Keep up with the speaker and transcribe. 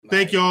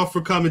Thank y'all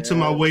for coming to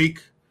my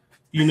wake.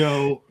 You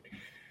know,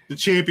 the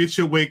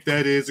championship wake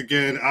that is.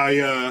 Again,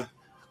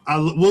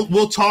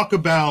 we'll talk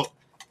about.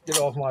 Get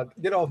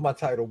off my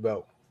title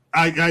belt.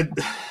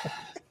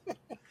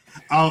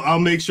 I'll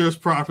make sure it's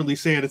properly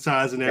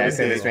sanitized and everything. I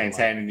said this man's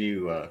handing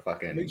you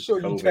fucking make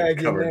sure you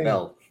tag your name.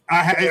 belt.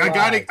 I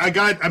got it.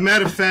 A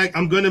matter of fact,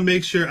 I'm gonna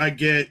make sure I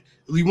get.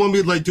 You want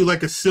me to do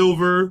like a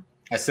silver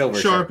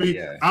Sharpie?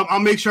 Yeah. I'll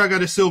make sure I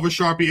got a silver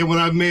Sharpie, and when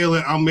I mail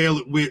it, I'll mail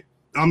the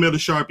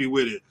Sharpie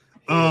with it.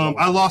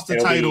 I lost the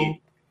title.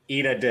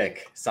 Eat a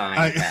dick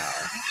sign now.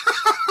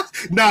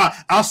 Nah,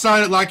 I'll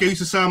sign it like I used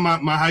to sign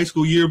my high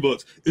school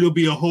yearbooks. It'll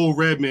be a whole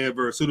Redman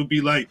verse. It'll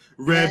be like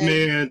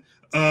Redman.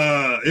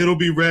 It'll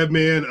be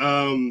Redman.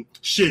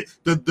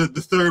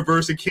 The third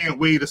verse and Can't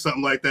Wait or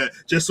something like that.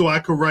 Just so I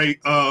could write.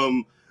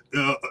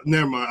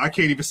 Never mind. I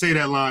can't even say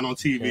that line on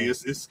TV. Yeah.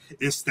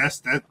 It's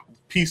that's that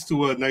piece to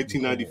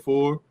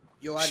 1994.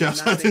 Shouts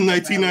out to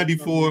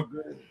 1994.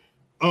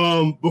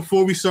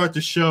 Before we start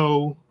the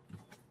show.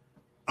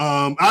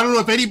 I don't know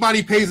if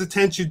anybody pays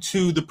attention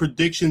to the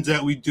predictions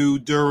that we do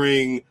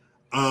during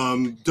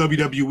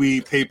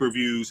WWE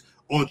pay-per-views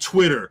on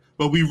Twitter,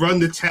 but we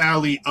run the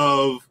tally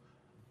of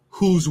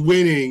who's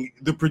winning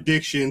the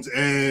predictions,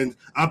 and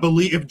I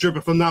believe,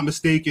 if I'm not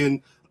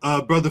mistaken,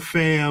 Brother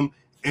Fam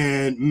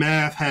and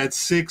Math had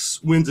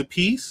 6 wins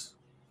apiece.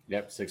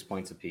 Yep, 6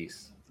 points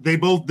apiece. They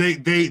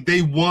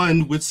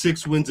won with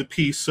 6 wins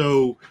apiece,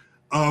 so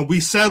we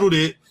settled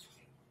it.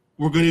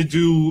 We're going to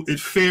do it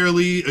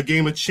fairly, a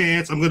game of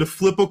chance. I'm going to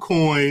flip a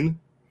coin.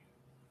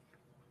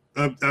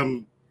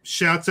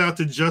 Shouts out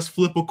to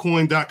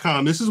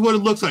justflipacoin.com. This is what it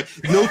looks like.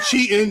 No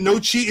cheating,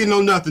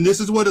 no nothing.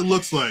 This is what it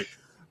looks like.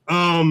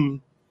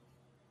 I'm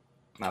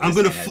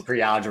going to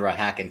pre-algebra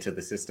hack into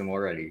the system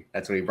already.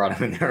 That's what he brought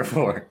him in there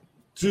for.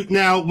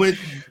 Now, do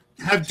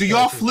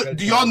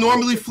y'all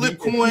normally flip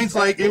coins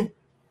like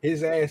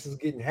his ass is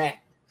getting hacked?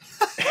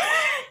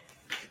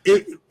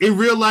 In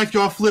real life,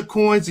 y'all flip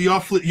coins.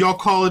 Y'all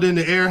call it in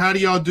the air. How do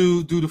y'all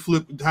do the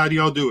flip? How do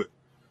y'all do it?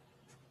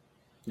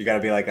 You got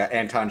to be like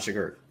Anton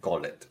Chigurh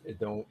called it. It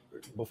don't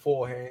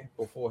beforehand.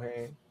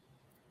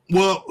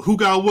 Well, who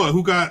got what?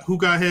 Who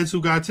got heads?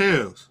 Who got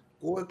tails?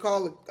 Go and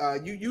call it.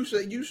 You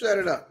set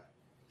it up.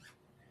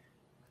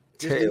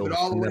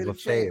 Tails never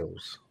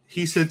fails.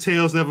 He said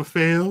tails never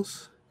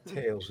fails.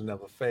 Tails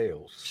never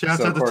fails.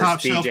 Shouts out to Top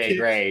Shelf. DJ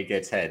Gray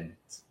gets head.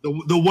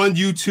 The one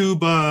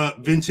YouTube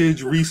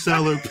vintage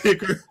reseller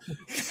picker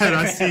that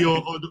I see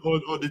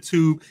on the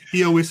tube.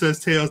 He always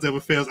says tails never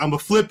fails. I'm gonna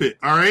flip it.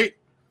 All right,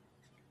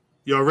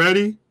 y'all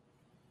ready?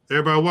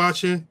 Everybody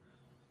watching?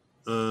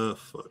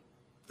 Fuck.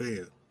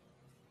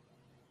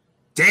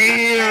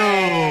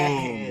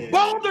 Damn.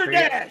 Boulder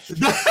Dash.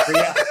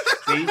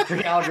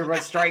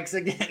 Pre-algebra strikes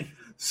again.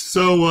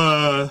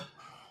 So,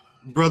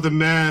 Brother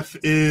Math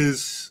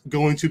is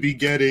going to be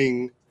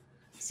getting.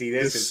 See,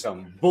 this is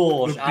some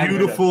bullshit.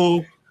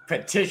 Beautiful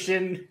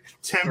petition.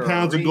 10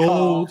 pounds of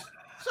gold.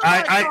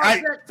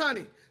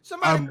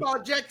 Somebody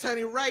call Jack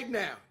Tunney right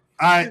now.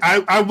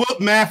 I will,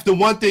 Math. The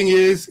one thing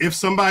is, if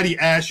somebody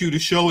asks you to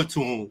show it to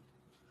them,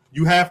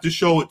 you have to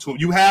show it to them.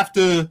 You have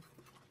to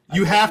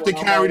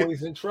carry it.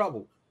 Always in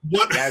trouble.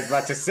 What? Yeah, I was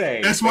about to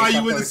say. That's why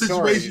you in the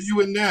situation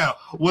you in now.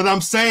 What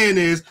I'm saying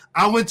is,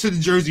 I went to the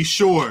Jersey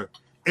Shore,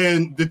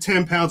 and the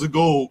 10 pounds of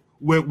gold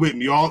went with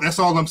me. That's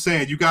all I'm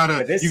saying. You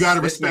gotta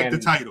respect the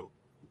title.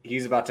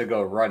 He's about to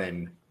go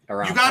running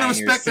around. You gotta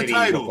respect the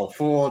title. With a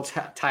full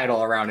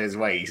title around his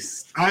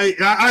waist.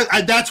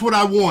 I that's what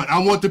I want. I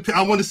want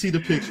to see the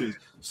pictures.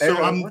 So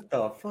what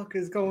the fuck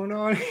is going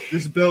on?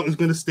 This belt is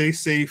gonna stay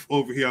safe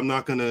over here. I'm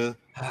gonna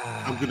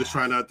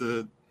try not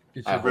to.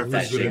 I hope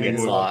that shit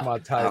gets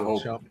lost.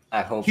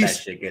 I hope that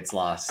shit gets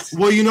lost.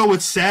 Well, you know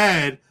what's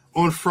sad?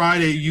 On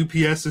Friday,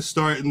 UPS is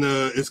starting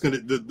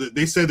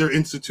they said they're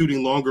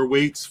instituting longer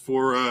waits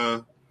for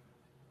the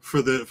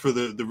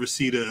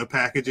receipt of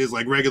packages.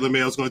 Like regular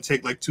mail is going to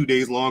take like 2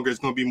 days longer. It's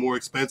going to be more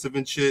expensive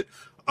and shit.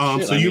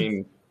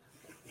 Hopefully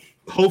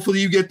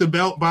you get the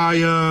belt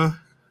by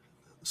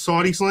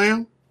Saudi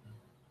Slam.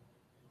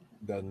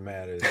 Doesn't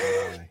matter.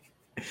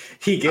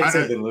 He gets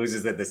it and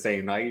loses it the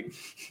same night.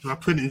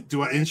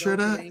 Do I insure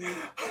that?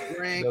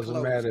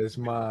 Doesn't matter. It's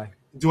mine.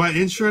 Do I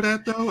insure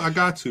that though? I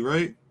got to,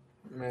 right?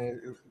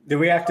 Man, do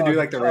we have to do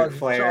like the Ric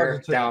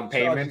Flair down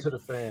payment to the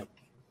fam?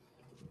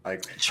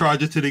 Like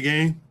charge it to the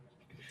game,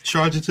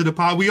 charge it to the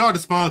pod. We are the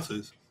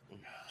sponsors.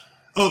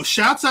 Oh,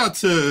 shouts out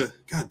to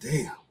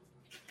goddamn.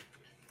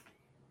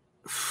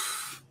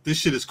 This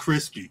shit is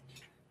crispy.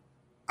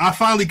 I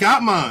finally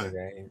got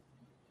mine.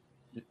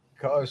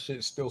 Car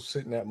shit's still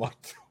sitting at my door.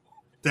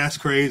 That's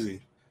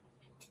crazy.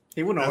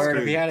 He wouldn't have worn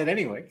it if he had it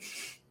anyway.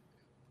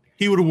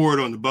 He would have worn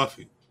it on the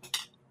Buffy.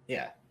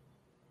 Yeah.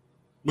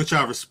 Which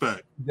I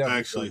respect, Definitely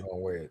actually. Gonna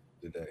wear it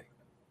today.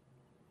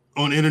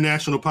 On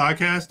International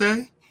Podcast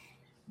Day?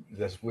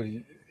 That's what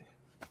he...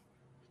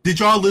 Did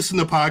y'all listen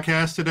to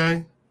podcast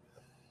today?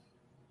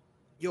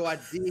 Yo, I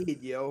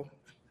did, yo.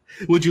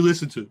 What'd you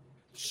listen to?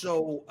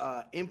 So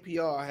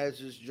NPR has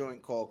this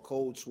joint called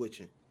Code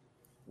Switching,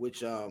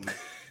 which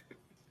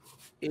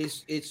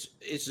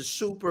it's a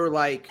super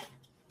like,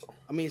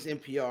 I mean, it's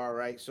NPR,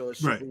 right? So it's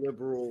super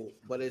liberal,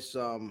 but it's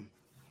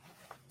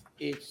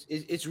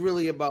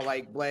really about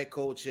like Black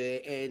culture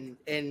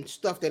and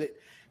stuff that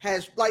it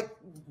has like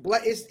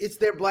black. It's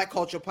their Black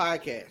culture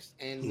podcast,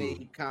 and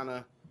they kind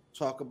of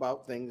talk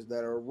about things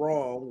that are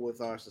wrong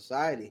with our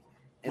society.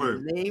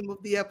 And the name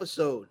of the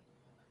episode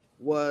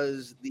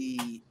was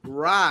The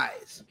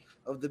Rise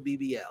of the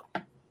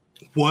BBL.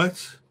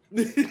 What?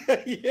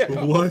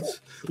 Yeah. What?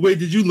 Wait,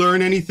 did you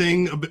learn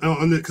anything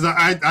on it? Because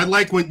I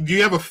like when. Do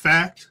you have a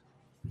fact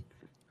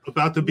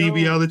about the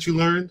BBL that you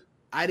learned?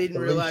 I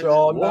didn't realize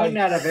one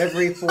out of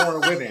every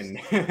 4 women.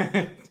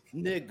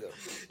 Nigga.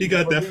 You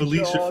got that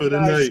Felicia for the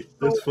night.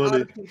 That's funny.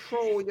 Out of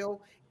control,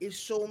 yo. It's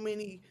so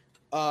many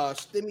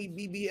stimmy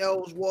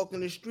BBLs walking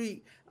the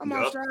street. I'm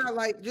outside,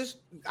 like,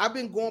 I've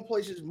been going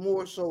places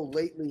more so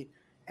lately,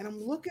 and I'm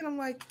looking, I'm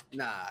like,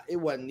 nah, it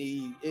wasn't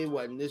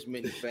this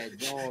many fat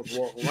Johns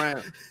walking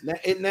around. Now,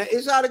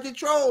 it's out of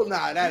control.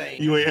 Nah, that ain't.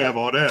 You ain't have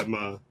all that,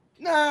 man.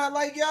 Nah,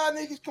 like, y'all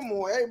niggas, come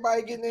on.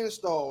 Everybody getting in the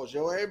stalls,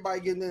 yo.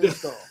 Everybody getting in the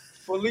stalls.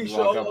 Felicia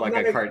walk up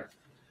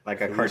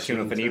like a cartoon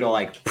of Finito,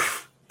 like.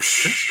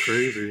 That's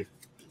crazy.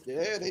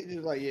 Yeah, they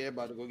just like,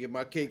 about to go get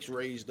my cakes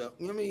raised up.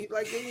 You know what I mean?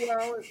 Like, you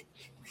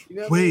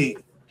know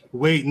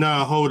Wait,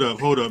 nah, hold up.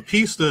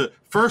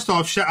 First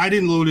off, I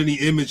didn't load any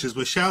images,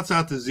 but shouts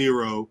out to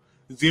Zero.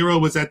 Zero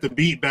was at the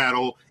beat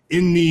battle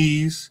in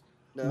knees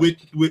with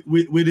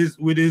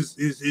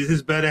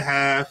his better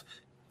half,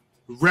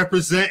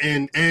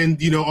 representing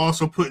and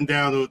also putting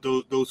down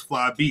those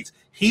fly beats.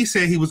 He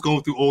said he was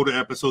going through older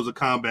episodes of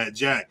Combat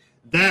Jack.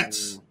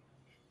 That's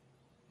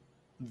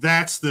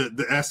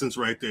the essence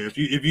right there.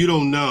 If you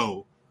don't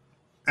know,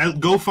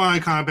 go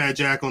find Combat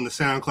Jack on the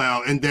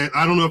SoundCloud, and then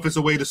I don't know if it's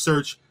a way to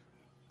search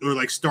or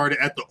like start it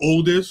at the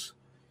oldest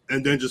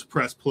and then just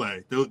press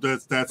play.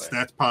 That's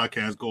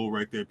podcast gold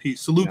right there. Peace.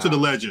 Salute to the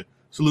legend.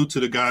 Salute to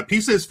the guy.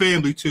 Peace to his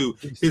family too.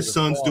 His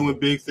son's doing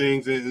big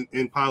things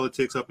in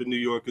politics up in New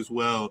York as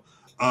well.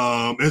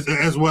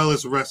 As well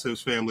as the rest of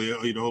his family.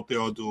 Hope they're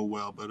all doing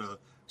well. But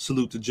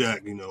salute to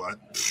Jack.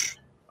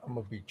 I'm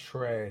gonna be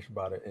trashed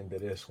by the end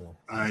of this one.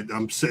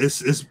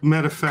 It's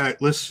matter of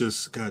fact. Let's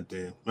just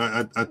goddamn.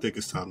 I think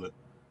it's time to.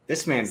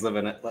 This man's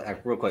living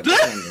real quick.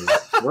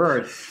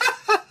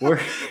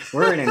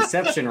 We're in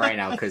Inception right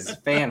now because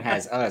Fam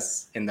has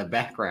us in the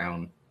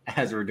background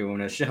as we're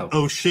doing a show.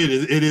 Oh shit!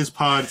 It is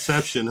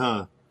Podception,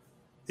 huh?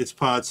 It's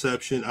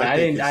Podception. I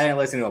didn't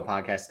listen to a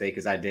podcast today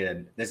because I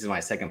did. This is my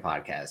second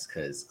podcast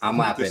because I'm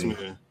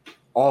lapping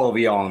all of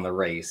y'all in the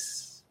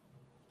race.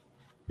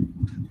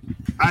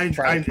 I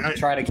try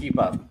to keep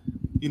up.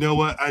 You know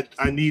what?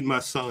 I need my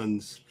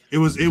sons. It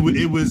was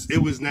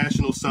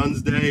National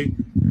Sons Day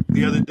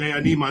the other day. I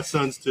need my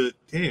sons to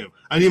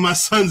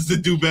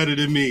do better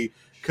than me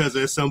because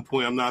at some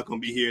point I'm not gonna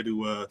be here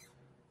to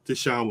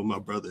shine with my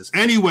brothers.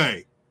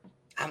 Anyway,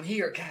 I'm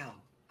here, Cal.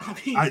 I'm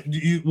here.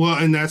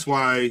 And that's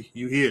why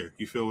you here.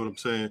 You feel what I'm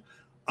saying?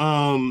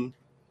 And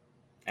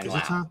is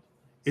it time?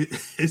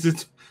 Is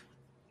it?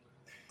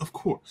 Of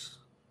course.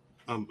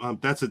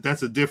 That's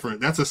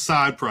a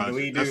side project.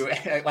 We do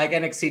like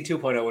NXT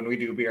 2.0 when we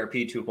do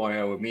BRP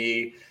 2.0 with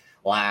me,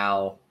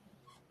 Wow,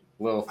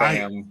 Lil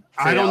Fam.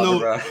 I don't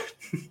know.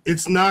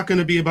 It's not going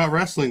to be about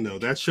wrestling though.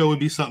 That show would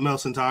be something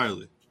else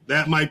entirely.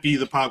 That might be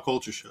the pop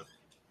culture show.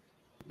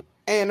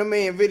 Anime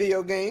and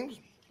video games.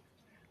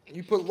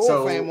 You put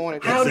Lil Fam on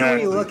it. How do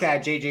we look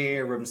at J.J.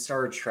 Abrams'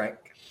 Star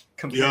Trek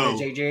compared to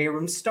J.J.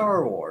 Abrams'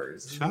 Star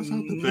Wars? Shouts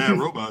out to Bad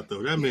Robot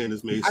though. That man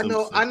has made. I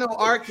know.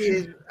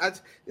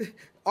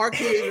 Our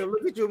kids will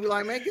look at you and be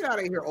like, "Man, get out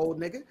of here, old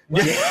nigga."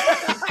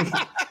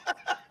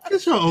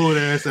 Get your old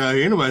ass out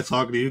here. Ain't nobody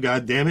talking to you.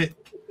 God damn it.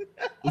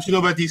 What you know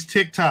about these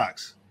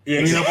TikToks?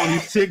 Yeah. You up on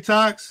these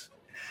TikToks?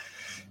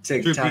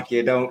 TikTok,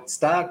 you don't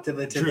stop to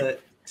the TikTok.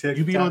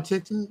 You be on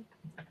TikTok?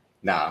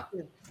 Nah.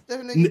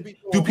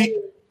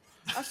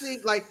 I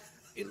think like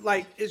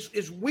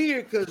it's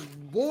weird because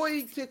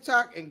boy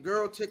TikTok and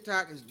girl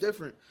TikTok is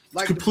different.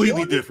 Like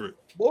completely different.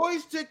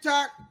 Boys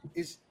TikTok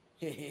is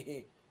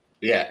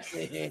yeah.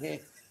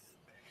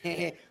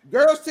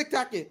 Girls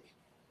TikTok is.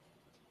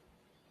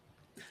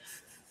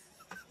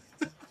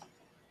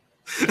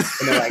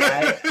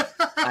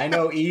 I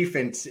know Eve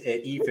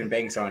and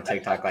Banks are on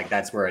TikTok, like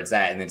that's where it's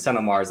at, and then Son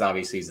of Mars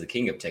obviously is the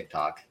king of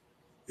TikTok.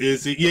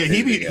 Is it? Yeah,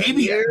 he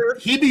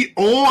be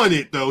on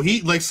it though.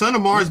 He like Son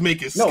of Mars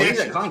making sketches. No, he's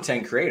a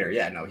content creator.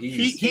 Yeah, no,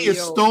 he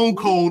is stone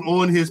cold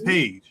on his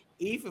page.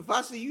 Eve, if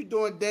I see you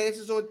doing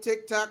dances on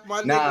TikTok,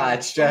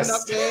 it's just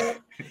up there,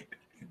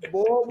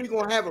 boy, we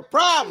gonna have a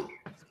problem.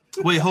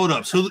 Wait, hold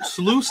up. So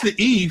salutes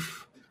to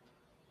Eve.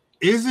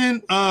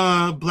 Isn't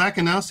Black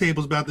Announce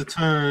Table's about to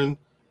turn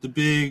the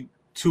big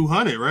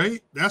 200,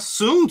 right? That's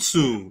soon,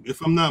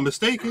 if I'm not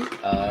mistaken.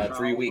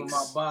 3 weeks.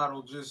 My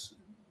bottle just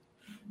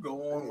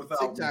go on without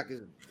TikTok me.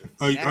 is.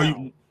 Are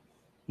you?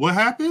 What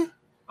happened?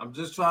 I'm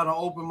just trying to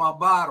open my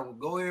bottle.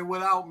 Go ahead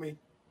without me.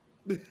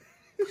 Go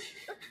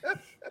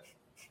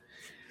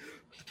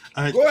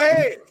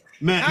ahead,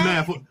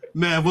 Matt.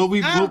 What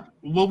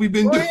we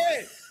been doing?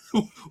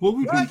 What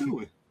we been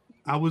doing?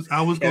 I was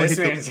going to This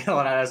hit man's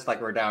yelling at us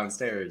like we're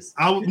downstairs.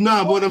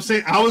 but what I'm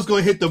saying, I was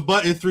going to hit the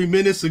button 3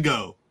 minutes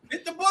ago.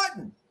 Hit the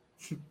button.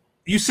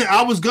 You said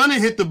I was going to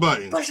hit the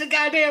button. Push the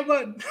goddamn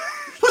button.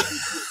 Push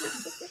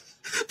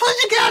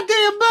the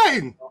goddamn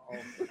button.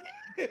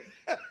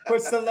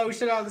 Puts the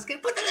lotion on the skin.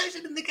 Put the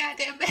lotion in the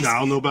goddamn basket. No, I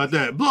don't know about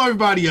that. Blow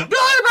everybody up. Blow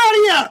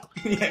everybody up.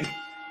 Yeah.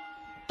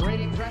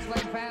 Greetings,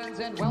 wrestling fans,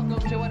 and welcome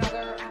to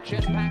another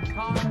action-packed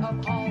card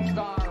of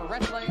All-Star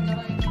Wrestling.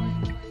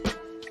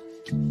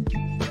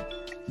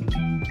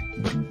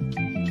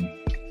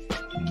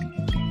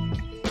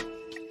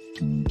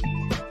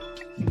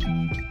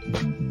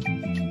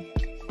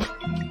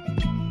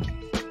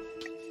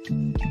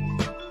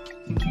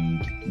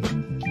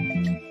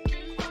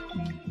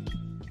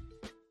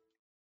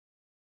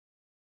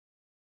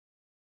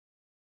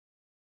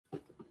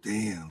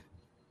 Damn.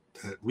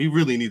 We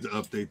really need to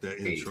update that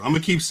intro. I'm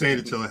gonna keep saying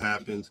it till it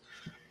happens.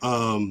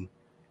 The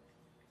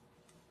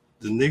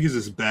niggas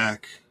is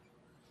back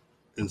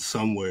in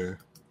somewhere.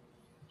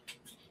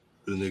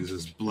 The niggas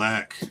is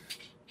black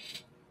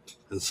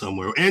in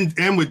somewhere.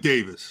 And with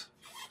Davis.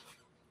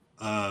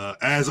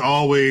 As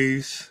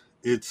always,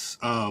 it's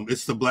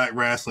the Black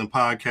Wrestling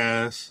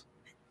Podcast,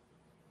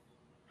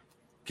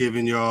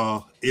 giving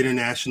y'all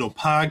International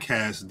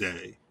Podcast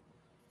Day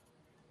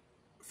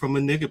from a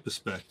nigga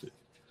perspective.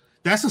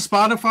 That's a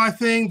Spotify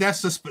thing.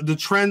 That's the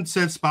trend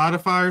said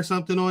Spotify or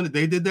something on it.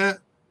 They did that.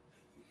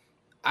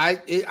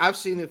 I've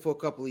seen it for a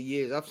couple of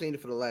years. I've seen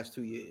it for the last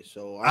 2 years.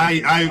 So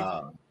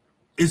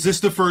Is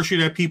this the first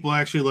year that people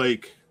actually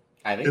like?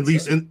 I think at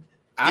least so. in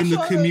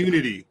the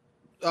community.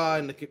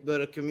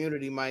 The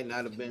community might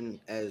not have been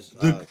as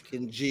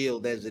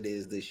congealed as it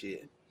is this year.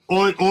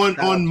 On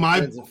my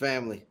friends and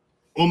family.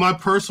 On my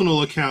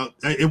personal account,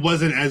 it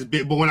wasn't as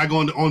big. But when I go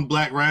on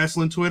Black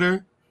Wrestling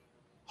Twitter,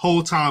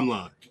 whole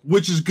timeline.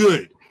 Which is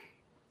good.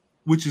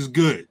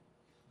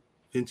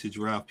 Vintage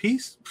Ralph.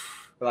 Peace.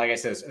 But like I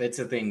said, it's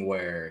a thing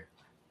where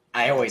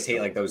I always hate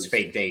like those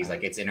fake days,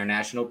 like it's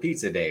International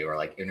Pizza Day or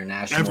like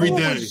International Every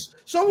day.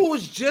 Someone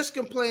was just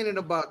complaining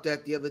about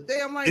that the other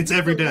day. I'm like, it's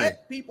every day.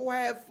 Let people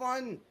have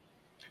fun.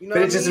 You know,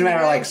 but it doesn't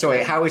matter. Like, so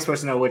wait, how are we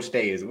supposed to know which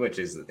day is which?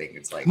 Is the thing?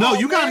 It's like no,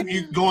 you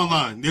go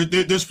online.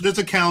 There's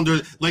a calendar.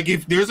 Like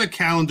if there's a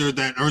calendar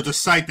there's a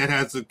site that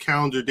has the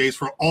calendar days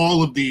for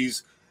all of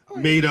these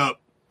made up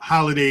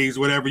holidays,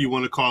 whatever you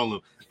want to call them.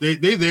 They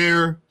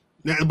there,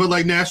 but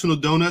like National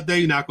Donut Day,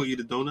 you're not gonna eat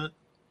a donut.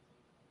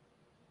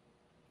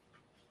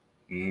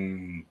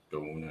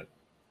 Donut.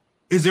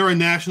 Is there a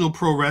National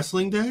Pro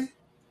Wrestling Day?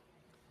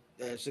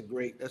 That's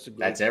every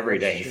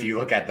day. If you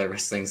look at the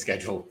wrestling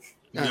schedule.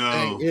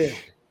 No. Yeah.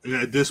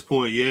 At this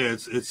point, yeah,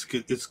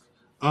 it's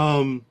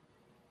my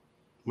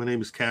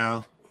name is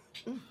Cal,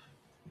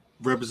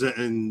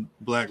 representing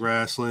Black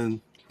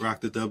Wrestling,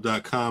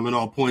 rockthedub.com, and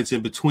all points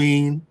in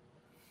between.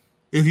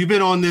 If you've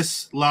been on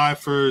this live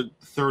for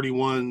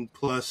 31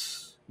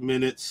 plus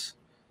minutes,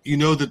 you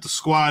know that the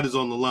squad is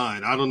on the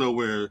line. I don't know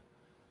where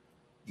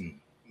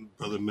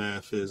Brother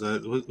Math is. I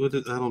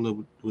don't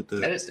know what the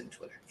that is in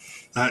Twitter.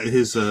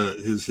 His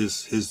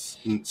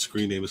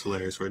screen name is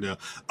hilarious right now.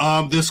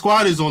 The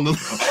squad is on the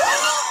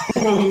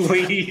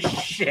Holy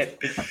shit.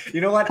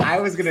 You know what? I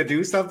was gonna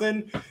do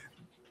something,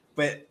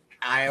 but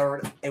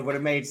it would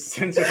have made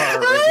sense of our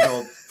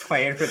original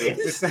plan for the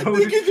episode.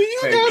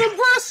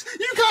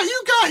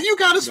 You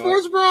got a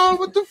sports bra.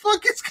 What the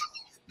fuck is going?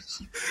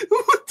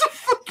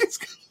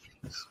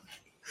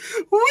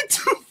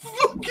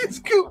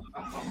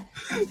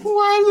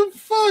 Why the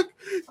fuck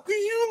do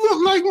you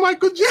look like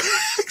Michael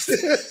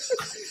Jackson?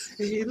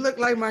 He looked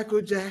like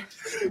Michael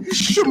Jackson.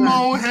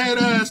 Shimon head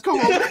ass. Come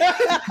on.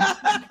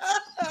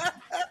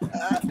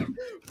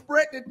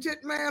 Bret the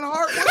Titman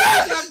Hart.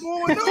 What is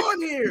going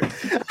on here?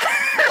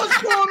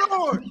 What's going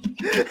on?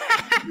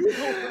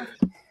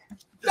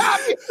 Stop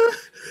it.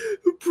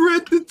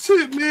 Bret the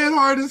Titman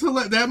Hart is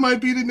hilarious. That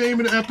might be the name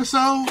of the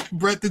episode.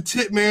 Bret the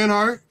Titman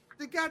Hart.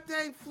 The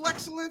goddamn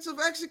flexilence of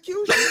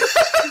execution. Is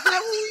that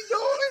what we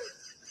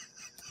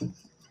doing?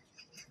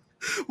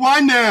 Why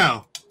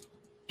now?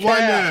 Why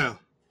now?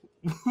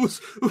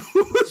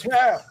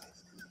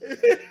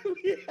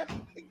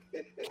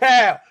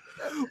 Cal.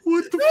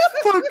 What the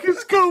fuck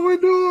is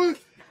going on?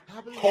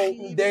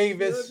 Colton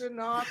Davis,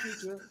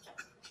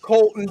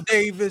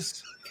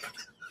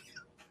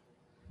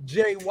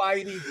 Jay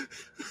Whitey,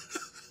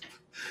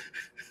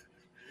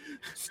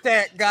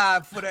 stat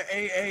guy for the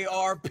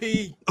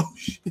AARP. Oh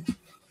shit.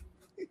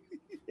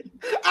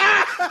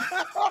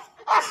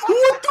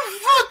 What the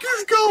fuck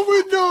is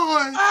going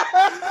on?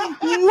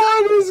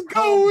 What is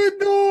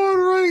going on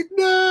right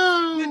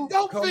now? The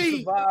dope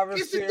feed.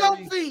 It's the dope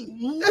feed.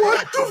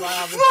 What the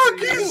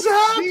fuck is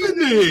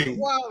happening?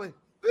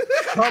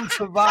 Come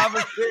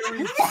Survivor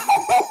Series.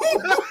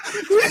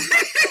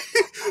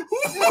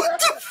 What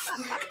the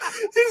fuck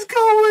is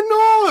going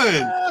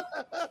on?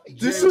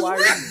 This is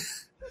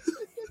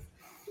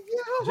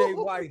Jay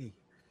Whitey.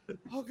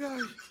 Oh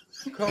God.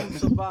 Come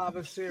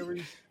Survivor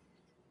Series.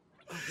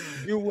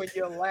 You and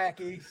your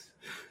lackeys.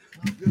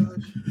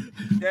 Gosh.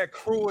 That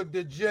crew of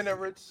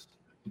degenerates,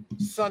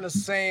 Son of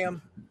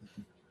Sam.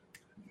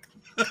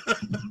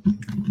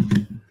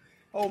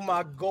 Oh,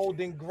 my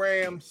golden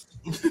grams.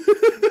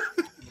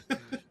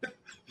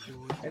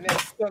 And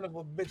that son of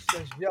a bitch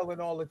that's yelling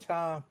all the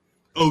time.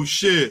 Oh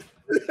shit!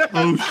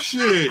 Oh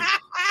shit!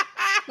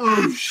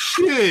 Oh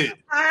shit!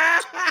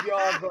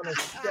 Y'all gonna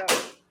step.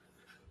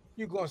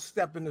 You're gonna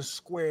step in the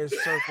square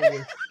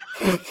circle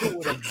with two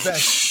of the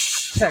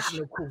best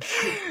technical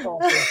shit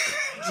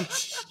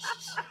talkers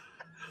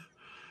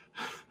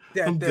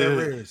that I'm there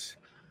dead. is.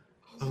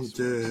 I'm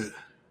dead.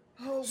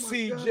 Oh my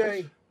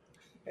CJ,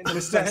 and the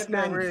Mr. best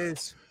Hitman. there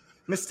is,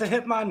 Mr.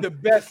 Hitman. the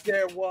best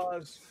there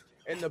was,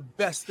 and the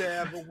best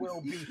there ever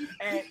will be.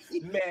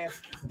 Ant-Man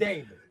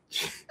Damon.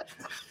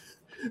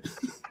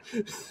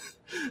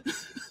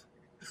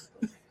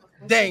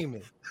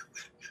 Damon.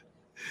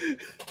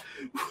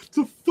 What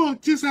the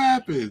fuck just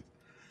happened?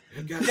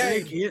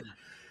 Damon.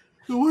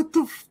 What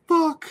the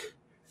fuck?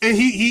 And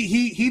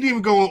he didn't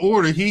even go in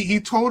order. He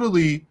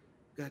totally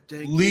God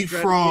dang,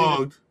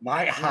 leapfrogged.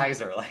 My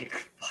eyes are like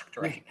fucked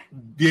right now.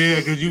 Yeah,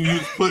 because you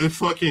was putting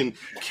fucking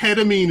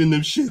ketamine in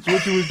them shits.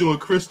 What you was doing,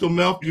 crystal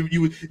meth?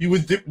 You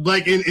was dip,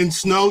 like in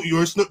snow.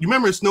 You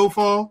remember in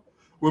Snowfall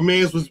where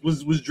Mans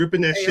was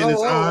dripping that shit in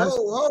his eyes.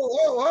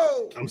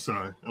 I'm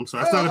sorry. It's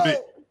not a big.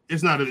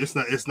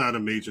 It's not a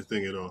major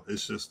thing at all.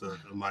 It's just a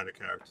minor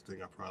character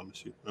thing. I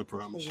promise you.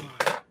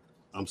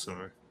 I'm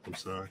sorry.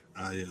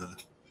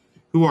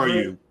 Who are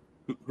you?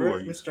 Who are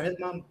you? Mr.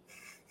 Hitman.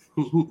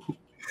 Who?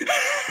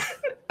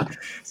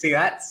 See,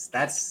 that's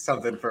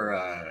something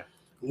for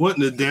What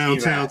in the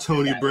downtown Yeah,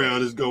 Tony yeah.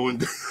 Brown is going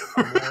down?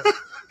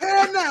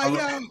 Hell no,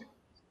 yo.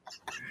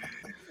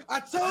 I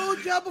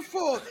told y'all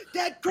before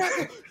that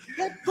cracker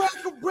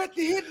Brett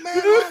the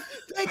Hitman on,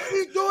 think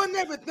he's doing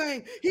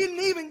everything. He didn't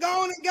even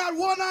go and got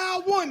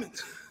 1-hour women.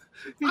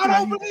 I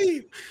don't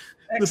believe.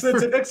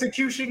 excellence of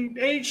execution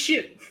ain't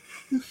shit.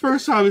 The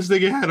first time this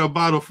nigga had a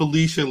bottle of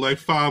Felicia in like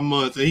 5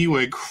 months, and he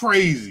went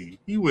crazy.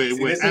 He went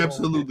See, this is-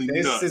 absolutely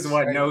This nuts. is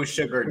what no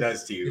sugar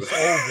does to you. It's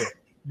over.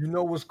 You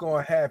know what's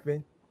gonna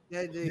happen.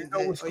 You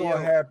know what's gonna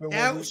happen.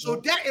 When we- So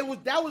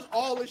that was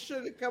all the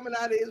sugar coming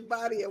out of his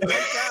body at one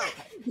time.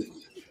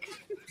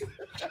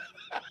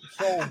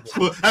 It's over.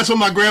 Well, that's what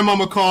my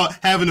grandmama called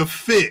having a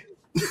fit.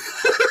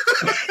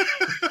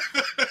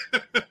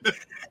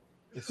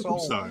 It's I'm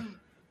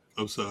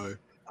over. sorry.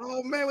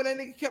 Oh man, when that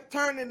nigga kept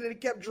turning and it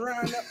kept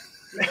drying up.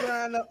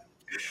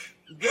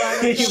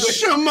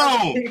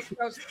 Shimon!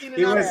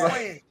 He was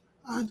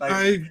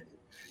like-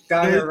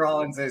 Donna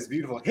Rollins is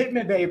beautiful. Hit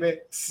me, baby.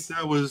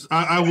 That was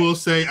I will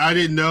say I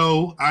didn't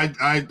know.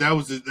 That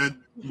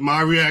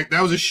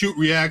was a shoot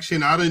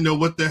reaction. I didn't know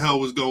what the hell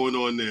was going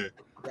on there.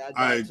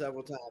 I died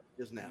several times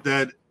just now.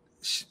 That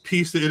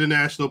piece of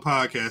International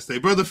Podcast Day.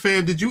 Brother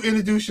Fam, did you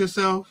introduce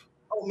yourself?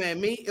 Oh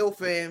man, me,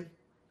 Ilfam,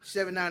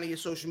 79 of your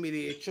social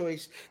media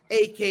choice,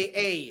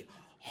 aka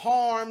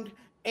Harmed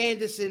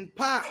Anderson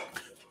Pop.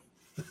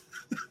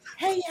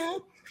 Hey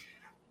y'all.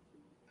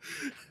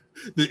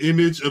 The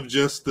image of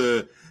just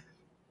the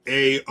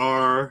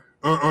AR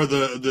or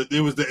the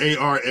it was the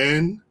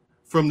ARN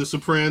from The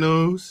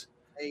Sopranos.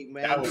 Hey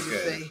man, That what was you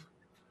good. say?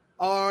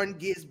 Arn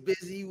gets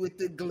busy with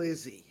the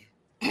glizzy.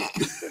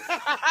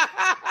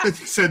 He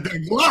said the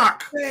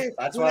Glock. Man,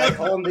 That's when why I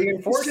call him the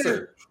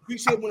enforcer. You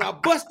said when I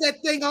bust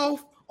that thing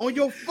off on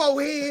your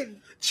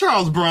forehead,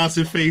 Charles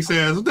Bronson face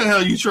ass. What the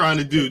hell you trying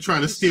to do?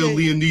 Trying to steal said-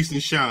 Liam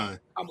Neeson shine?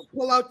 I'm gonna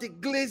pull out the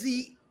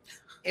glizzy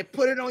and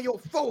put it on your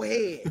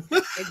forehead,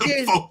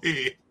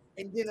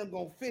 and then I'm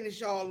gonna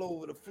finish all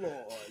over the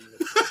floor.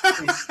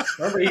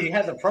 Remember, he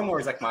had the promo where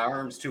he's like, my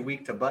arm's too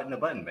weak to button a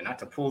button, but not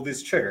to pull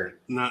this trigger.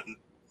 Not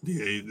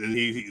yeah. And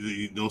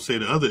he don't say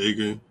the other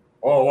ignorant.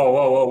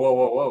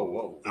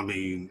 Whoa. I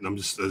mean, I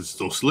just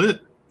don't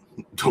slip.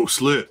 Don't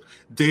slip.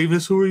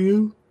 Davis, who are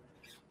you?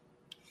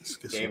 Let's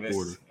get some order.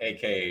 Davis,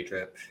 a.k.a.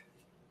 Drip.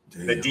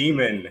 Damn. The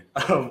demon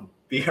of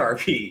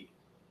BRP.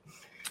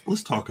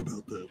 Let's talk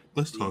about that.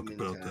 Let's talk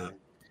Demon about time. that.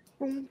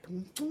 Boom,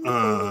 boom,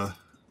 boom.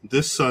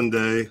 This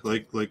Sunday,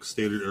 like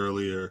stated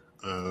earlier,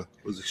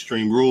 was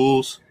Extreme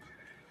Rules.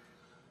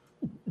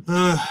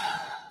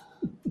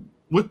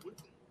 What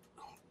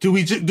do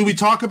we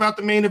talk about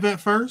the main event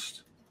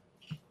first?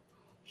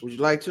 Would you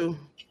like to?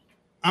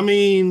 I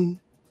mean,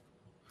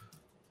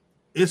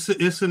 it's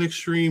an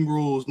Extreme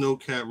Rules no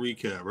cap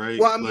recap, right?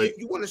 Well, I mean,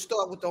 you want to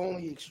start with the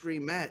only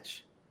extreme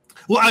match.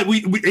 Well,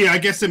 I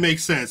guess it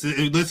makes sense.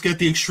 Let's get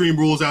the Extreme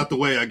Rules out the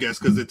way, I guess,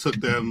 because it took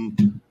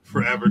them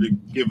forever to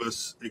give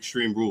us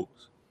Extreme Rules.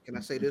 Can I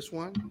say this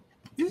one?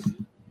 Yeah.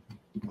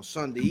 On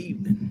Sunday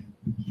evening.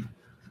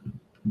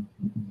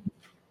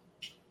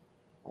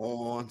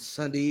 On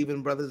Sunday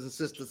evening, brothers and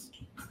sisters,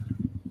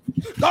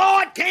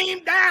 God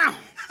came down.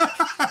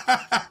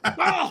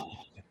 God.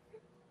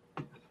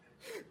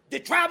 The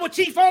tribal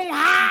chief on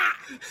high.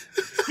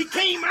 He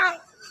came out.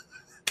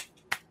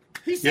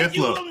 He said, Yes,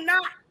 you Lord. will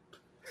not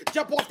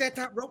jump off that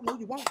top rope. No,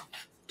 you won't.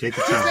 Take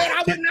your He time. said,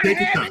 I will not Take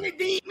your have time. any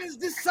demons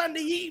this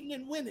Sunday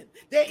evening winning.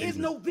 There is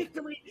no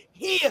victory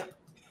here.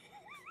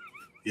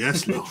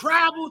 Yes, The Lord.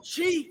 tribal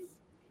chief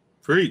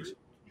Preach.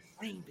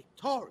 reign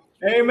victorious.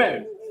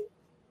 Amen.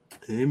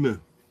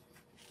 Amen.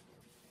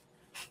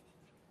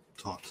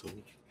 Talk to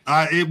me.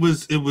 It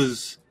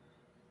was.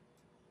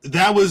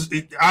 That was.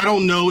 I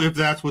don't know if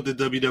that's what the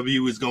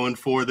WWE is going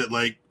for. That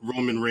like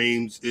Roman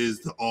Reigns is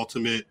the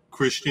ultimate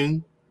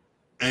Christian,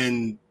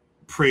 and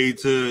pray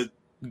to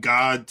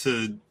God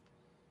to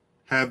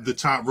have the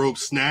top rope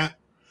snap.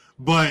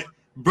 But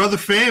Brother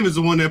Fam is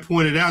the one that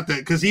pointed out that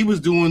because he was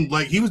doing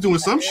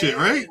some shit,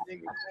 right?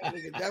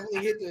 Nigga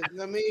definitely hit the. You know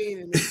what I mean?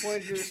 And the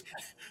pointers.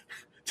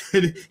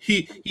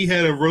 he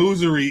had a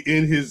rosary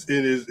in his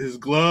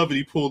glove and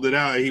he pulled it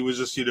out and he was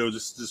just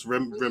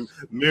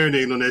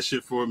marinating on that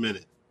shit for a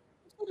minute.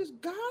 What is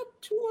God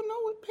 2-0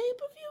 with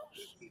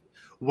pay-per-views?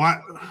 Why?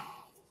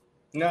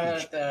 No,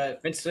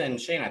 Vince and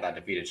Shane, I thought,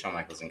 defeated Shawn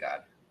Michaels and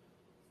God.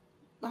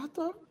 I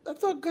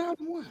thought God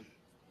won.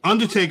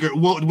 Undertaker.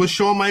 Well, was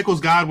Shawn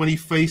Michaels God when he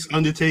faced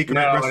Undertaker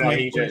at No,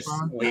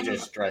 WrestleMania? he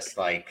just dressed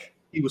like,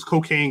 He was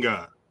Cocaine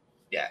God.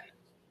 yeah,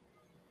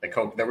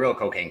 the real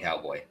cocaine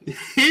cowboy.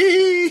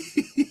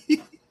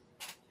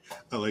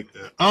 I like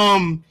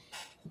that.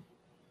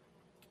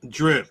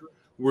 Drip,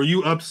 were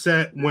you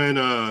upset when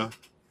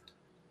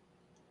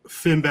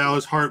Finn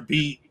Balor's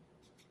heartbeat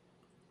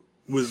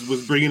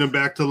was bringing him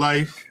back to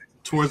life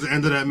towards the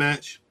end of that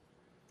match?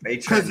 They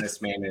turned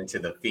this man into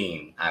the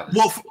Fiend.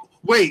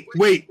 Wait.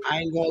 I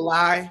ain't gonna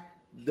lie.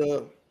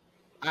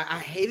 I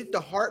hated the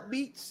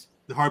heartbeats,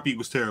 The heartbeat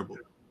was terrible.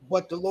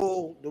 but the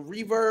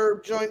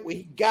reverb joint where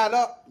he got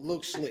up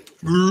looked slick.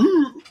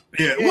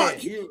 Yeah, well,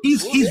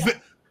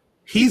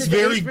 he's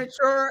very.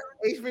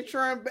 Ace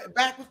Ventura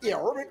back with the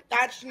urban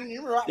action.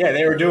 Yeah,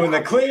 they were doing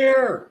the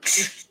clear.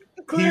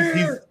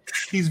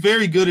 He's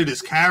very good at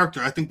his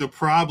character. I think the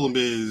problem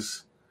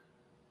is,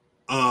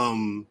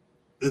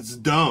 it's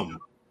dumb.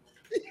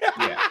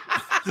 Yeah.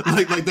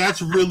 like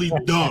that's really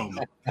dumb.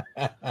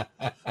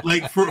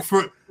 Like for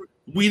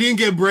we didn't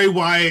get Bray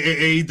Wyatt at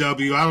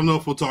AEW. I don't know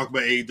if we'll talk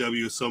about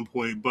AEW at some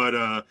point,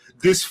 but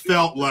this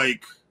felt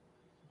like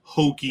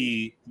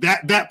hokey.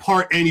 That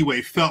part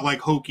anyway felt like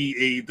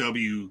hokey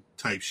AEW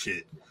type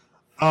shit.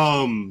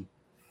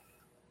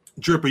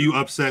 Drip, are you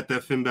upset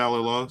that Finn Balor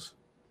lost?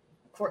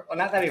 Well,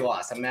 not that he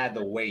lost. I'm mad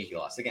the way he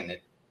lost. Again,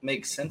 it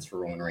makes sense for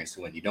Roman Reigns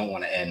to win. You don't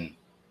want to end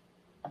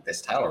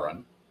this title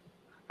run.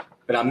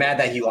 But I'm mad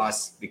that he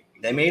lost.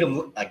 They made him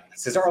look like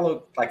Cesaro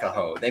looked like a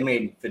hoe. They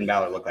made Finn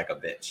Balor look like a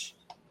bitch.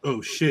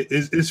 Oh shit!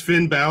 Is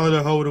Finn Balor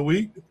the hoe of the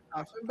week?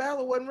 Finn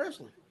Balor wasn't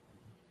wrestling.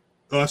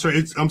 Oh,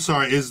 sorry. I'm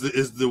sorry. Is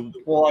the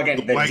Well,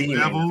 again, the White demon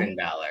Devil? Finn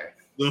Balor.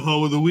 the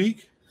hoe of the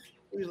week?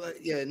 He was like,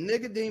 yeah,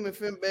 nigga demon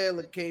Finn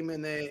Balor came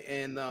in there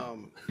and I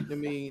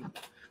mean,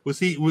 Was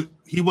he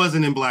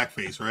wasn't in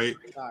blackface, right?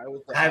 it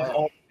was the, I've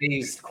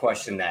always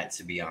questioned that,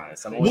 to be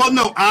honest. Well,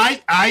 no,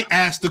 I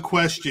asked the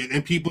question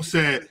and people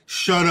said,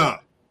 "Shut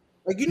up!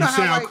 like you You know how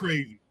sound like,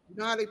 crazy." you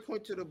know how they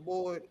point to the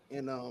board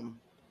in the Don't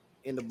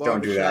do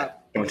barbershop that.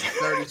 Don't.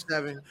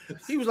 37.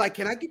 He was like,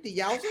 "Can I get the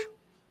Yowza?"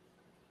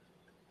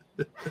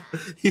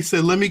 He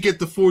said, "Let me get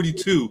the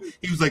 42."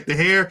 He was like, "The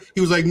hair."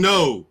 He was like,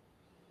 "No."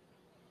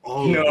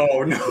 Oh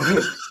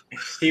No.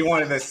 He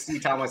wanted to see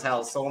Thomas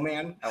Howell Soul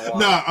Man.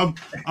 No,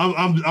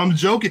 I'm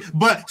joking.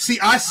 But see,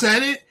 I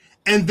said it,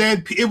 and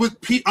then it was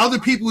other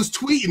people was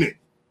tweeting it.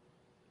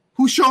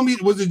 Who showed me?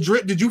 Was it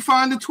Drip? Did you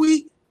find the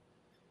tweet?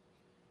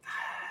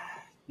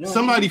 No,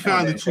 Somebody he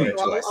found the it tweet.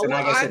 to us, and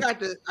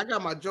I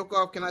got my joke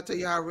off. Can I tell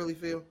you how I really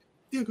feel?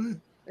 Yeah, go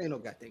ahead. Ain't no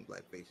goddamn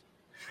blackface.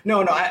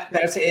 No,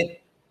 that's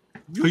it.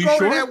 Are you go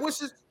sure? to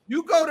that.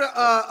 You go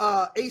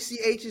to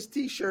ACH's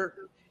T-shirt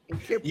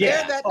and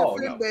compare that to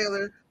Finn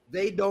Balor.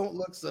 They don't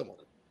look similar.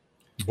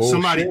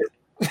 Somebody.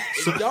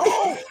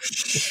 Don't.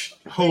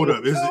 Hold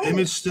up. Is the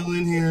image still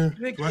in here?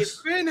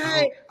 Finn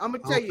had. I'm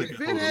gonna tell you. think-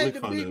 Finn hold on, had let me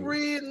the find big it.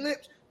 red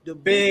lips. The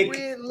Big,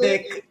 red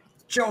lips. thick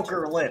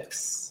Joker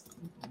lips.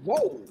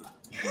 Whoa.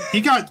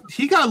 He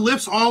got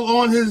lips all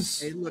on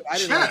his Hey, look, I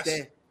didn't chest.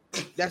 like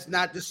that. That's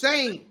not the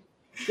same.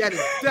 That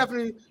is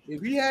definitely.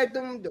 If he had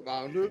them,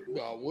 I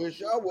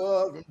wish I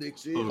was from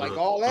Dixie, Hold like up.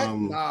 all that.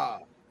 Nah.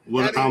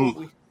 What That ain't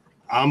what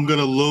I'm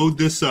gonna load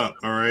this up,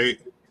 all right?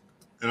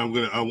 And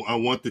I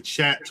want the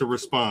chat to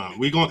respond.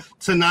 We going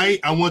tonight.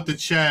 I want the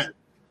chat.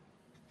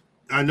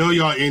 I know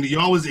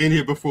y'all was in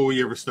here before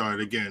we ever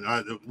started. Again,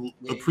 I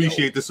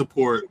appreciate the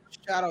support.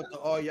 Shout out to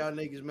all y'all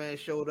niggas, man.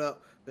 Showed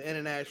up for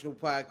International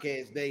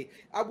Podcast Day.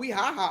 We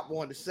hop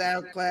on the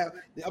SoundCloud.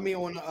 I mean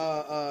on the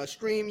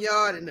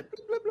StreamYard and the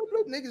bloop, bloop,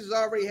 bloop, bloop. Niggas is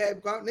already have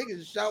niggas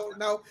is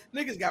shouting out.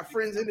 Niggas got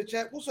friends in the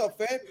chat. What's up,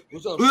 fam?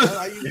 What's up, man?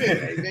 How you been?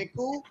 Hey, man,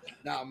 cool?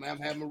 Nah, man, I'm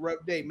having a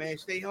rough day, man.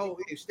 Stay home.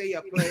 Stay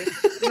up, playing.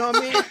 You know what I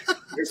mean?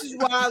 This is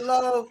what I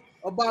love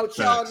about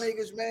y'all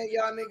niggas, man.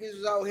 Y'all niggas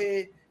is out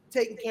here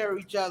taking care of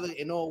each other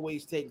and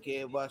always taking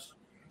care of us.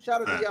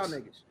 Shout out to y'all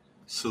niggas.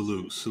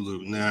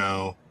 Salute.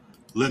 Now,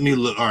 let me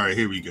look. All right,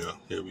 here we go.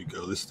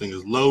 This thing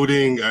is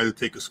loading. I had to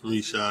take a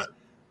screenshot.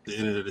 The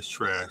internet is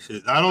trash.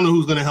 I don't know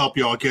who's gonna help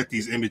y'all get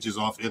these images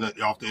off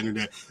the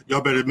internet.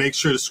 Y'all better make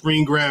sure the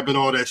screen grab and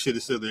all that shit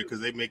is still there because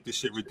they make this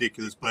shit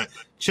ridiculous. But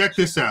check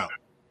this out.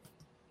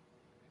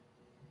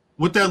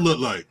 What that look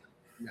like?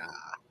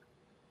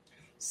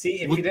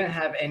 See, if you didn't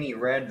have any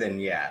red, then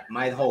yeah.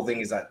 My whole thing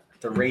is that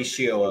the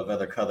ratio of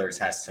other colors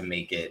has to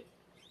make it.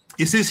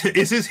 Is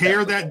his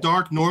hair that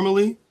dark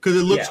normally? Because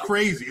it looks Yeah.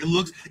 crazy.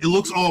 It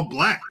looks all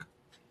black.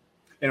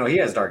 You know, he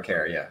has dark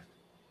hair, yeah.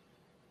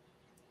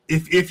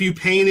 If you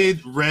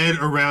painted red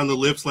around the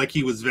lips like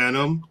he was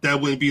Venom, that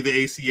wouldn't be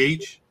the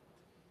ACH.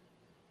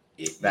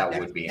 That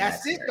would be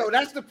That's it accurate. though.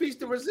 That's the piece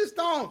de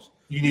resistance.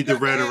 You need the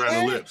red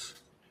around the lips.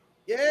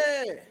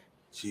 Yeah.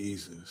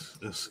 Jesus,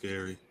 that's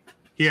scary.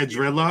 He had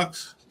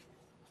dreadlocks.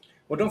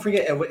 Well, don't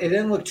forget, it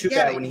didn't look too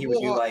Yeah, bad when he would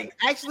do mohawk. like.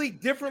 Actually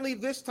differently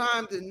this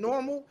time than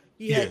normal.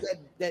 He had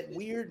that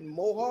weird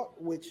mohawk,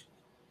 which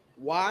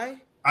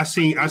why? I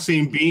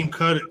seen Beam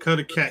cut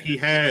a cat. He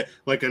had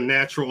like a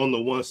natural on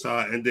the one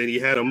side, and then he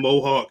had a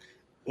mohawk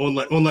on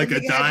like a He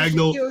had the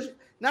diagonal.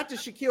 not the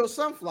Shaquille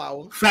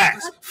Sunflower.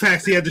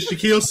 Facts. He had the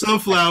Shaquille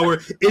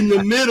Sunflower in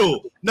the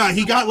middle. Nah,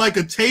 he got like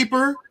a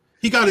taper.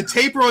 He got a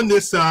taper on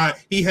this side.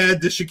 He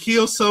had the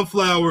Shaquille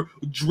Sunflower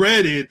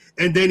dreaded,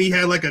 and then he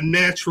had like a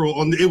natural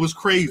on. It was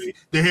crazy.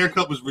 The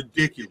haircut was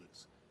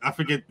ridiculous. I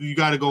forget. You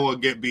got to go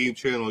and get Beam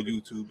channel on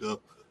YouTube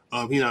though.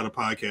 He's not a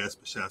podcast,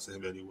 but shouts to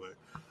him anyway.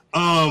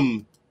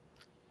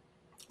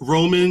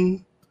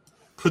 Roman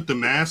put the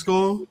mask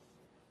on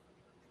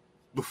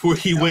before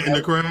he went in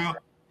the crowd.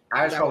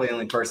 I was probably the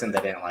only person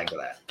that didn't like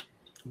that.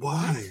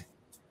 Why?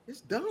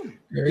 It's dumb.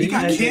 He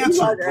got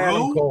cancer, Adam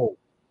bro. Cole.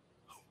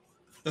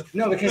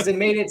 No, because it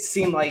made it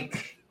seem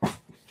like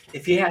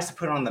if he has to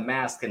put on the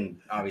mask, and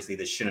obviously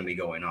this shouldn't be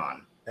going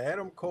on.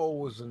 Adam Cole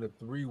was in a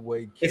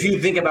three-way kiss. If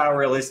you think about it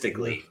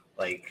realistically,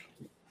 like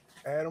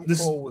Adam This-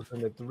 Cole was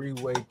in a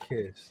three-way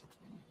kiss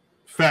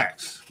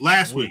Facts.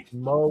 Last with week.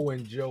 Mo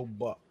and Joe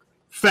Buck.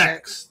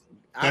 Facts.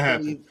 That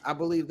happened. I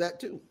believe that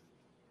too.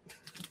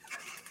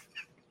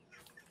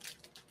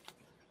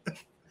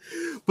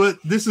 But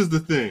this is the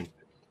thing.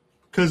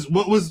 Because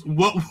what Matthews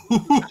What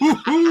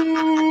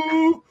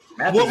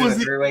was was in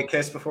a it? three-way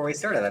kiss before we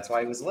started. That's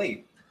why he was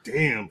late.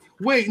 Damn.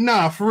 Wait,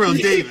 nah, for real,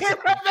 Davis.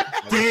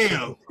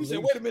 Damn. He said,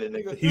 "Wait a minute,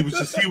 nigga." He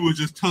was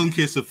just tongue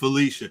kissing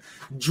Felicia.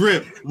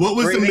 Drip. What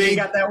was Where the do you think he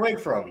main? got that wig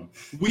from?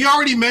 We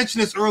already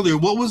mentioned this earlier.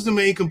 What was the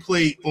main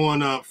complaint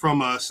on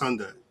from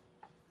Sunday?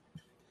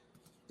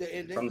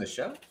 From the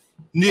show?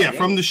 Yeah,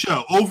 from the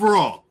show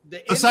overall.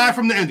 Aside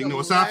from the ending, the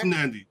aside from the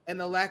lack- ending. and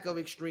the lack of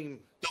extreme.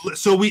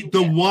 So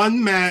the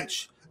one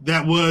match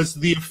that was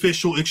the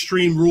official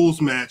Extreme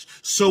Rules match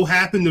so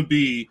happened to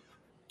be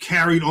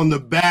carried on the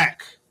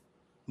back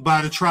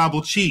by the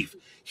tribal chief.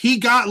 He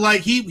got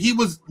like he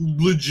was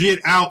legit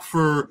out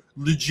for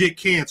legit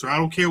cancer. I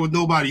don't care what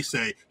nobody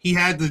say. He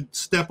had to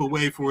step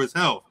away for his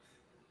health.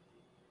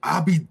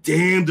 I'll be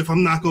damned if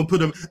I'm not gonna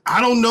put him.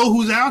 I don't know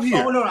who's out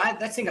here. Oh no, that's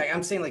the thing.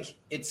 I'm saying like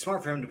it's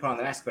smart for him to put on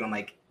the mask, but I'm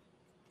like,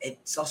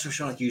 it's also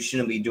showing like you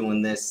shouldn't be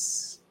doing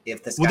this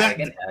if this guy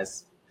again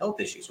has health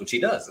issues, which he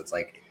does. It's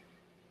like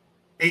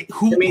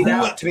to me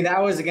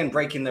that was again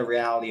breaking the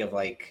reality of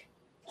like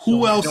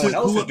who else? No one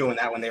else was doing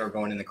that when they were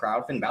going in the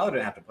crowd. Finn Balor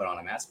didn't have to put on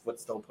a mask. But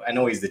still, I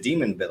know he's the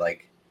demon, but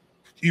like,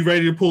 you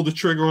ready to pull the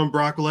trigger on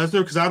Brock Lesnar?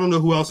 Because I don't know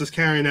who else is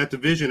carrying that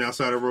division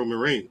outside of Roman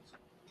Reigns.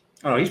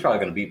 oh no, he's probably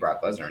going to beat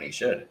Brock Lesnar, and he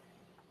should.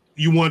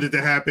 You want it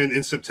to happen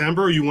in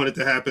September, or you want it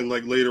to happen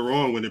like later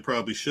on when it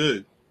probably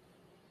should?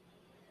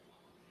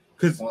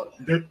 Because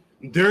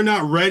they're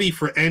not ready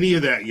for any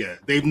of that yet.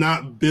 They've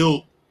not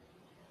built.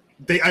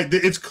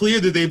 It's clear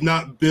that they've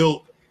not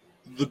built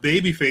the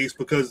babyface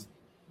because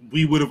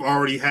we would have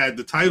already had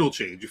the title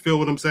change. You feel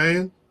what I'm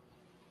saying?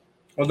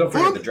 Well, don't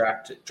forget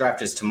the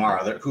draft is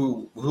tomorrow.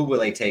 Who will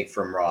they take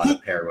from Raw to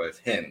pair with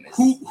him?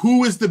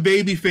 Who is the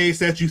babyface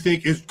that you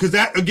think is? Because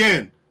that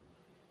again,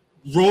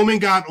 Roman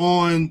got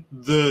on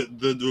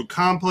the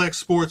Complex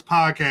Sports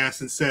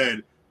podcast and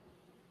said,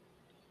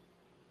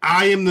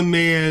 "I am the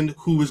man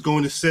who is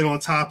going to sit on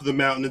top of the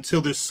mountain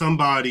until there's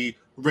somebody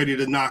ready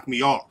to knock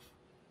me off."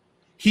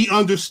 He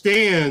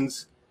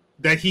understands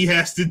that he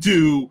has to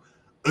do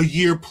a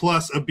year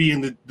plus of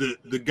being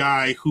the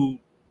guy who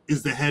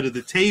is the head of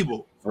the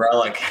table.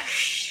 Relic,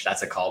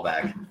 that's a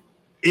callback.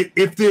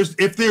 If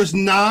there's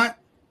not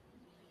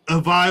a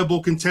viable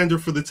contender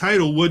for the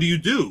title, what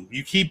do?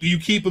 You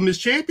keep him as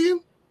champion?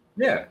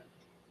 Yeah.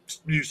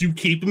 You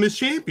keep him as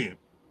champion.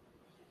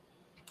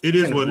 It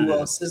is and what it is. Who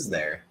else is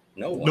there?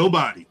 No one.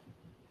 Nobody.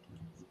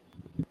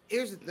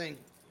 Here's the thing.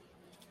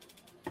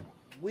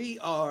 We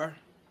are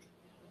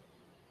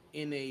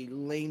in a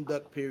lame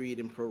duck period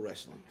in pro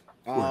wrestling.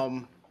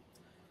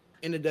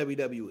 In the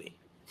WWE.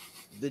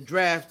 The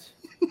draft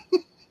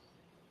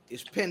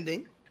is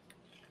pending.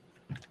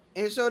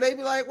 And so they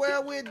be like,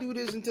 well, we'll do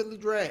this until the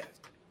draft.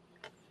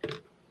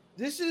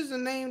 This is a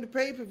named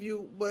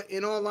pay-per-view, but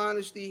in all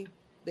honesty,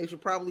 they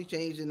should probably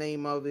change the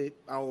name of it.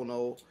 I don't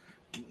know.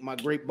 My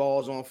Great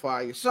Balls on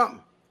Fire,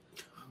 something.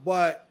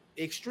 But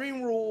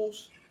Extreme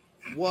Rules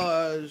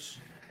was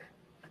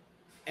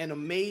an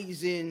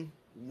amazing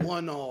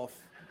one-off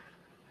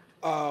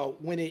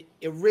when it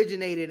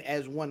originated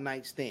as One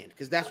Night Stand,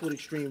 because that's what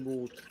Extreme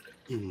Rules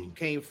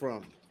came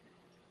from.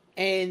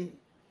 And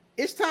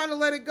it's time to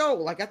let it go.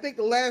 Like I think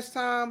the last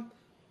time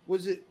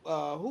was it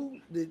who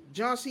did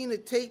John Cena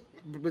tape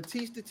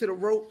Batista to the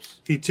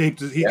ropes? He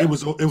taped it. It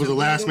was a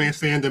last man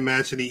standing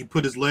match, and he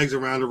put his legs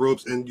around the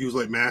ropes and used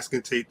like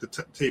masking tape to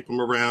tape him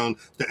around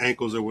the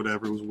ankles or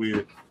whatever. It was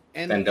weird.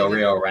 And then Del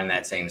Rio ran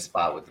that same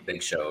spot with the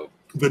Big Show.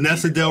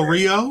 Vanessa Del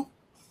Rio.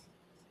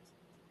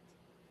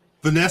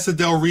 Vanessa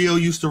Del Rio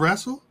used to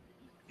wrestle.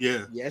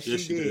 Yeah. Yes, she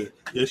did.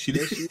 Yes, she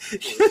did.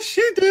 Yes,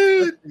 she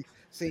did.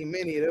 Seen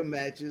many of them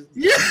matches.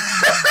 Yeah.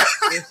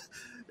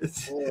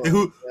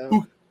 Who?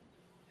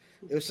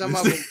 Some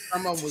of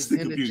them was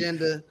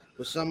intergender,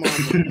 but some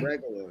of them was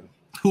regular.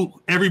 Who?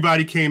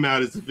 Everybody came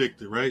out as the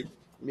victor, right?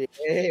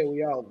 Yeah,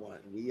 we all won.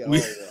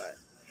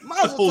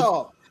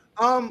 Mazel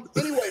tov.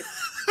 Anyway,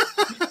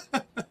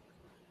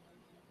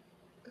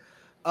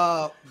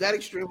 that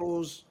Extreme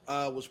Rules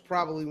was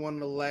probably one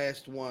of the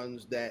last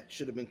ones that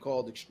should have been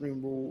called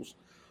Extreme Rules.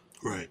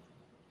 Right.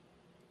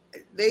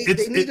 They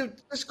need to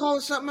just call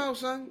it something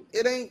else, son.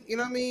 It ain't, you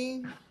know what I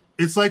mean?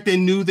 It's like they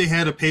knew they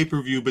had a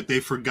pay-per-view, but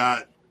they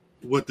forgot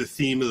what the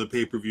theme of the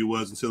pay-per-view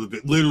was until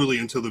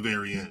the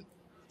very end.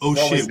 Oh, what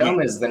shit. was dumb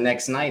is the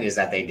next night is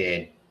that they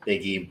did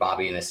Biggie,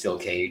 Bobby in a steel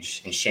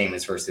cage, and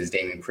Sheamus versus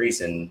Damian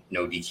Priest, and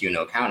no DQ,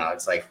 no countout.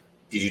 It's like,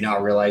 did you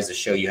not realize the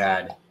show you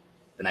had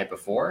the night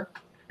before?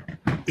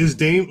 Is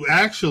Dame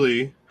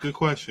actually? Good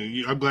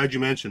question. I'm glad you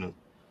mentioned him.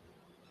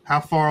 How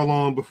far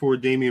along before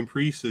Damian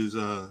Priest is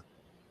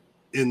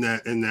in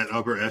that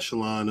upper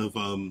echelon of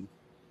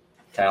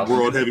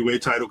world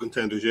heavyweight title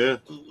contenders? Yeah.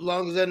 As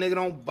long as that nigga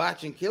don't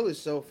botch and kill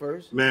himself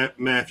first.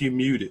 Matt, you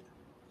muted.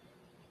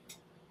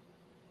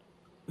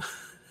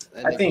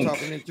 I think.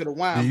 Talking into the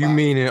wine. Do you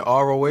mean in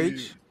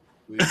ROH?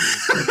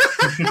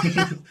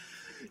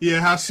 Yeah.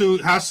 How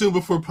soon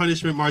before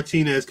Punishment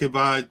Martinez can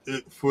vie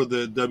for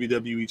the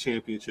WWE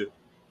Championship?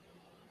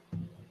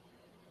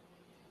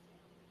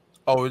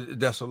 Oh,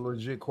 that's a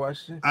legit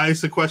question?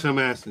 It's a question I'm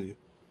asking you.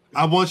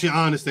 I want your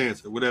honest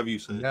answer, whatever you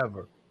say.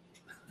 Never.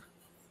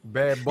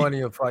 Bad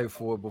Bunny will fight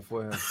for it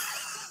before him.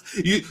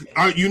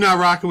 You not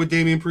rocking with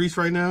Damian Priest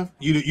right now?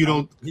 You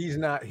don't. He's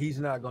not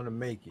going to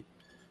make it.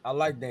 I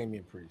like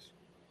Damian Priest.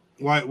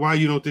 Why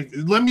you don't think?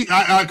 Let me,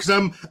 because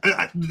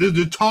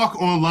the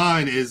talk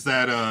online is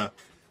that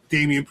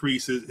Damian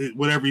Priest is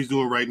whatever he's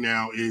doing right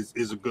now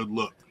is a good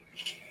look.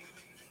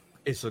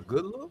 It's a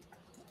good look.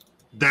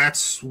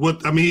 That's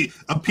what I mean.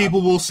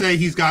 People will say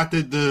he's got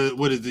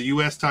the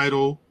U.S.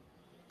 title.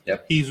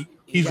 Yep. He's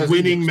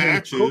winning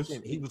matches.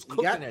 He was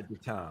cooking at the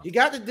time. He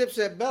got the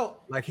Dipset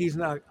belt. Like he's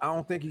not. I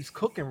don't think he's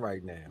cooking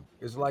right now.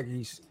 It's like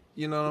he's.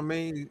 You know what I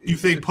mean? You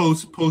think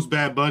post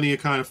Bad Bunny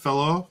it kind of fell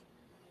off?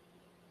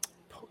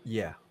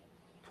 Yeah.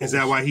 Is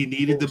that why he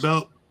needed the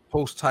belt?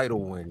 Post title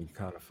win, he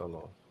kind of fell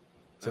off.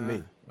 To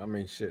me, I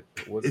mean, shit.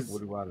 What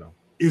do I know?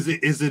 Is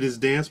it his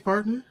dance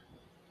partner?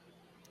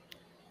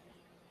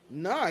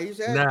 Nah, he's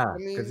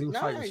because he was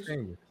fighting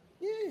Sheamus.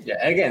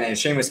 Yeah, again, and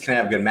Sheamus can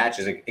have good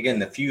matches. Again,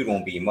 the feud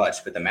won't be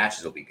much, but the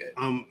matches will be good.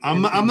 I'm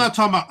not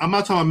talking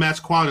about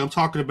match quality. I'm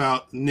talking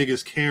about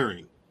niggas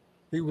caring.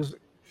 He was.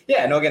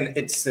 Yeah, no. Again,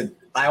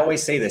 I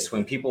always say this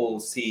when people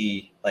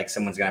see like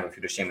someone's gonna have a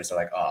feud with Sheamus, they're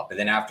like, oh, but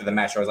then after the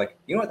match, I was like,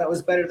 you know what, that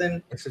was better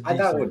than I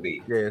thought it would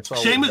be. Yeah, it's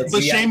Sheamus,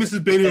 but Sheamus has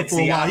been here for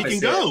a while. He can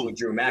go. With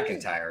Drew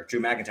McIntyre. Drew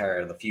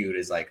McIntyre, the feud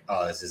is like,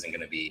 oh, this isn't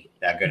gonna be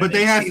that good. But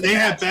they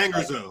had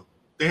bangers though.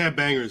 They had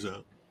bangers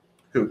though.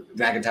 Who,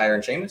 McIntyre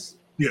and Sheamus?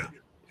 Yeah.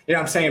 You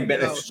know what I'm saying?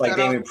 But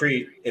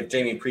if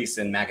Damian Priest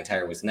and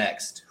McIntyre was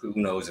next, who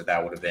knows if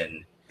that would have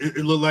been it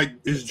looked like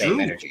it's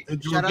Drew. Energy.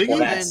 Shout out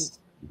to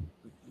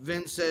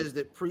Vince says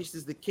that Priest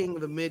is the king of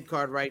the mid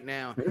card right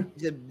now. Mm-hmm.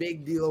 He's a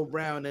big D'Lo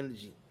Brown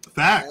energy.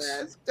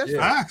 Facts. That's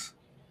facts.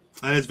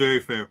 That is very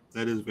fair.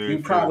 You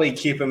probably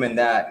keep him in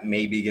that,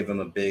 maybe give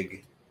him a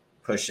big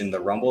push in the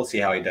Rumble, see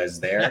how he does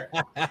there.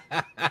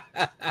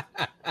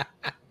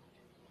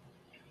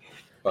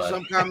 But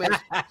some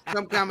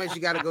comments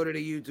you got to go to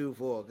the YouTube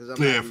for.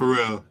 Yeah, for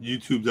real.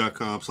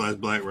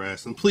 YouTube.com/Black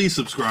Wrestling. Please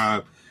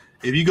subscribe.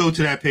 If you go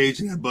to that page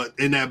and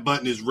that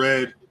button is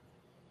red,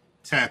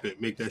 tap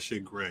it. Make that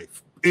shit gray.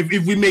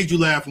 If we made you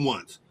laugh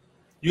once,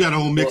 you got a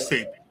whole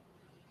mixtape.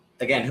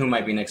 Again, who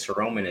might be next to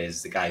Roman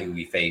is the guy who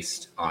we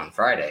faced on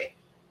Friday.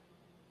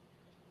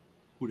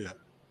 Who that?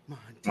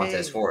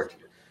 Montez Ford.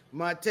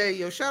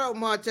 Shout out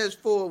Montez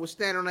Ford was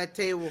standing on that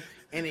table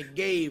and it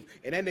gave,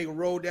 and that nigga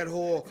rolled that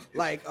whole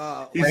like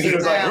he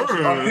was like,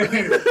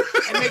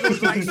 and nigga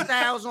was like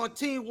Styles on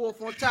Teen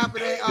Wolf on top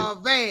of that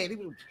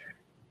van.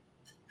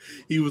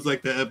 He was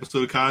like that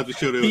episode of Cosby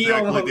Show that was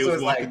acting like they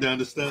was walking down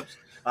the steps.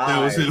 That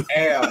was him.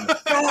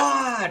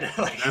 God,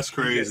 like, that's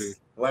crazy.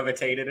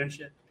 Levitated and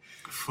shit.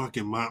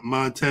 Fucking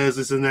Montez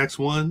is the next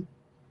one.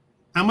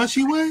 How much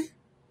he weigh?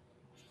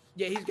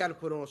 Yeah, he's got to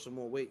put on some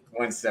more weight.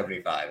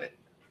 175.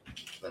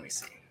 Let me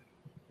see.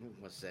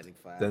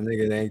 175. That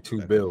nigga ain't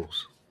 $2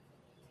 bills.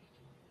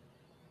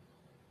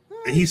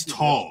 And he's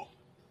tall.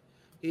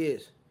 He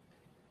is.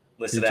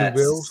 Listed at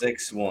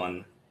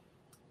 6'1".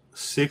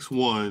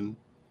 6'1".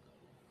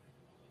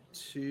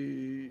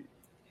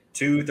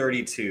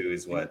 232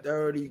 is what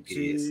 32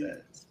 he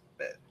says.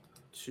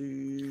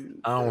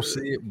 2. I don't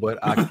see it, but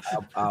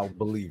I'll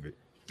believe it.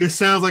 It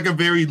sounds like a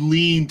very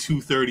lean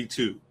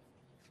 232.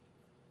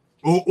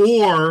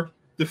 Or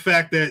the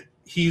fact that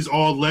he's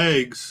all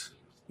legs.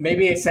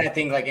 Maybe it's that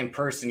thing like in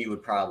person you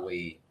would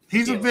probably.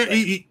 He's a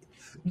very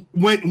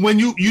when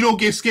you don't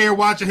get scared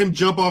watching him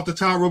jump off the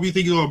top rope, you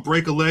think he's gonna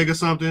break a leg or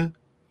something?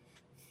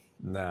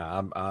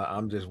 Nah,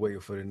 I'm just waiting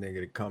for the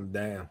nigga to come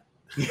down.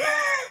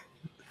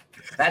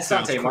 That's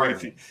Dante Sounds Martin.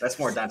 crazy. That's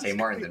more Dante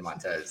Martin than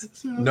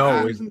Montez.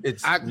 No,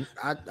 it's I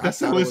That's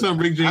thought what it some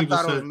was, Rick I James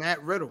thought it was said.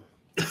 Matt Riddle.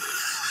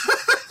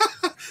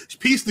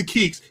 Peace to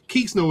Keeks.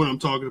 Keeks know what I'm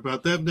talking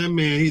about. That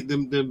man,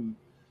 them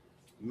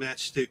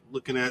matchstick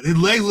looking at his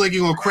legs look like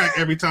he's gonna crack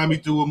every time he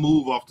do a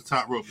move off the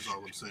top rope. Is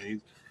all I'm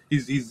saying.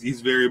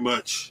 He's very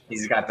much.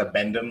 He's got the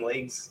bendum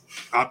legs.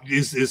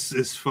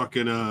 It's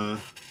fucking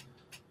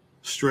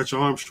Stretch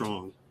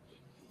Armstrong,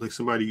 like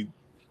somebody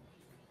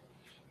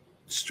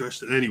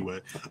stretched it anyway.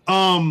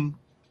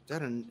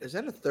 Is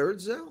that a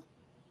third Zell?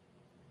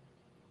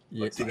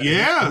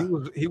 Yeah.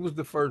 He was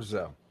the first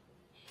Zell.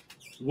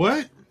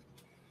 What?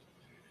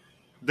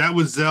 That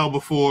was Zell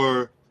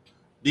before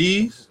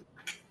these,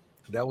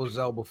 That was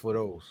Zell before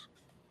those.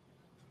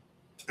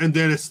 and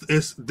then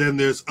then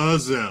there's a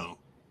Zell.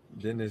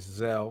 Then it's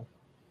Zell.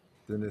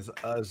 Then it's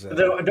a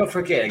Zell. Don't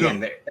forget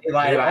again. They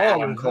lied about They're all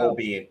Adam in Cole hell.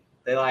 being.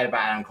 They lied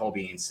about Adam Cole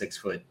being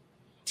 6'2",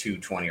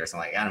 220 or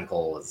something. Like Adam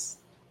Cole is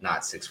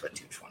not 6'2",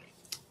 220.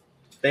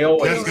 They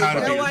always. That's gotta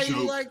is be that a why you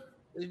joke. like?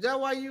 Is that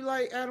why you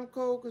like Adam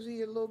Cole? Because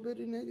he a little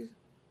bitty nigga.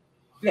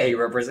 Yeah, he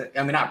represents.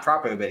 I mean, not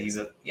properly, but he's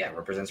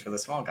represents for the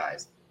small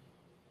guys.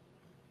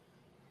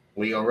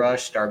 Leo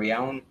Rush, Darby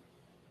Allin,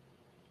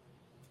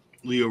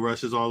 Leo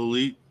Rush is all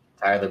elite.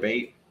 Tyler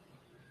Bate.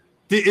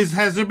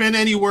 Has there been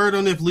any word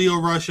on if Leo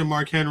Rush and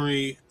Mark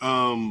Henry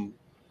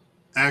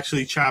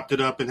actually chopped it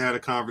up and had a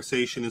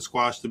conversation and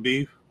squashed the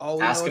beef? Oh,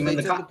 we Ask know him they in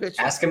the took a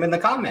picture. ask him in the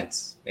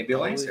comments. Maybe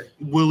he'll Oh, answer.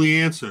 Will he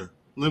answer?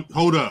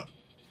 Hold up.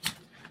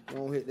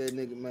 Don't hit that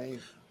nigga, man.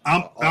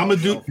 I'm gonna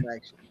do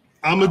Fraction.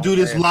 I'm gonna do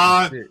this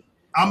live.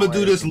 I'm gonna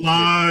do this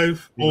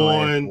live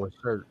on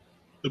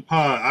the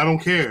pod. I don't I'm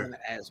care. gonna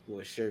ask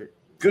for a shirt.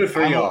 Good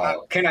for I'm-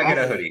 y'all. Can I get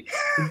a hoodie?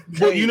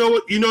 But you know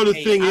what? You know the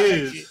Hey, thing I'll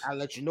is.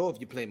 let you know if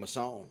you play my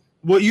song.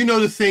 Well, you know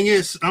the thing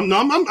is. I'm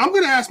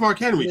gonna ask Mark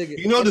Henry. Nigga,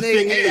 You know the nigga,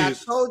 thing hey, I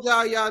is. told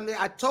y'all niggas.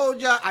 I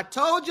told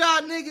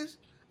y'all niggas.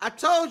 I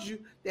told you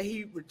that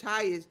he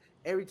retires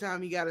every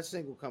time he got a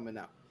single coming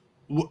out.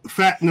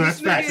 Fact. No, that's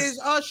This nigga fact. is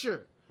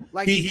Usher.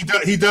 Like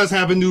He does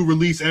have a new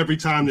release every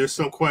time there's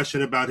some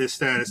question about his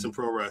status in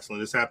pro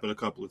wrestling. It's happened a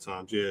couple of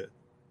times, yeah.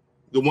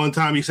 The one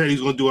time he said he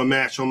was going to do a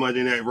match on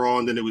Monday Night Raw,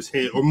 and then it was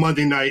him, or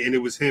Monday night, and it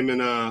was him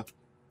and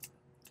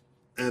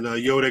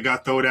Yoda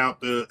got thrown out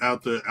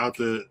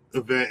the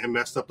event and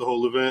messed up the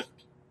whole event.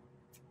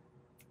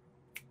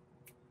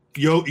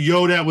 Yoda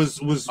Yoda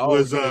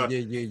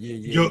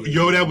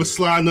was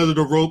sliding under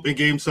the rope and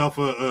gave himself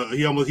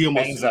he almost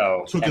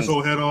Enzo. took his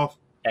whole head off.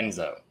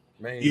 Enzo.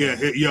 Man, Yeah,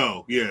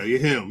 you're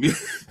him.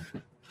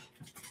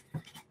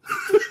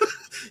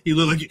 He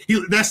look like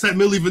that's that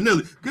Milli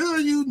Vanilli. Girl,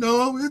 you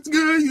know it's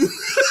girl you.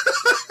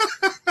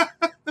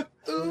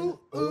 ooh,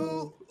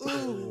 ooh,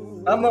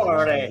 ooh.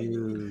 Amore.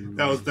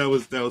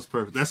 That was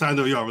perfect. That's how I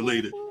know y'all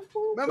related.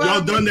 Remember Y'all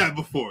how done that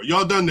before. Girl,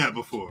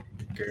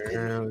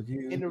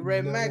 you in the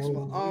Red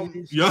Maximum.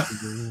 Yeah.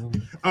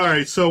 All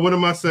right. So what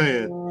am I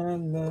saying?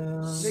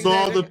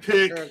 Saw the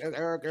pic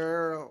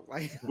girl.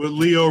 Like, with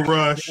Leo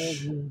Rush.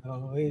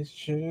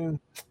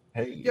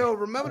 Hey, yo,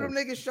 remember them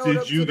niggas showed Did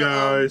up you to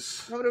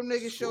guys? the remember them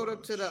niggas showed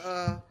up to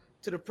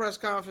the press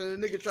conference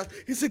and the nigga tried,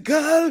 he said,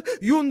 girl,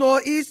 you know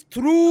it's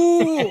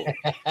true.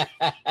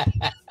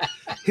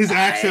 His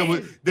accent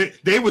was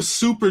they were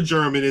super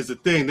German is the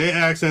thing. Their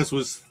accents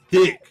was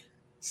thick.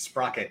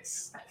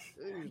 Sprockets.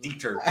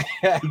 Dieter.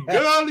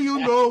 Girl, you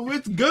know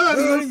it's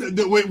good.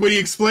 When he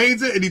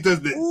explains it and he does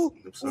the. Ooh,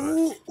 I'm sorry.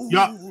 ooh,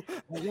 Y'all- ooh,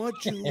 I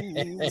want you.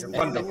 It's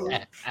wonderful.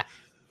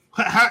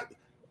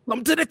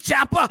 Come to the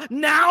chopper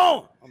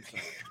now. I'm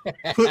sorry.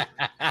 Put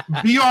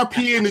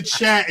BRP in the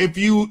chat if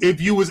you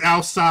was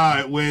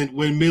outside when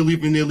Milli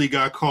Vanilli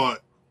got caught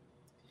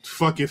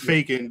fucking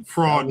faking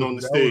frauding on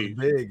the stage.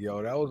 That was big,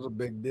 yo. That was a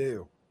big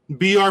deal.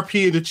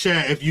 BRP in the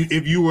chat if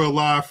you were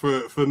alive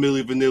for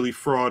Milli Vanilli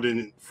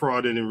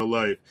frauding in real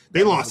life.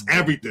 They lost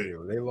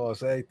everything. They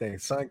lost everything.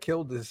 Son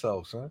killed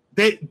himself, son.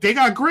 They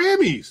got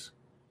Grammys.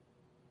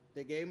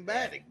 They gave him Had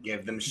back. to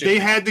give them shit. They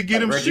had to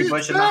get him Reggie shit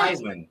Bush and the back.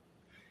 Heisman.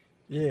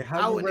 Yeah, I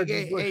how wouldn't have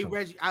Reggie gave Bush hey him?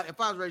 Reggie.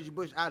 If I was Reggie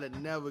Bush, I'd have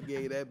never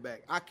gave that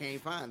back. I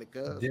can't find it,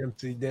 cuz.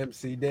 Dempsey.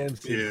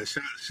 Yeah,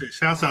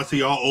 shouts out to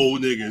y'all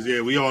old niggas. Yeah,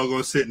 we all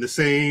gonna sit in the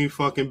same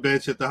fucking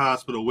bench at the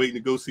hospital waiting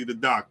to go see the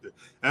doctor.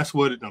 That's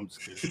what it. I'm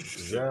just kidding.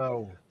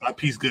 Yo, My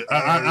peace good.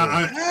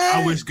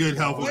 I wish good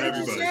health on What did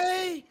you everybody.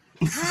 say?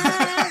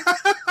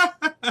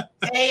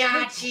 Hey,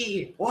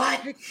 Archie.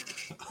 What?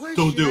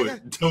 Don't do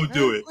it. Don't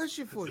do it.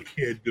 Question for you.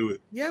 Can't do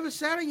it. You ever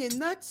sat on your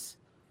nuts?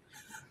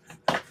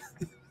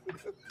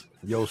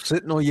 yo,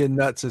 sitting on your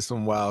nuts is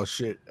some wild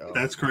shit. Yo.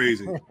 That's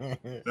crazy.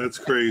 That's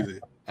crazy.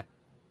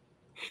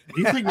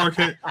 You think Mark?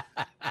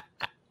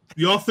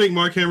 Y'all think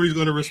Mark Henry's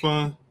going to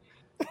respond?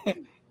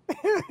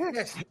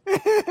 Yes.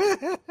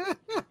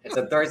 It's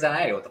a Thursday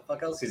night. What the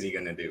fuck else is he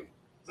gonna do?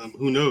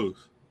 Who knows?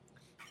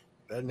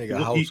 That nigga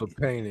Well, House of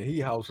Pain. He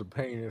House of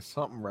Pain is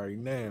something right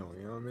now.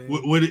 You know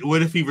what I mean?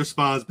 What if he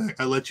responds back?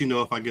 I'll let you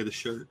know if I get a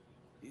shirt.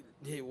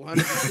 Yeah,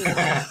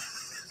 100%.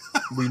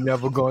 We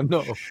never gonna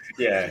know.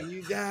 Yeah.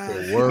 You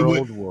guys. The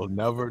world will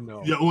never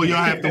know. Yeah, well,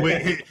 y'all have to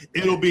wait.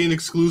 It'll be an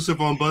exclusive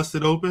on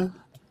Busted Open.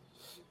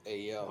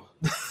 Hey yo.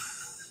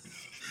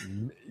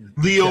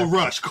 Leo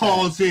Rush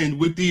calls in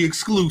with the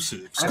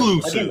exclusive.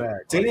 Exclusive.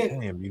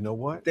 Damn, you know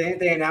what? Didn't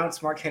they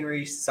announce Mark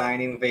Henry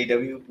signing with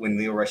AEW when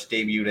Leo Rush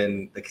debuted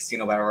in the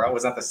Casino Battle Royale?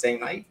 Was that the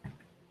same night?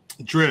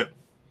 Drip.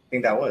 I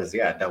think that was,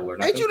 yeah, Double or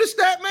Nothing. Ain't you the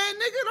stat man,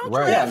 nigga? Don't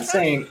Right. try Yeah, to- I'm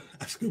saying,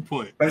 That's a good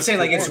point. but I'm saying,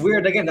 like, it's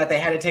weird again that they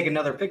had to take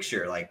another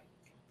picture. Like,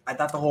 I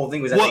thought the whole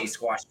thing was that Well- they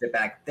squashed it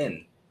back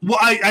then. Well,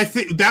 I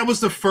think that was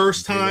the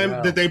first time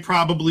Yeah. that they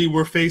probably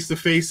were face to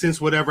face since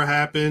whatever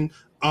happened.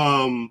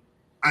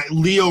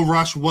 Leo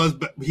Rush was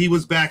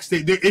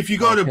backstage. If you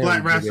go to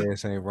Black Wrestling,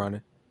 ass ain't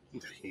running. he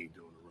ain't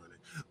doing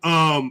the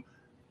running.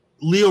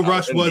 Leo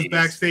Rush then was maybe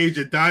it's- backstage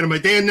at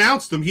Dynamite. They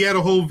announced him. He had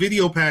a whole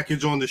video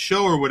package on the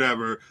show or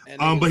whatever.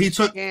 And But he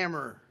took.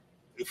 scammer.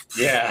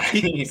 Yeah. He-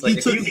 He's like, he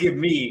if took- you give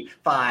me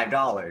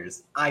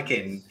 $5, I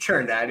can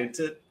turn that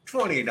into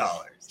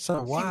 $20.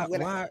 So why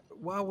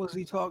what- was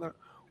he talking?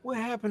 What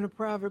happened to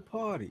Private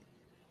Party?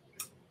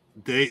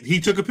 He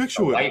took a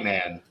picture A with white him.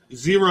 man.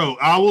 Zero.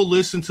 I will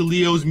listen to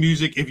Leo's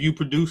music if you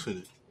producing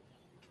it.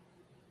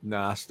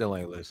 Nah, I still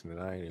ain't listening.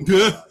 I ain't.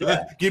 Even,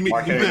 Give me.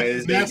 Mark Henry made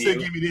his Matt said,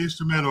 debut. give me the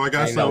instrumental. I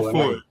got Ain't no something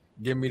for way. it.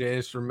 Give me the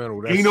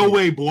instrumental. Ain't no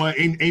way, boy.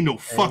 Ain't no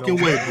fucking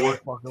way, boy.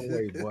 Fucking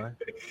way, boy.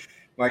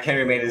 Mark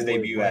Henry made his No way,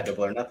 debut boy. at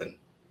Double or Nothing.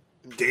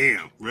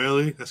 Damn,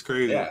 really? That's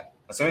crazy. Yeah.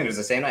 So it was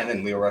the same night. And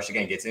then Leo Rush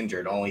again gets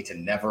injured, only to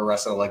never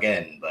wrestle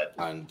again. But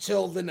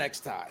Until the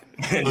next time.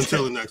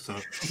 Until the next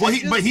time. Well,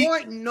 At this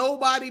point,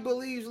 nobody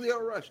believes Leo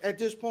Rush at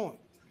this point.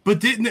 but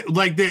didn't it,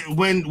 like that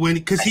when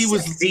because he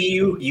was. see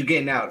you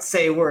getting out.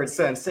 Say a word,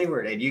 son. Say a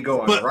word, and you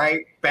going But-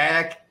 right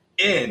back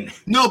in.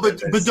 No, but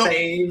The don't.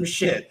 same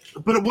shit.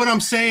 But what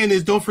I'm saying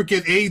is, don't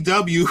forget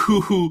AEW,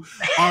 who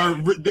are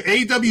the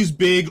AEW's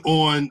big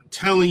on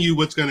telling you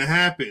what's going to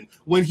happen.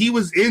 When he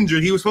was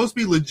injured, he was supposed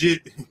to be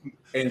legit.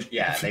 And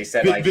yeah, they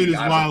said Vin like is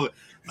I wild.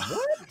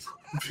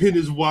 Vin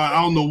is wild.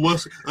 I don't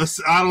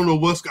know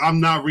what's.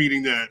 I'm not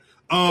reading that.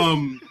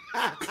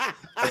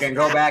 can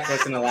go back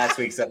listen to last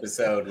week's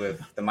episode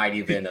with the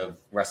mighty Vin of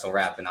Wrestle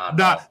Rap and Oddball.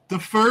 Not the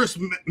first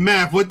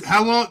Matt. What?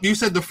 How long? You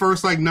said the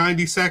first like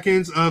 90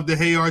 seconds of the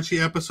Hey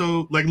Archie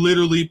episode. Like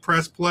literally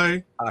press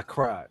play. I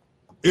cried.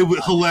 It was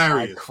I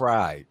hilarious.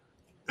 cried.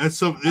 That's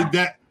something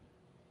that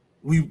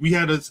we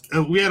had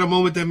a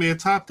moment that may have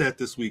topped that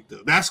this week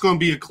though. That's going to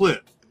be a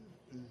clip.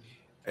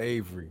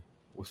 Avery,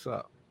 what's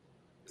up?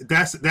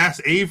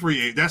 That's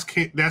Avery. That's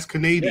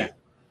Canadian.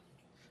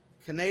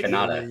 Canadian.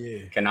 Canada. Yeah.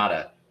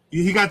 Kanata.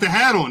 He got the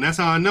hat on. That's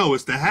how I know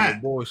it's the No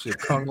hat. bullshit.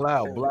 Kung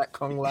Lao, Black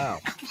Kung Lao.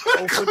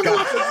 Oh, for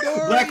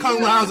Black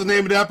Kung Lao's the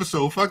name of the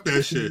episode. Fuck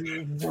that shit.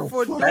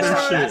 For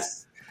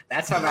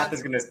That's how Math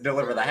is gonna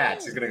deliver the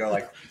hat. She's gonna go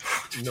like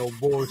No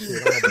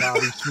bullshit. I'm a Bobby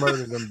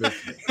Smurder them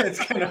bitches.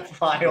 it's gonna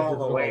fly all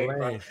the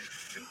way.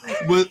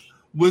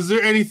 Was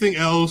there anything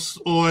else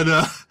on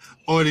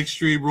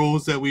Extreme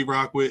Rules that we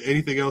rock with?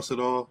 Anything else at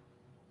all?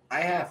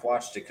 I have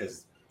watched it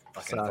because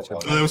fucking Sasha.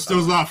 football. There was still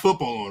a lot of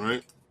football on,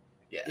 right?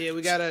 Yeah,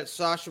 we got a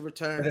Sasha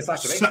return. But it's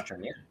Sasha Sa- Banks'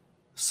 turn, yeah.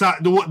 So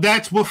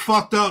that's what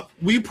fucked up.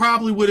 We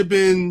probably would have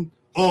been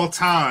all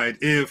tied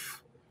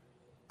if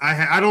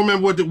I don't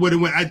remember what it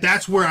went.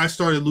 That's where I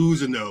started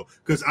losing though,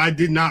 because I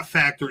did not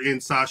factor in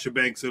Sasha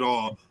Banks at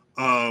all.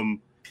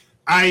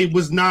 I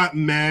was not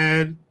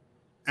mad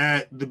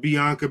at the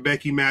Bianca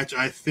Becky match.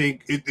 I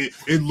think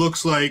it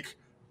looks like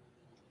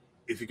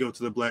if you go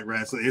to the Black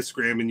Wrestling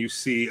Instagram and you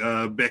see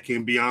Becky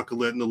and Bianca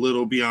letting the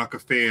little Bianca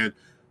fan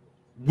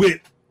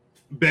whip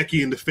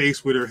Becky in the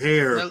face with her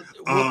hair.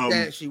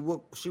 She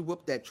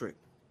whooped that trick.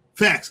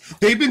 Facts.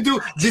 They've been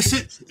doing this.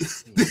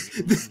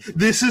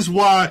 This is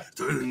why.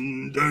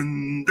 Dun,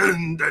 dun,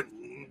 dun, dun.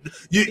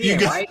 You He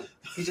ain't got, white.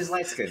 He's just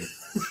light skinned.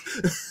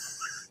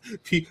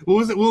 what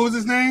was it? What was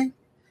his name?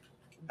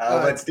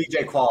 That's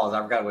DJ Qualls.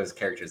 I forgot what his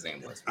character's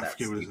name was. I That's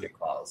forget what his DJ name-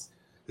 Qualls.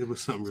 It was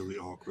something really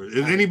awkward.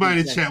 If anybody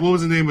in the chat, what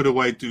was the name of the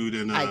white dude?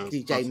 In Hey,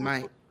 DJ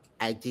Mike.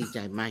 Hey,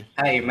 DJ Mike.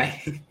 Hey man,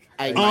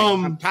 Hey,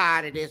 Um, I'm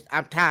tired of this.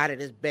 I'm tired of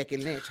this Becky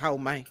Lynch hoe,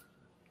 man.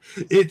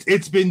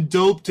 It's been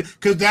dope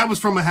because that was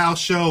from a house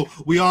show.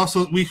 We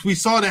also we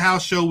saw the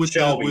house show with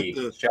Shelby.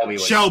 the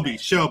Shelby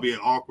was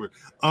awkward.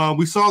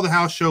 We saw the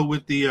house show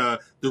with the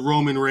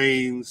Roman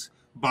Reigns,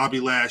 Bobby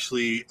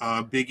Lashley,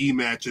 Big E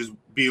matches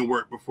being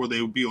worked before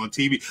they would be on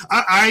TV.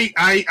 I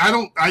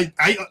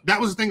that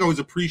was the thing I always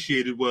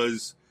appreciated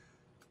was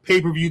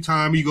pay-per-view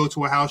time. You go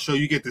to a house show,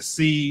 you get to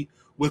see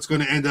what's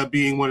going to end up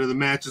being one of the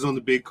matches on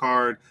the big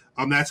card.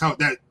 That's how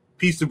that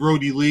piece of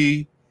Brody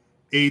Lee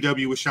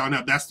AEW was shouting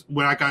out. That's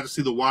when I got to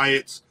see the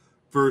Wyatts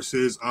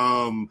versus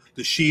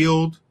the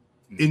Shield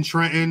in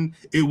Trenton.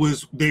 It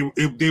was they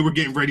were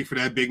getting ready for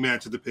that big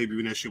match at the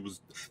pay-per-view. And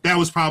that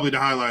was probably the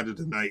highlight of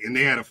the night. And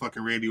they had a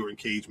fucking Randy Orton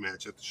cage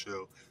match at the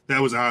show.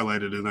 That was a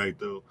highlight of the night,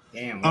 though.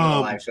 Damn, one of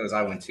the live shows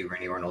I went to,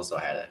 Randy Orton also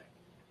had a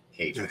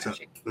cage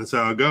match. That's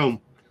how it go.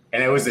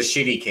 And it was a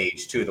shitty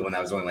cage too, the one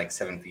that was only like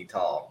 7 feet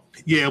tall.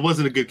 Yeah, it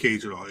wasn't a good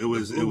cage at all. It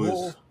was.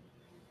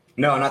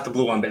 No, not the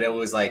blue one, but it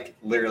was like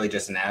literally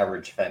just an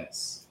average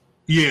fence.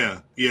 Yeah.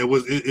 It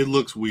was. It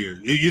looks weird.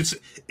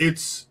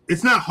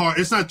 It's not hard.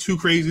 It's not too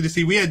crazy to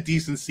see. We had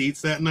decent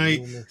seats that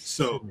night,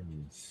 so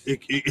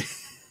it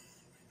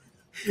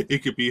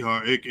could be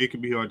hard. It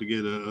could be hard to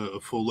get a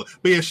full look.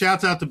 But yeah,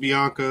 shouts out to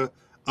Bianca.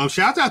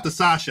 Shouts out to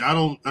Sasha.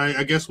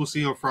 I guess we'll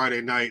see on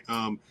Friday night.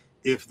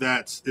 If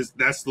that's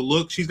the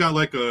look. She's got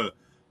like a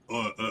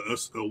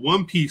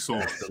one piece on.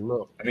 That's the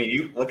look. I mean,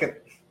 you look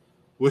at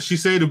what she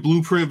say. The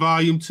Blueprint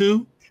Volume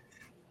 2.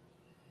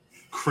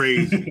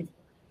 Crazy.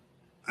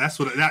 That's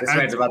what this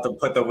man's about to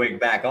put the wig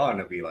back on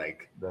and be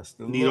like. That's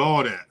the need look.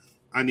 all that.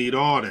 I need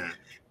all that.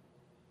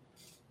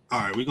 All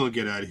right, we're gonna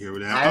get out of here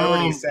with that. I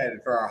already said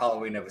for our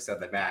Halloween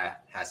episode that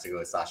Matt has to go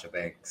with Sasha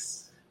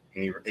Banks,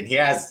 and he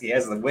has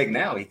the wig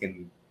now. He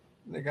can.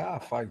 Nigga, I'll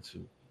fight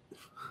you.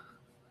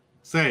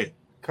 Say it.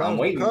 I'm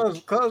waiting.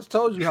 Cuz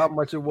told you how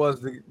much it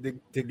was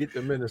to get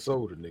to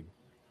Minnesota, nigga.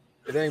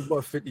 It ain't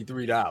but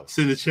 $53. It's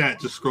in the chat.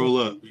 Just scroll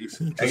up.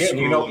 Again,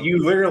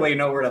 you literally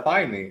know where to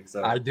find me.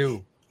 So I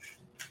do.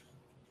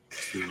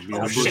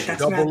 Oh, shit, that's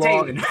double Matt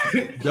R,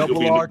 Taven.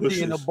 double RT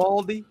and a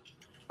baldy.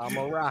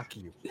 I'ma rock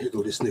you. Here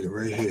go this nigga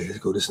right here. Here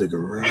go this nigga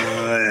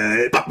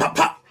right. Pop, pop,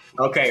 pop.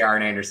 Okay,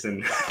 Arn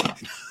Anderson.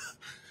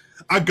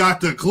 I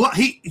got the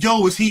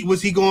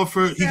was he going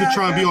for? He could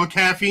try and be on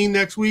caffeine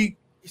next week.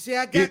 You see,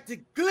 I got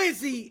the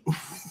glizzy,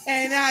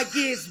 and I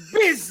gets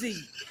busy.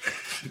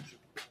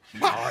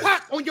 Pop,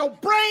 pop on your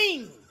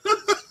brain.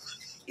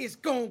 It's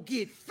gonna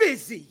get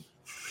fizzy.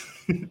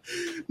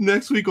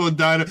 Next week on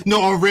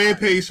on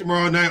Rampage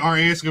tomorrow night, our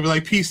answer gonna be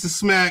like, piece of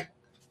smack.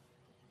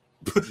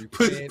 Put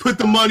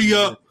the money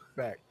up.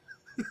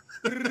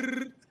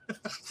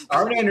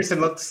 Arn Anderson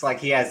looks like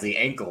he has the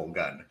ankle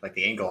gun, like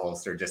the ankle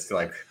holster, just to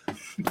like.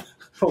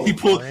 He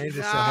pulled.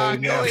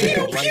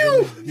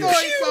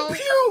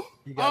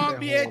 I'll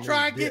be here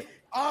trying to get.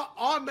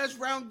 I'll mess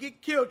around,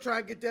 get killed,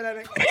 trying to get that out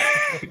of.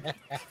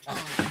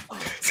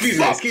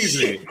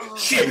 Excuse me.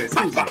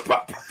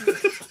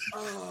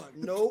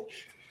 Nope.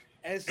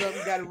 And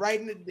something got it right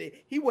in the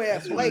day. He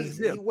wears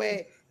blazer.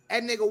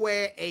 That nigga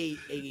wear a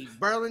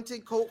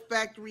Burlington Coat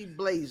Factory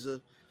blazer.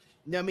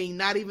 You know what I mean?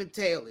 Not even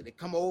tailored. It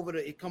come over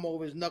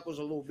his knuckles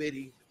a little bit.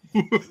 He's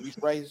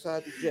right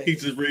inside the jacket. He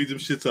just raised them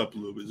shits up a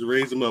little bit. Just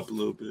raise them up a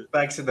little bit.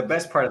 Like, so the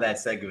best part of that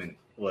segment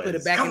was, put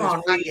it back come in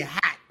on, his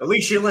hot. at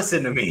least you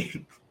listen to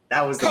me.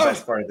 That was the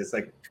best part of this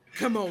segment.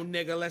 Come on,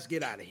 nigga, let's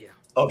get out of here.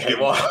 Okay,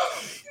 well,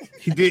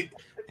 he did.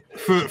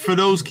 For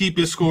those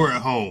keeping score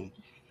at home,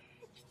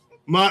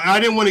 I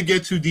didn't want to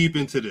get too deep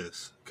into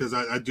this because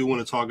I do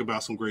want to talk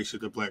about some great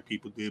shit that Black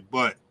people did.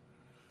 But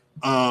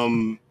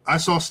I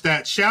saw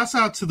stats. Shouts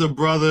out to the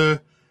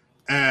brother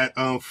at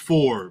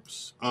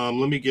Forbes.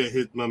 Let me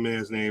get my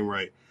man's name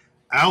right.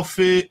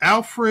 Alfred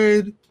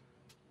Konwa.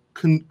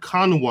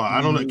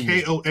 I don't know.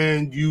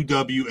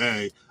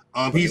 KonUWA.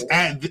 He's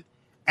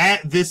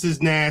at This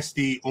Is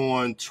Nasty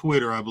on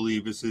Twitter, I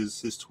believe is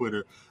his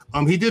Twitter.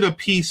 He did a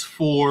piece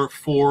for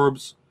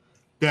Forbes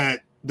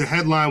that the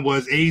headline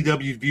was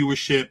AEW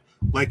viewership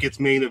like its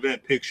main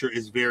event picture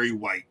is very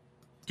white.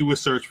 Do a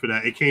search for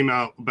that. It came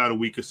out about a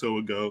week or so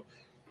ago.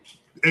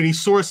 And he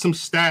sourced some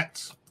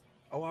stats.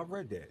 Oh, I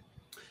read that.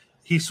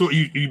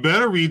 You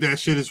better read that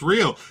shit. It's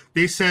real.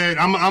 They said,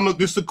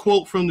 this is a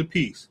quote from the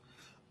piece.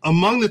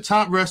 Among the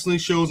top wrestling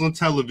shows on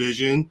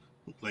television,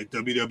 like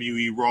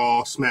WWE,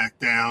 Raw,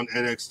 SmackDown,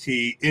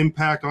 NXT,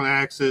 Impact on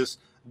Access,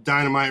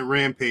 Dynamite,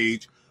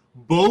 Rampage,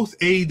 both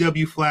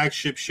AEW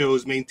flagship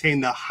shows maintain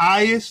the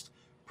highest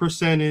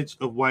percentage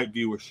of white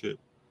viewership.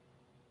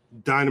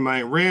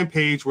 Dynamite and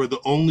Rampage were the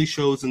only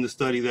shows in the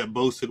study that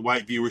boasted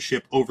white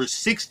viewership over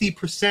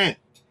 60%,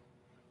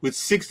 with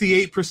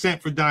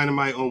 68% for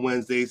Dynamite on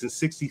Wednesdays and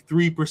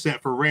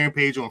 63% for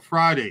Rampage on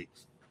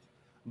Fridays.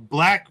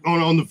 Black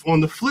on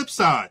the flip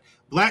side,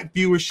 Black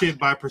viewership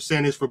by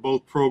percentage for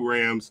both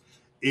programs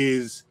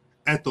is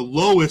at the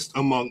lowest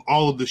among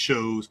all of the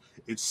shows.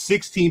 It's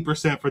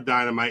 16% for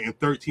Dynamite and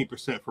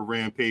 13% for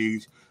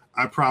Rampage.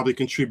 I probably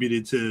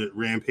contributed to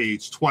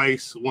Rampage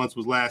twice. Once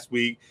was last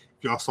week.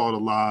 If y'all saw the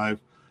live.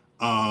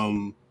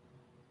 And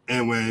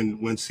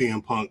when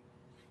CM Punk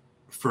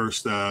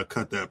first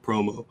cut that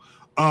promo.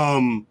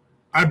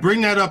 I bring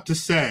that up to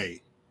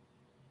say,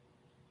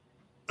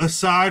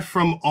 aside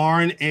from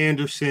Arn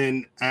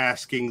Anderson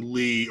asking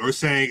Lee or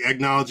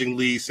acknowledging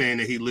Lee, saying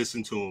that he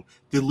listened to him,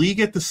 did Lee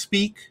get to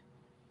speak?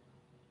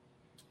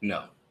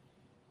 No.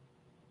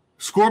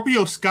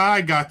 Scorpio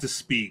Sky got to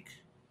speak.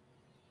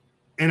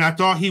 And I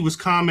thought he was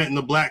commenting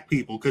to Black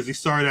people because he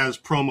started out his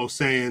promo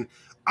saying,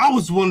 I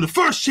was one of the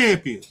first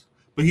champions.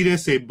 But he didn't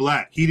say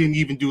Black. He didn't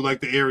even do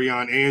like the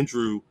Ariane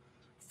Andrew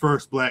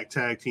first Black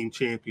tag team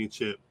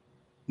championship.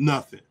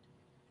 Nothing.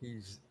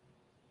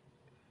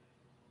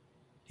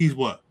 He's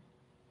what?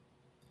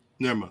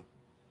 Never mind.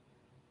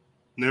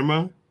 Never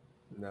mind.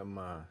 Never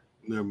mind.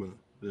 Never mind.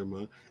 Never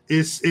mind.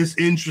 It's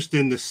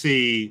interesting to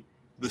see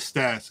the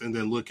stats and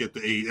then look at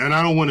the A. And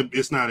I don't want to.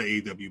 It's not an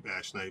AEW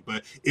bash night,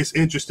 but it's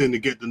interesting to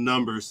get the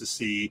numbers to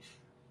see.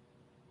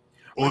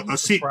 Are you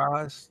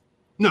surprised?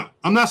 No,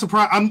 I'm not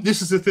surprised.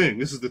 This is the thing.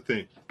 This is the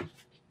thing.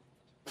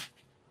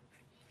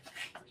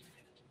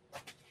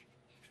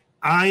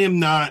 I am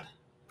not.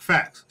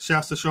 Facts.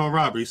 Shouts to Sean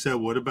Robert. He said,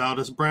 "What about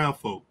us brown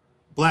folk,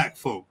 black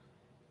folk,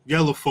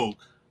 yellow folk,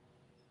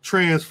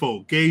 trans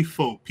folk, gay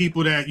folk,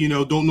 people that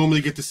don't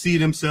normally get to see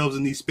themselves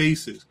in these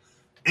spaces?"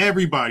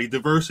 Everybody.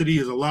 Diversity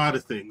is a lot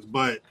of things,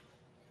 but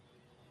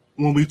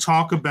when we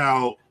talk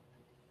about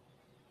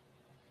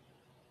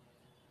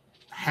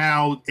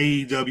how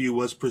AEW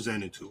was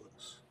presented to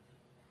us,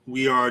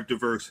 we are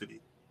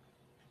diversity,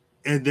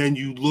 and then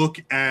you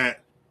look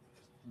at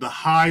the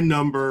high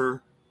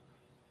number.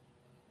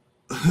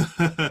 You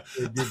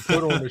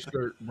put on the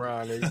shirt,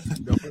 Brian.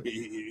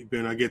 He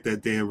better not get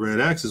that damn red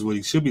X is what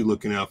he should be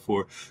looking out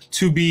for.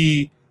 To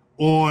be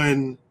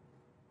on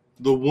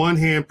the one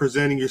hand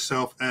presenting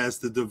yourself as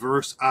the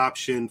diverse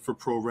option for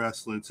pro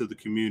wrestling to the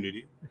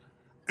community,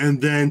 and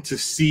then to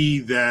see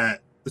the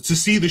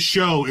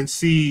show and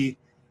see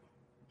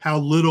how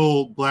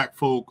little black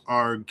folk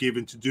are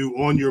given to do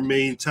on your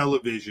main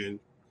television.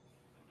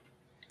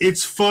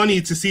 It's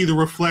funny to see the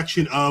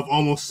reflection of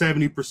almost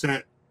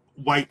 70%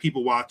 white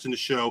people watching the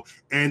show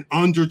and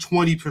under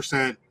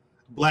 20%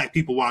 black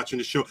people watching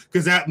the show,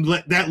 because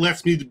that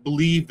lets me to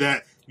believe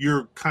that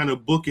you're kind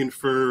of booking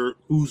for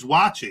who's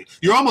watching.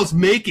 You're almost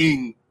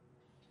making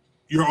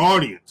your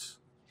audience,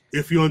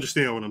 if you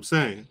understand what I'm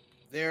saying.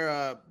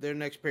 Their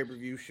next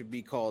pay-per-view should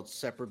be called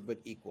Separate But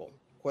Equal?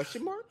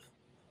 Question mark?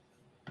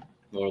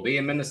 Well, it'll be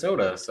in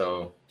Minnesota,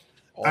 so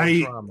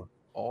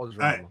All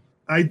drama.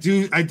 I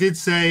did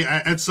say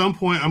at some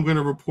point I'm going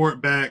to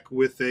report back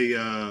with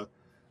a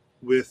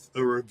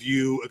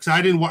review, because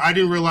I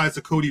didn't realize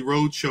the Cody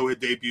Rhodes show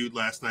had debuted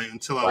last night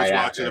until I was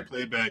watching the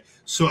playback.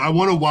 So I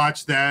want to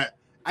watch that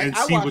and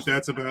see what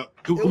that's about.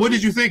 What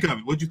did you think of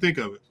it? What did you think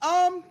of it?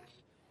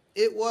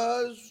 It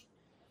was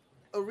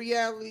a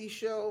reality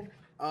show.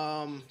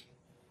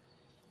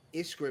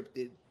 It's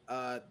scripted.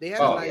 They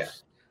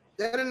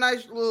had a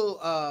nice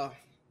little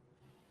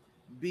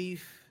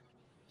beef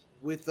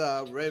with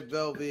Red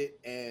Velvet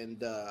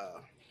and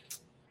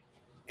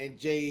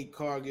Jade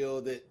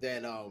Cargill that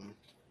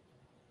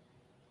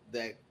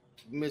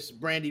Miss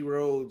Brandy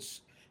Rhodes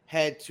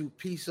had to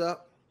piece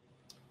up.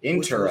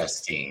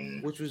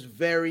 Interesting. Which was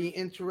very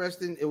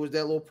interesting. It was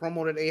that little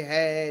promo that they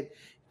had,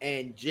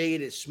 and Jade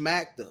had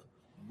smacked her.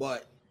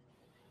 But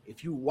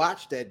if you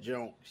watch that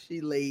joint, she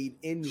laid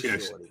in the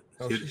shorty.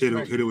 Hit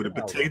her with a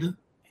potato.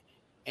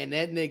 And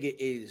that nigga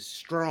is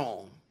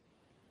strong.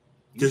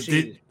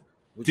 Did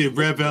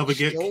Red Velvet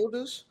get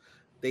shoulders?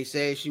 They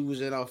said she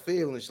was in her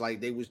feelings.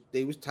 Like they was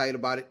tight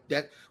about it.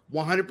 That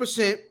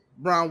 100%.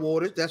 Brown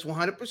Waters, that's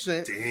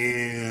 100%.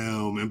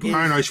 Damn, and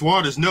Brian Ice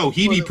Waters, no,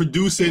 he be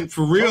producing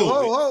for real.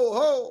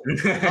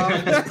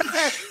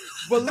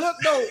 But look,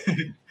 though,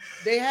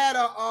 they had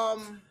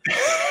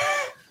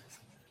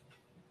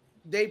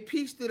they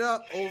pieced it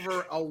up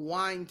over a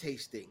wine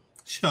tasting.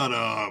 Shut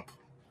up.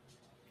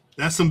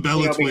 That's some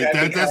Bella twins.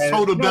 That's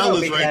total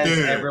Bellas right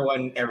there.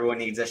 Everyone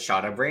needs a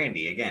shot of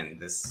brandy. Again,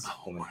 this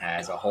woman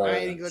has a whole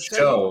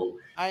show.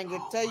 I ain't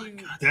gonna tell you.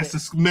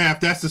 That's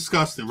math. That's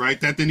disgusting, right?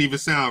 That didn't even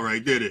sound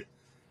right, did it?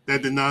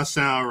 That did not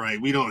sound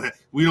right. We don't do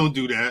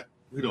that.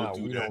 We don't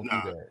do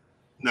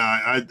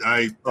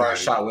that. Or a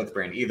shot with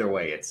brandy. Either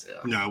way, it's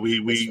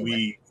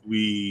we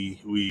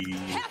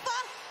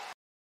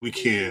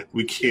can't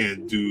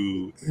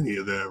do any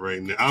of that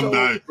right now. I'm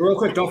not. Real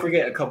quick, don't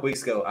forget. A couple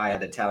weeks ago, I had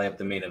to tally up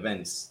the main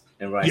events.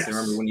 And right, so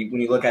remember when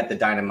you look at the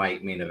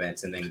Dynamite main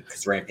events, and then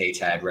because Rampage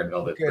had Red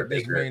Velvet. Look at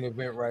this main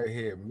event right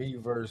here: me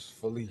versus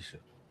Felicia.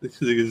 This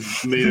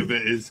nigga's main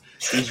event is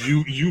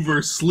you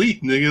versus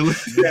Sleep,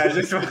 nigga. Yeah, I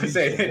just want to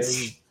say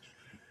this.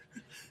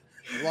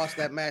 Lost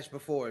that match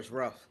before. It's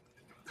rough.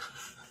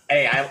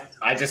 Hey,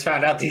 I just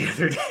found out the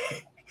other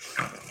day.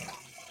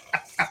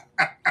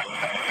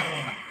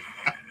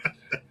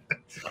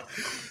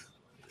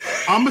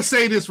 I'm gonna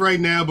say this right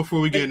now before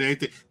we get into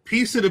anything.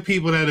 Piece of the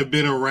people that have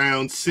been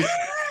around.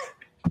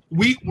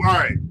 All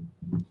right.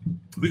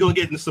 We're gonna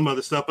get into some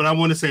other stuff, but I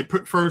want to say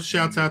first,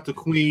 shouts out to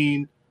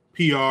Queen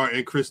PR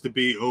and Krista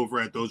B over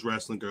at Those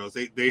Wrestling Girls.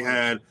 They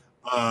had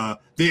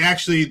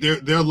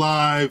they're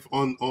live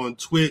on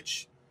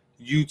Twitch,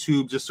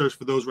 YouTube. Just search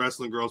for Those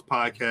Wrestling Girls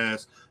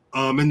podcast.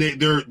 And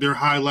they're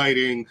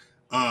highlighting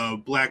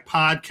black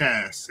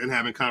podcasts and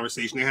having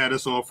conversation. They had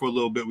us on for a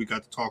little bit. We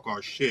got to talk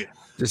our shit.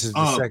 This is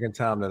the second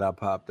time that I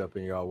popped up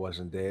and y'all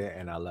wasn't there,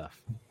 and I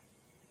left.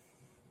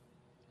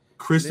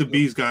 Krista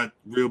B's got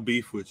real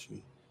beef with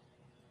you.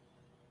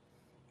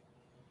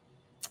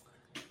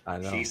 I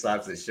know. She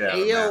slaps the shit out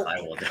of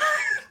that.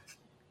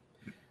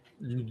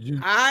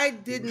 I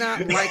did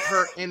not like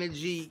her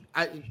energy.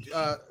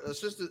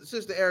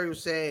 Sister Ariel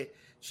said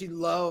she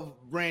loved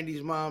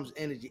Brandy's mom's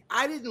energy.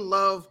 I didn't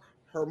love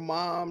her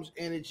mom's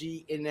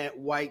energy in that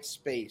white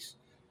space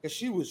because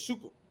she was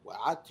super. Well,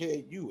 I tell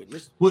you, and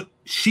this What?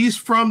 She's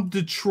from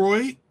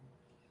Detroit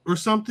or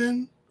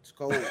something? it's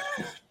cold.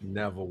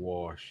 Never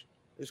washed.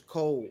 It's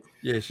cold.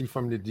 Yeah, she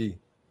from the D.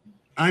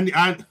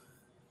 I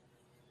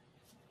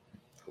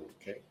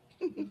Okay.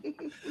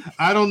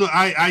 don't know.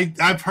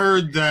 I've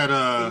heard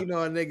that. You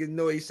know, a nigga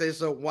know he said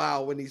something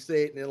wild when he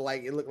said it, and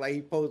like it looked like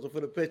he posing for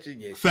the picture.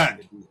 Yeah,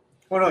 Fact.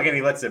 Well, no, again,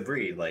 he lets it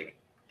breathe. Like,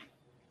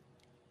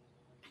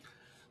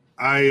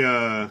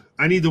 I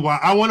need to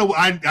watch.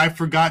 I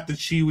forgot that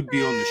she would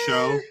be on the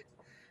show.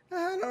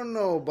 I don't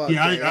know about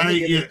Yeah, that. I'm gonna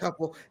give it yeah. a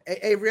couple. Hey,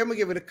 Avery, I'm gonna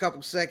give it a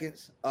couple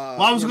seconds.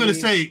 Well, I was you know gonna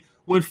what I mean? say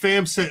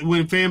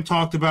when Fam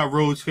talked about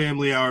Rhodes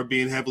Family Hour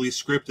being heavily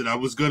scripted, I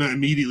was gonna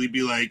immediately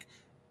be like,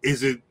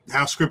 "Is it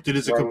how scripted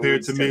is it compared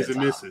Rhodes to to Ms. the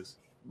and top. Mrs.?"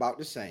 About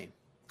the same.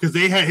 Because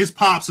they had his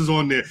pops is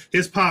on there.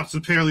 His pops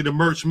apparently the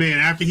merch man.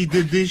 After he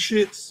did these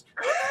shits,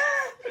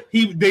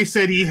 they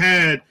said he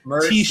had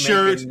Merch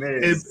T-shirts making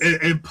Miz.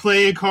 and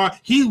playing card.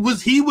 He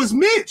was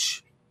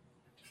Mitch.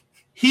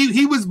 He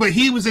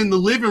was in the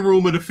living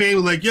room of the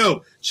family, like,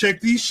 yo, check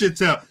these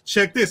shits out.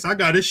 Check this. I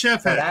got a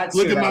chef So hat. that's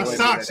Look who at that my was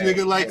socks, the other day.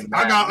 nigga. Like, When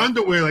I got Matt-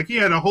 underwear. Like, he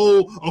had a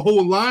whole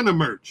line of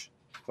merch.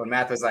 when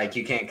Matt was like,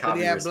 you can't Did copy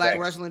he have respect. black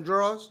wrestling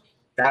drawers?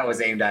 That was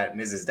aimed at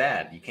Mrs.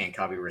 Dad. You can't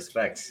copy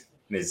respect,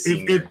 Ms. If-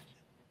 Senior.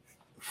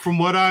 From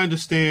what I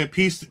understand,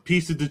 piece of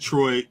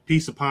Detroit,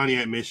 piece of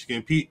Pontiac,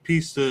 Michigan,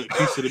 piece of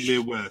the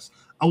Midwest.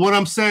 And what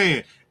I'm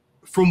saying,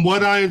 from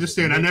what I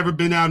understand, I've never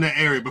been out in that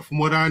area, but from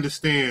what I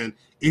understand,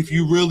 if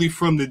you really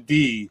from the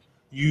D,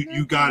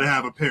 you gotta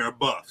have a pair of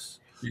buffs.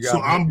 You So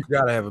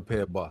gotta have a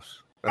pair of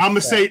buffs. I'm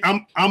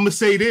gonna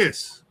say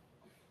this.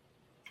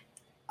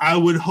 I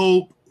would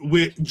hope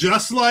with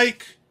just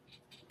like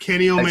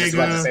Kenny I was just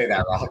about to Omega, say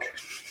that, Rock.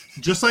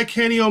 just like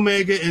Kenny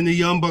Omega and the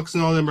Young Bucks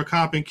and all them are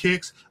copping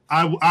kicks,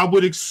 I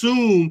would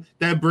assume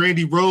that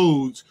Brandy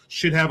Rhodes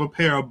should have a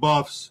pair of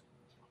buffs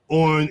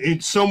on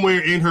in somewhere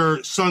in her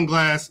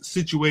sunglass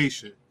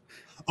situation.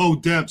 Oh,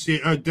 Demp's,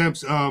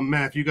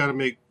 Matt, you got to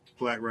make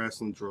black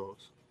wrestling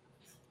draws.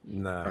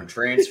 Nah. From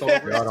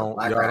Transformers. Y'all don't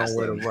Black wear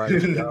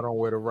wrestling. y'all don't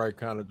wear the right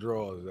kind of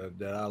drawers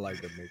that I like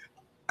to make.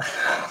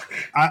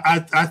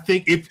 I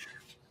think if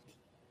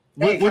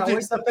Hey, what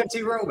where's the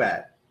 50 robe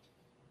at?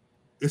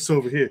 it's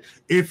over here.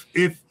 If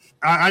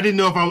I didn't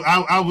know if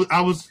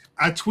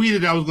I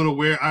tweeted I was gonna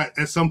wear it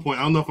at some point.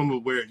 I don't know if I'm gonna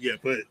wear it yet,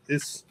 but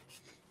it's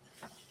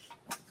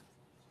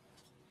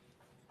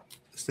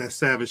that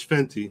Savage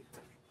Fenty.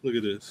 Look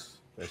at this.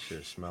 That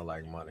shit smell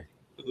like money.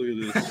 Look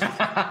at this.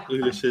 Look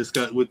at this shit. It's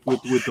got with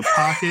the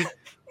pocket.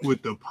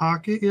 With the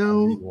pocket, I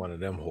yo. need one of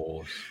them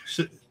hoes.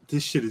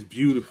 This shit is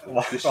beautiful.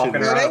 This shit, Walking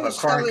Yeah, around they with a was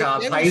selling-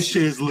 corncob they pipe. this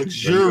shit is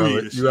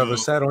luxurious. You ever yo.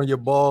 sat on your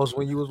balls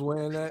when you was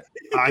wearing that?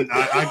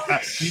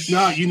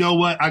 You know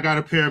what? I got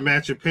a pair of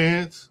matching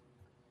pants.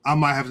 I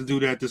might have to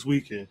do that this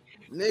weekend.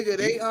 Nigga,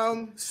 they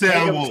Say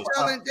I they won't. was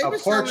selling, they A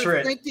was selling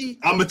portrait. 50.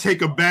 I'm gonna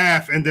take a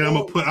bath and then I'm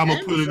gonna put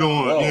it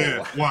on. Whoa.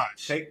 Yeah,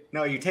 watch.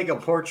 You take a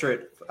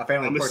portrait, a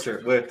family I'm a-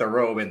 portrait with the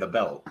robe and the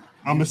belt.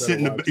 I'm gonna sit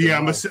in the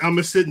I'm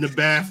gonna sit in the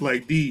bath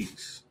like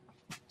these,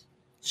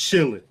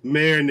 chilling,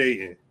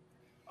 marinating.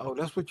 Oh,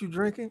 that's what you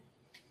drinking?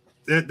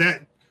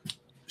 That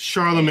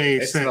Charlemagne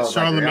It sent. smells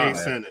like Charlemagne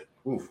Rihanna. sent it.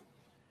 Oof.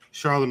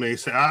 Charlemagne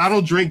sent. I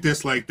don't drink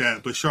this like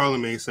that, but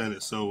Charlemagne sent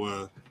it.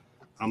 So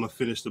I'm gonna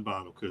finish the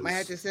bottle because Might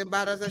have to send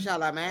bottles of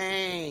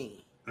Charlemagne.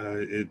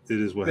 it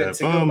is what But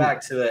to go happened.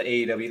 back to the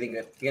AEW thing,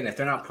 again, if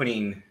they're not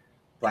putting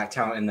black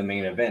talent in the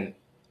main event,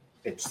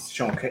 it's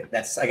showing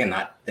that's again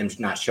not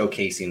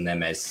showcasing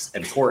them as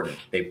important.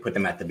 They put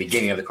them at the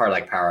beginning of the card,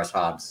 like Powerhouse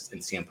Hobbs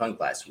and CM Punk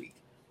last week,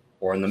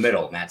 or in the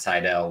middle. Matt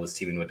Sydal was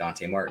teaming with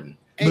Dante Martin.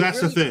 But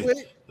that's the thing.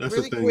 That's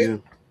really the thing. quick, Yeah.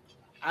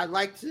 I'd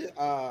like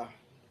to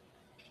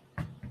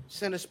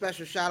send a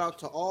special shout out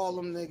to all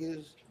them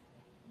niggas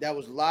that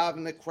was live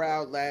in the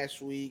crowd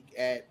last week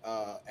at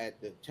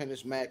the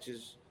tennis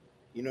matches.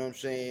 You know what I'm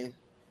saying?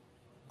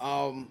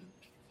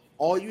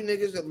 All you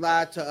niggas that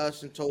lied to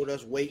us and told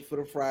us wait for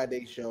the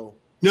Friday show.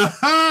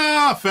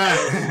 Facts.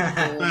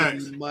 It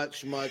was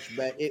Facts. much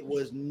better. It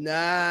was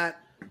not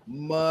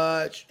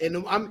much, and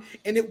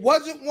it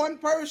wasn't one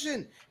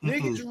person.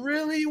 Niggas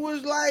really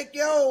was like,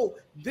 "Yo,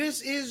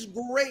 this is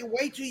great.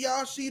 Wait till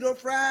y'all see the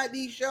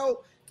Friday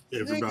show."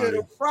 Everybody. Nigga,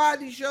 the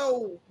Friday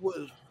show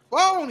was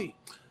phony.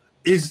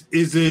 Is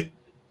it?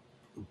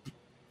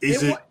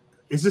 It wa-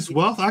 Is this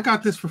wealth? I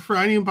got this for free.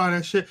 I didn't buy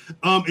that shit.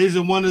 Is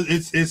it one of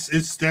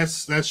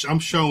that's I'm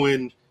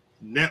showing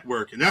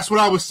network, and that's what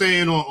I was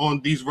saying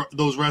on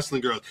those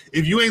wrestling girls.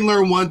 If you ain't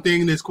learned one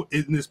thing in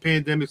this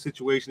pandemic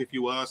situation, if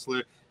you a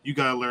hustler, you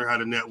gotta learn how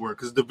to network.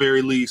 Because at the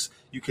very least,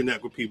 you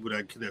connect with people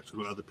that connect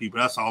with other people.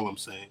 That's all I'm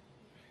saying.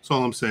 That's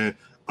all I'm saying.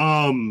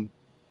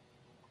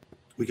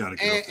 We gotta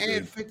get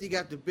and 50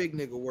 got the big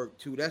nigga work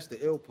too. That's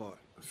the ill part.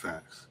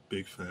 Facts,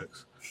 big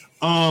facts.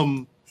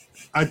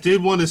 I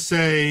did want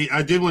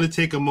to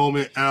take a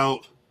moment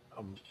out.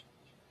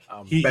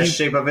 Best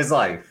shape of his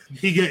life.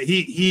 He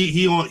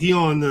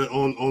on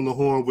the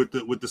horn with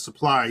the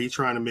supply. He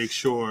trying to make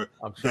sure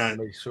I'm trying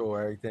to make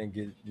sure everything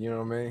get. You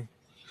know what I mean?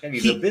 And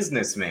he's a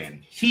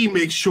businessman. He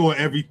makes sure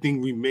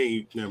everything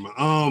remains. Never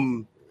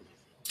mind.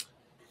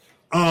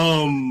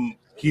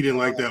 He didn't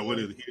like that one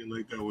either. You know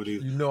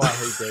I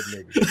hate that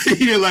nigga.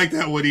 He didn't like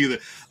that one either.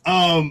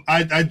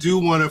 I do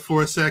want to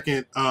for a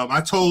second.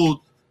 I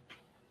told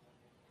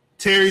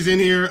Terry's in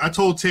here. I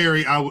told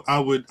Terry I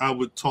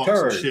would talk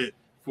some shit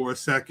for a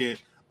second.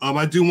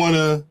 I do want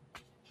to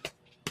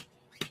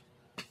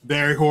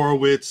Barry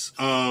Horowitz.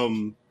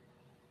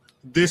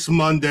 This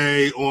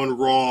Monday on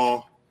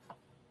Raw,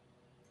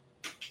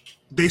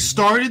 they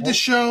started the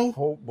show.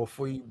 Hope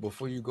before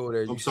you go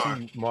there,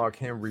 sorry. See Mark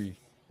Henry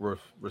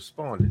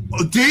responded.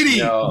 Oh, did he?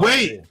 No.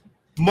 Wait,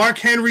 Mark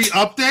Henry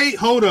update?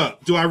 Hold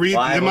up. Do I read?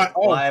 Live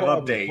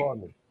Pardon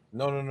update. me.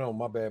 No.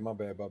 My bad.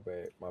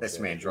 This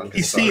man drunk.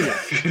 He's seen it.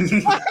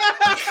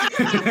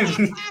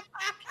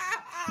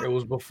 It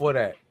was before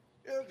that.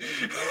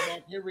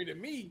 Get rid of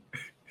me.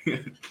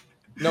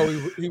 No,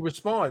 he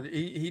responded.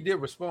 He did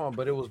respond,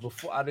 but it was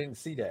before. I didn't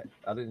see that.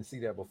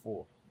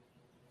 Before.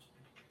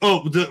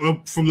 Oh,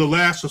 from the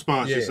last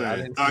response, Yeah, you're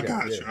saying. I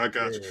got you.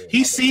 Yeah,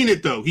 He's seen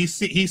it though. He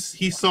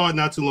saw it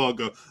not too long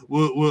ago.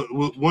 We'll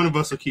one of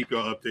us will keep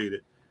y'all updated.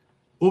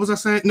 What was I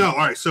saying? No, all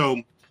right.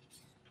 So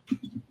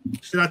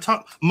should I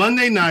talk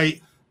Monday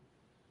night?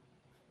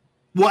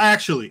 Well,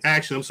 actually,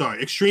 I'm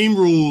sorry. Extreme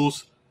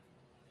Rules.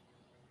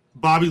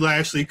 Bobby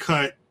Lashley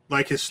cut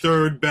like his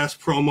third best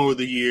promo of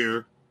the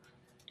year.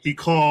 He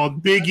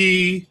called Big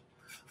E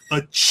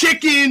a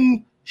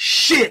chicken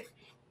shit.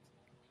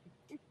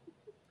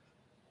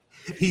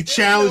 He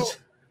challenged.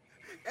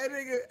 That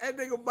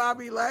nigga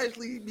Bobby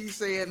Lashley be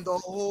saying the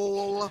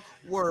whole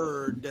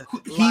word.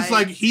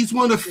 He's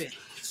one of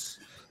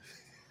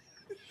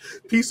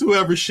peace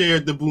whoever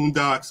shared the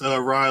Boondocks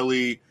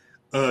Riley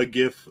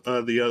gif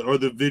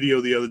the video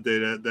the other day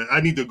that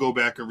I need to go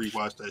back and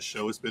rewatch that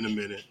show. It's been a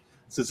minute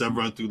since I've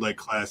run through like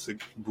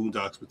classic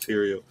Boondocks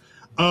material.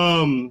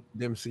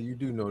 Dempsey, you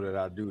do know that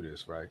I do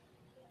this, right?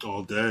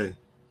 All day.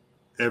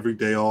 Every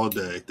day, all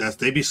day.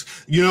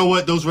 You know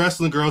what those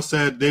wrestling girls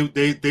said?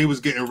 They was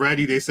getting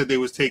ready. They said they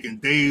was taking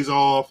days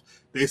off.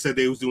 They said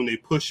they was doing their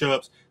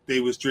push-ups. They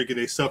was drinking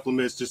their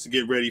supplements just to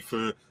get ready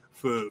for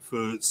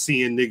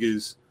seeing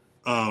niggas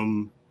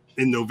in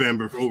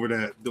November over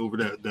that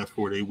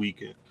 4-day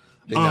weekend.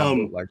 They got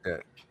built like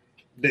that.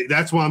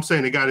 That's why I'm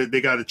saying they got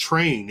to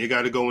train. They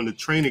got to go into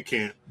training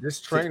camp. This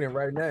training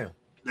right now.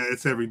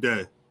 It's every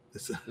day.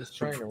 This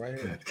training right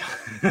here.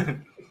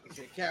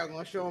 Cal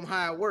gonna show him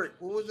how it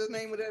worked. What was the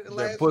name of that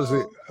last That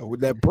pussy song? with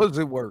that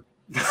pussy work.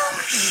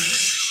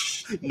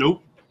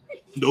 Nope.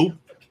 I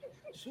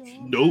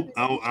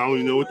don't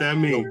even know what that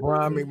means.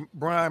 So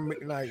Brian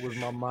McKnight was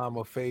my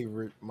mama's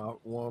favorite,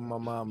 one of my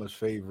mama's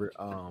favorite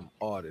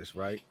artists,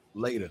 right?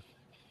 Later.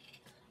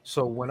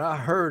 So when I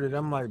heard it,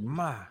 I'm like,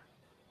 Ma,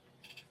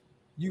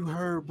 you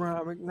heard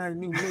Brian McKnight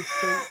new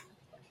mixtape?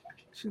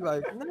 She's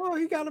like, no,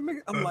 he got to make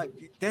it. I'm like,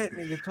 that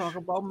nigga talk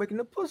about making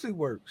the pussy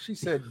work. She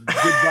said,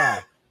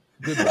 goodbye.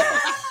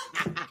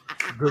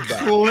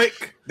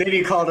 Click. Then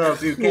he called her up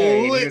 2K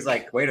and he was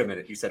like, wait a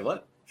minute, you said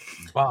what?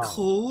 Bomb.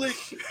 Click.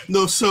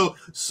 No, so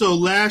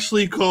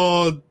Lashley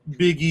called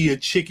Big E a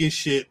chicken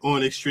shit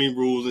on Extreme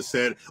Rules and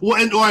said, well,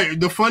 and all right,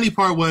 the funny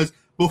part was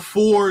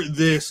before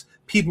this,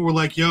 people were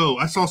like, yo,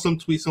 I saw some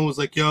tweet, someone was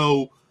like,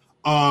 yo,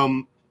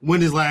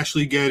 when is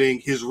Lashley getting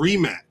his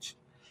rematch?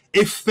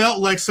 It felt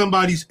like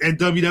somebody at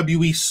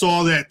WWE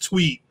saw that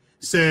tweet,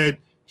 said,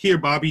 here,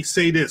 Bobby,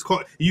 say this.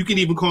 You can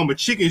even call him a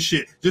chicken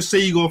shit. Just say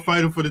you're going to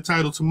fight him for the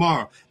title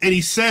tomorrow. And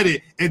he said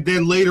it, and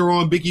then later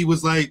on, Biggie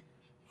was like,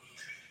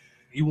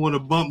 you want to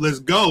bump? Let's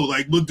go.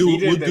 Like, we'll do.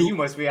 You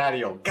must be out of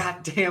your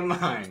goddamn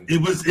mind.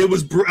 It was.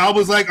 I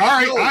was like, all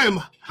right, I am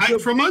hyped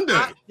for Monday.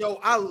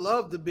 I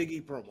love the Big E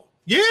promo.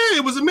 Yeah,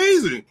 it was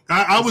amazing.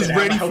 I was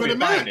ready for the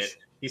match.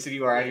 He said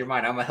you are out of your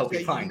mind. I'm gonna help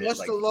you find it. You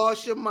must have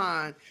lost your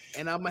mind,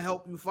 and I'm gonna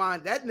help you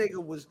find that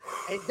nigga was.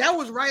 And that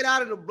was right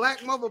out of the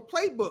Black Mother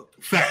playbook.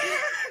 Fact.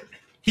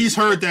 He's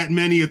heard that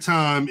many a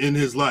time in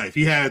his life.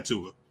 He had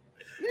to.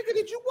 Nigga,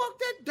 did you walk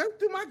that dirt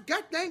through my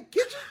goddamn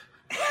kitchen?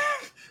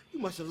 You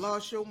must have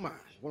lost your mind.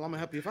 Well, I'm gonna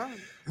help you find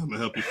it. I'm gonna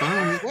help you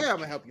find it. Well, I'm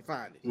gonna help you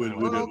find it. Get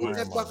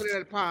that bucket of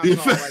that pond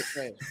right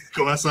there.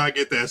 Go outside,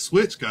 get that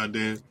switch,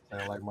 goddamn.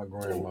 Sound like my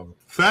grandmother.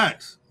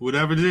 Facts.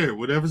 Whatever's there.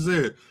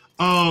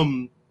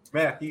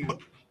 Matthew. But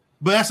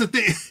that's the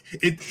thing.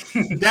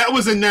 That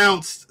was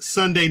announced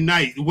Sunday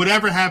night.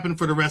 Whatever happened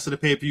for the rest of the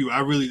pay-per-view,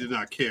 I really did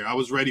not care. I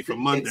was ready for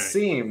Monday. It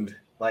seemed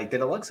like,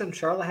 did Alexa and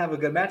Charlotte have a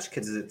good match?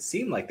 Because it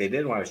seemed like they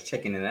did when I was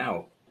checking it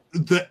out.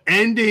 The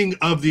ending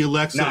of the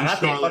Alexa and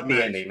Charlotte match.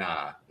 The ending.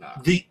 Nah.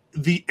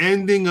 The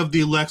ending of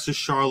the Alexa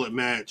Charlotte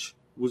match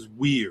was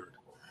weird.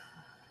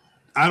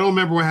 I don't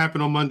remember what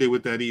happened on Monday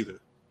with that either.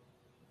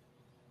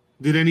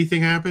 Did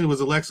anything happen? Was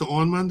Alexa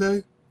on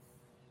Monday?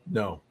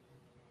 No.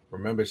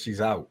 Remember, she's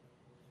out.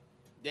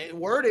 The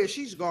word is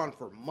she's gone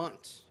for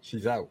months.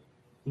 She's out.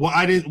 Well,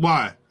 I didn't.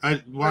 Why?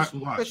 Why?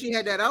 Because she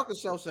had that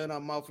Alka-Seltzer in her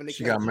mouth and they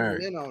she got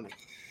married. In on it.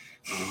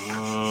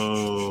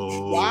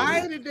 Oh.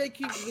 Why did they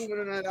keep moving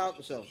in that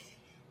Alka-Seltzer?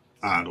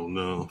 I don't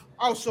know.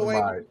 Oh,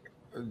 so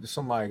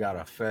somebody got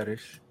a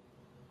fetish.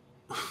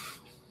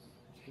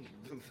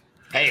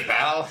 Hey,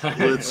 pal.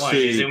 Let's Why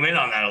don't you see. zoom in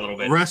on that a little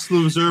bit?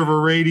 Wrestling Observer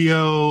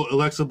Radio,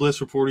 Alexa Bliss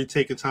reported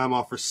taking time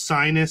off for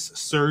sinus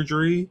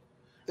surgery.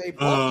 They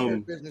both get her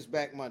business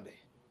back Monday.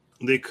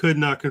 They could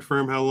not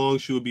confirm how long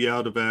she would be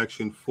out of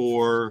action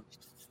for.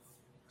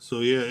 So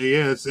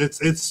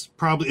it's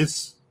probably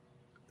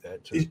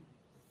That too.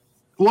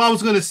 well, I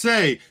was gonna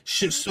say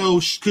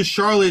because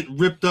Charlotte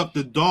ripped up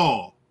the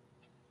doll.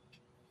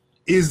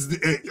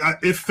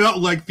 It felt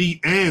like the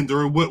end,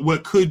 or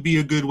what could be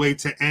a good way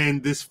to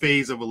end this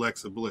phase of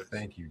Alexa Bliss.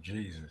 Thank you,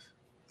 Jesus.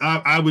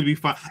 I would be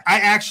fine.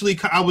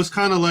 I was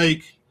kind of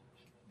like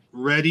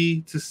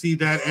ready to see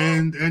that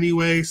end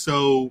anyway,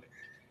 so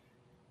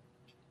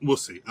we'll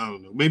see. I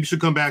don't know. Maybe she'll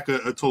come back a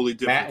totally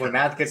different. When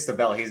Matt gets the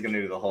belt, he's gonna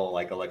do the whole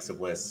like Alexa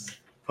Bliss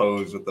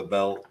pose with the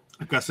belt.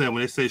 Like I said, when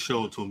they say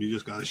show it to him, you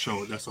just gotta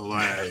show it. That's all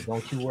I Hey, ask.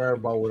 don't you worry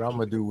about what I'm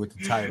gonna do with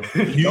the title.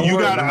 You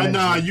gotta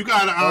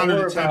honor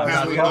worry the 10 about it.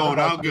 pound gold.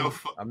 I don't give a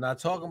fuck. I'm not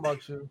talking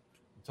about you. I'm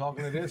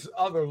talking to this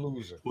other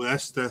loser. Well,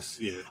 that's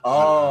yeah.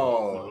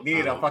 Oh, I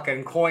needed a don't-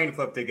 fucking coin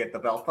flip to get the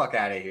belt. Fuck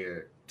out of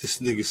here. This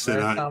nigga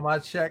said Last time I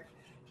checked,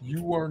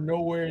 you were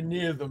nowhere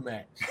near the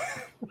match.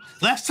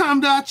 Last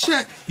time that I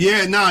checked,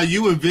 yeah,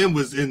 you and Vin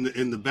was in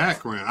the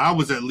background. I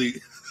was at least,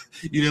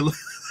 you know,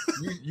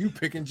 You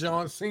picking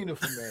John Cena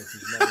for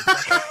matches,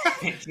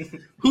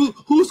 man.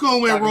 who's gonna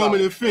win Talk Roman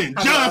about- and Finn?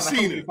 How John about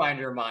you Cena. find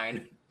your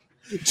mind.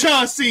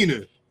 John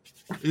Cena.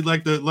 He's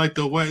like the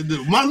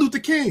Martin Luther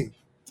King.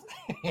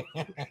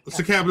 What's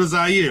the capital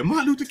Zaire?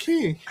 Martin Luther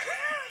King.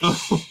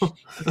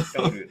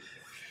 Don't do it.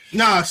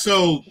 Nah,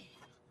 so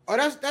Oh,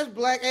 that's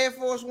Black Air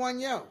Force One,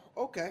 yo.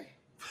 Okay.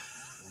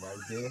 Right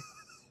there.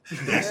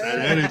 that's that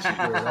energy.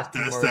 Yeah, that's the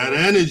That's murder. that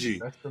energy.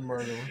 That's the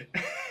murderer.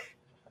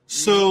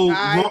 So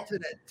Tied to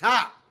the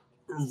top.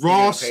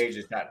 Page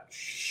is that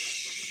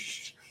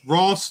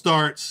Raw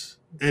starts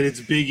and it's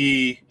Big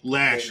E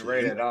Lashley.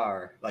 rated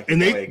R, like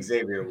And the they- way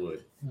Xavier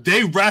would.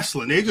 They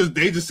wrestling. They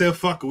just said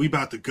fuck it, we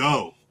about to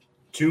go.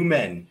 Two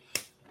men.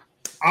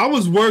 I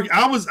was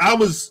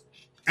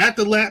at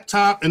the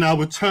laptop and I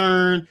would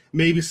turn.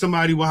 Maybe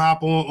somebody would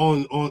hop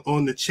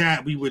on the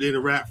chat. We would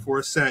interact for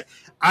a sec.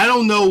 I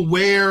don't know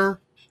where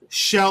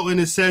Shelton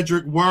and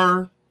Cedric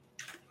were.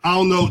 I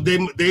don't know.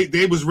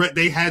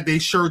 They had their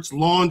shirts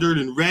laundered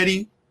and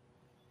ready,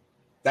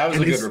 That was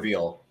And a good it's-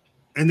 reveal.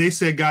 and they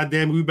said, "God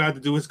damn, we about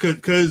to do this,"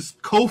 because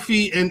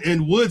Kofi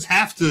and Woods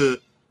have to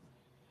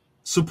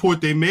support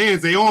their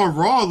mans. They on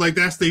Raw, like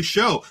that's their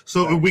show.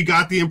 So we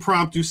got the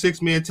impromptu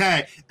 6-man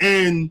tag,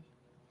 and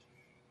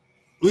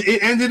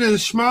it ended in a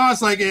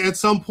schmoz. Like at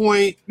some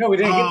point, No, we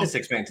didn't get the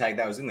 6-man tag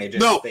that was in. They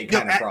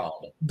kind of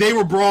brawled. they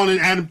were brawling,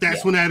 and Adam. That's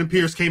Yeah. when Adam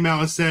Pearce came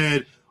out and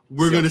said,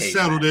 "We're Steel going to cage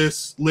settle match.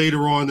 this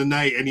later on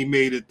tonight," and he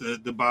made it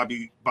the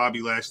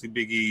Bobby Lashley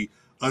Big E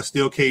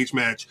steel cage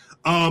match.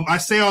 I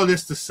say all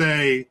this to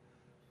say,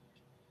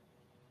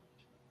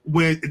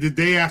 when the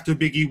day after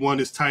Big E won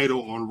his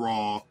title on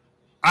Raw,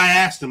 I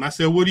asked him. I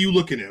said, "What are you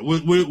looking at?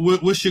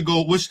 What's your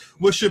goal?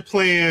 What's your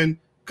plan?"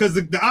 Because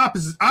the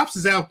ops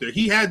is out there.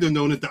 He had to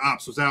know that the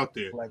ops was out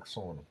there. Flex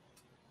on him.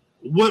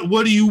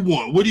 What do you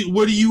want? What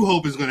do you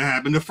hope is going to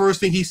happen? The first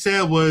thing he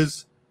said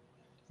was,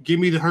 "Give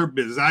me the Hurt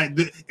Business."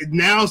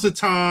 Now's the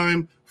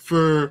time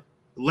for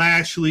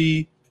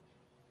Lashley,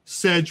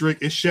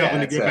 Cedric, and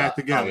Shelton to get back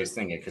together. Obvious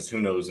thing, because who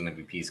knows when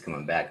MVP's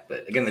coming back?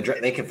 But again,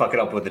 they can fuck it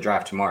up with the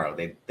draft tomorrow.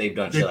 They've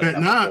done They shit like bet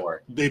that not.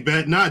 before. They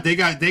bet not. They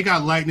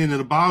got lightning in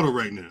a bottle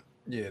right now.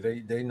 Yeah,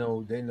 they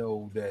know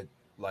that,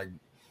 like,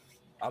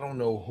 I don't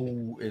know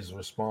who is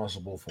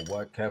responsible for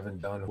what. Kevin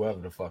Dunn, whoever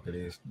the fuck it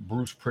is,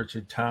 Bruce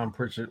Pritchard, Tom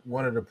Pritchard,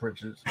 one of the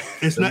Pritchards.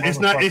 It's The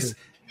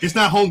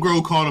not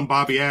Homegirl called him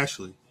Bobby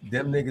Ashley.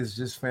 Them niggas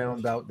just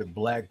found out that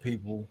black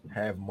people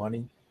have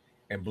money,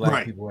 and black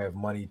Right. people have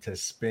money to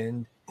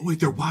spend.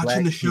 Wait, they're watching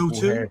Black the show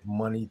people too? have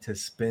money to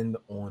spend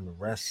on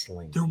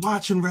wrestling. They're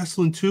watching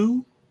wrestling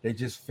too? They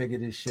just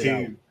figured this shit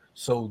out, Dude.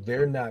 so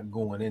they're not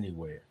going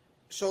anywhere.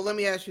 So let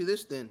me ask you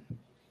this then.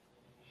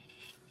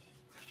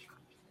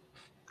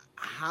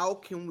 How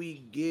can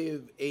we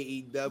give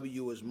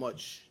AEW as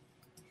much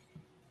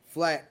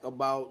flack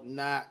about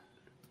not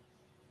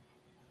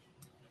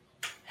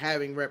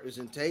having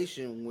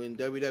representation when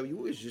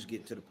WWE is just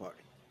getting to the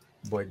party?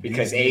 But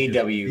Because these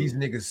AEW these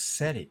niggas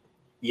said it.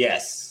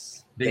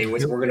 Yes, They we're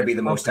built going to be the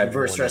their most company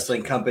diverse on that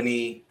wrestling shit.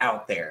 company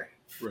out there.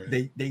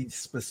 Right. They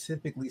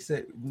specifically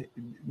said,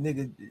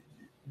 nigga,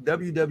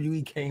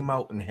 WWE came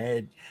out and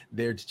had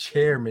their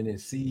chairman and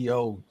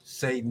CEO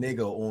say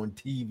nigga on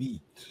TV.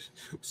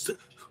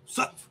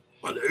 So,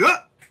 my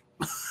nigga,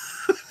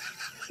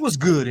 What's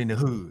good in the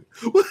hood?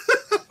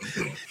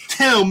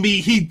 tell me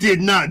he did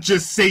not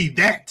just say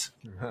that.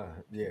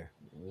 Yeah,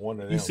 one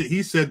of them.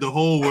 He said the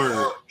whole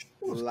word.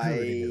 What's Like,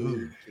 good in the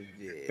hood?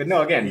 But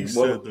no, again, He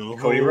well, said the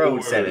Cody whole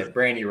Rhodes said word. it.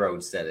 Brandy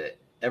Rhodes said it.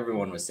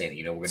 Everyone was saying,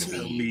 we're going to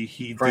Tell be me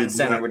he front and did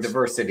center not. with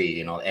diversity,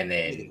 and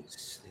then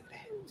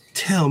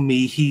Tell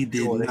me he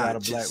did Sure, they not got a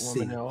black just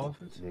woman in say. their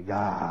office.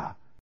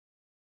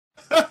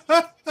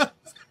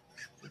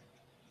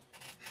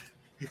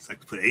 It's like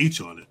to put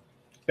H on it.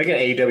 Look at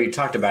AEW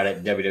talked about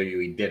it.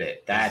 WWE did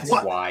it. That's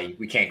What? why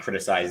we can't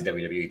criticize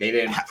WWE. They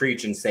didn't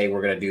preach and say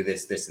we're going to do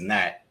this, this, and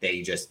that.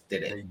 They just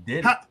did They it.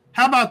 did it.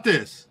 How about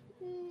this?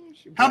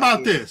 She How black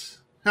about hair.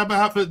 this? How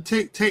about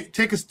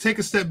take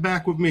a step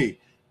back with me?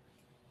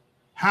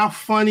 How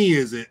funny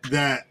is it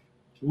that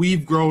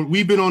we've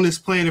been on this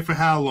planet for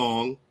how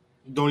long?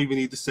 Don't even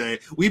need to say.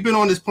 We've been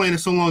on this planet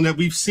so long that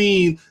we've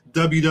seen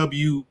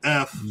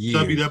WWF, Years.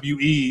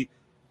 WWE,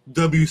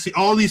 WC,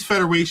 all these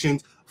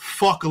federations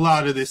fuck a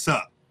lot of this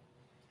up.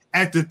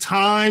 At the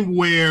time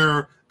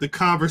where the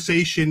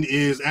conversation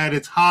is at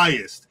its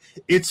highest,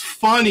 it's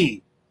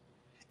funny.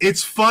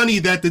 It's funny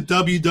that the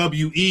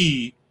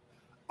WWE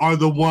are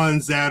the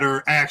ones that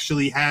are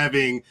actually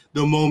having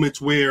the moments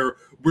where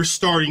we're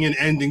starting and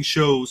ending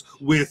shows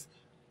with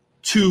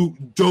two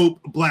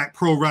dope black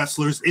pro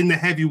wrestlers in the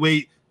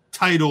heavyweight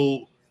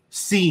title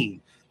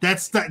scene.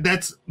 That's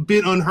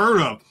been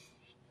unheard of.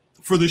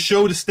 For the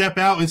show to step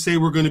out and say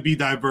we're going to be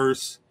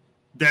diverse,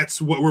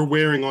 that's what we're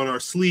wearing on our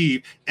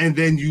sleeve, and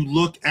then you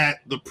look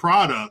at the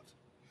product,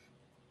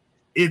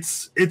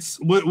 it's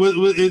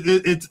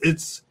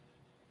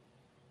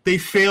they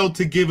failed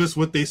to give us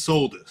what they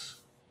sold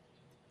us.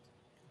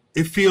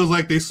 It feels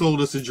like they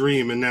sold us a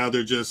dream, and now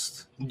they're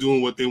just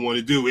doing what they want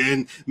to do.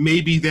 And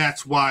maybe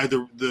that's why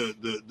the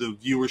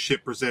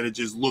viewership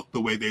percentages look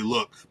the way they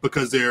look,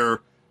 because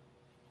they're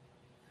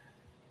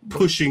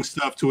pushing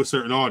stuff to a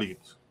certain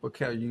audience. But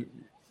Cal,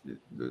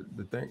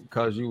 the thing,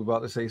 cause you were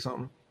about to say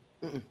something.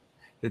 Mm-mm.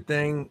 The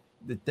thing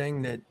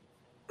that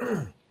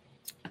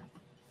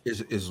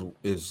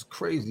is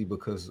crazy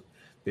because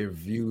they're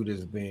viewed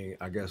as being,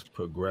 I guess,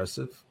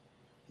 progressive.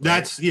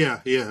 That's yeah,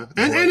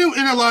 and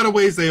in a lot of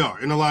ways they are.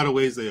 In a lot of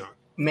ways they are.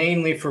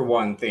 Mainly for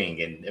one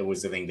thing, and it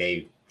was the thing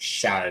they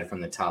shouted from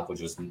the top,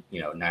 which was,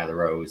 Nyla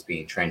Rose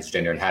being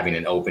transgender and having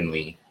an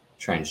openly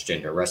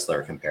transgender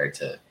wrestler compared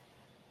to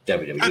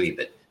WWE.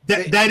 But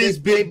That is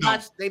big.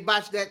 They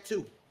botched that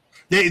too.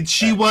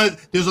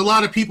 There's a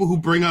lot of people who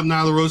bring up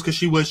Nyla Rose because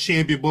she was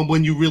champion, but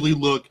when you really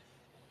look,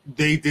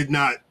 they did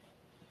not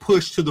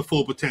push to the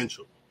full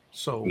potential.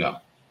 So no.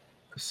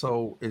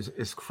 So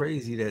it's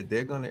crazy that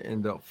they're gonna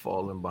end up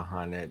falling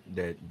behind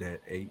that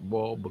 8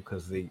 ball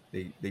because they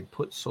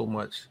put so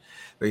much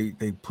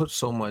they put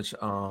so much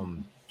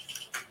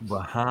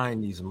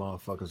behind these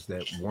motherfuckers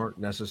that weren't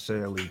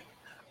necessarily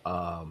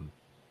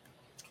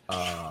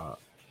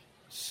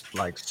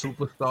like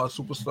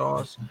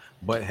superstars,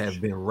 but have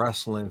been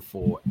wrestling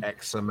for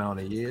X amount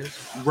of years.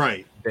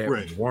 Right.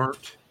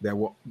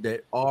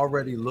 That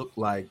already looked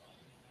like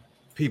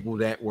people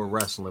that were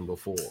wrestling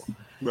before.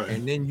 Right.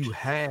 And then you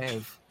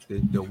have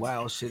the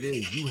wild shit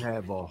is you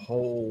have a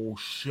whole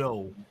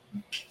show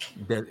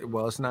that,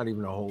 well, it's not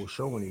even a whole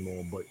show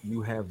anymore, but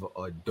you have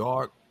a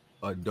dark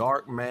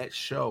match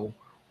show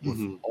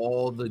with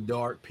all the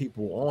dark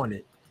people on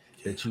it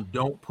that you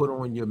don't put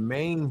on your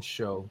main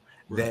show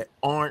that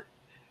aren't,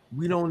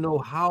 we don't know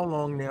how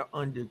long they're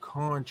under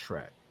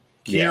contract.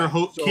 Kiera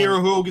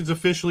Hogan's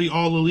officially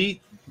all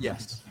elite.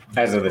 Yes.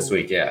 As of this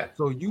week, yeah.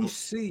 So you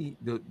see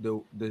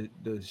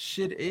the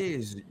shit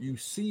is you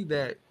see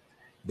that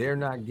they're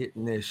not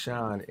getting their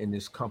shine in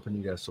this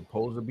company that's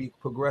supposed to be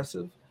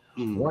progressive.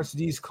 Once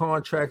these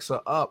contracts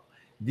are up,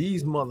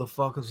 these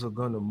motherfuckers are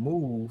gonna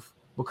move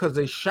because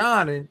they're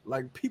shining.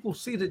 Like people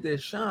see that they're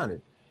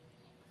shining.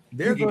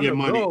 They're They can get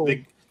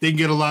money. They can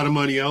get a lot of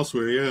money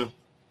elsewhere. Yeah.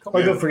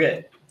 Or don't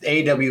forget,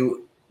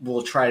 AEW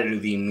will try to do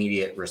the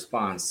immediate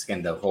response,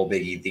 and the whole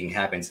Big E thing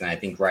happens. And I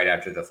think right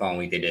after the phone,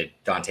 we did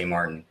Dante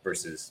Martin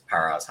versus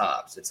Powerhouse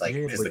Hobbs. It's like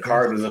because the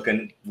card was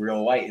looking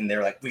real white, and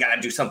they're like, we got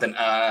to do something.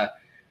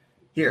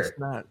 Here, it's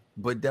not.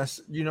 But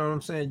that's, you know what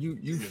I'm saying.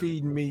 You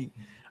feeding me,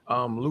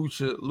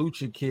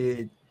 Lucha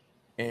Kid,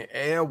 and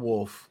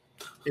Airwolf.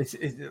 It's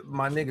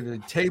my nigga. The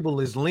table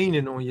is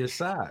leaning on your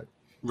side.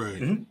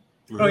 Right.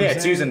 Mm-hmm. Oh yeah,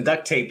 it's using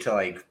duct tape to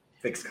like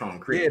fix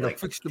concrete. Yeah, to like,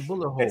 fix the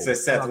bullet hole. It's a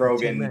Seth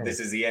Rogen. This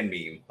is the end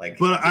meme. Like,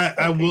 but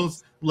I will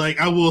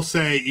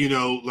say,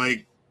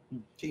 like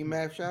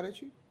T-Mav shot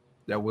at you.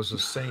 That was a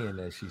saying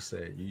that she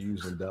said. You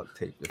using duct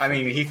tape. I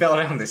mean, he fell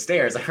down the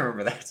stairs. I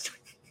remember that.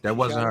 That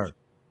wasn't her.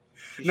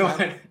 No, I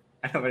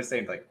know what I'm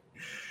saying. Like,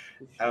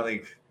 I don't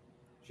think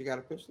she got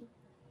a pistol.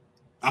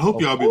 I hope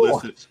y'all be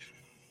listening.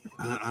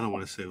 I don't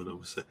want to say what I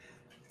was saying.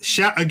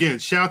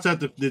 Shouts out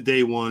to the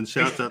day one.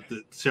 Shouts out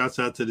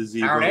to the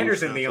Zebra. Aaron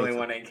Anderson, the only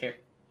one ain't care.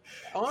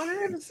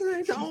 Aaron Anderson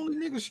ain't the only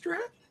nigga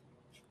strapped.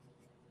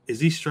 Is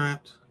he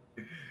strapped?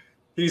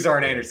 He's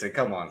Aaron Anderson.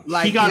 Come on.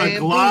 Like he got a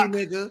Glock,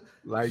 nigga.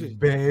 Like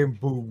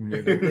bamboo,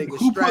 nigga.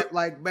 Nigga strapped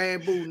like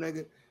bamboo,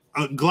 nigga.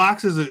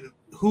 Glocks is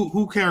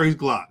who carries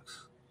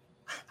Glocks?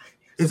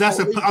 Is that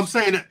I'm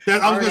saying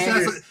that I was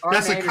gonna say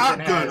that's a cop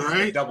gun,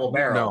 right? Double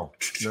barrel.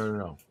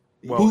 No.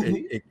 Well,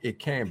 it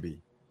can be.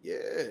 Yeah,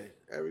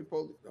 every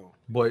police. No.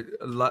 But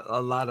a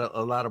lot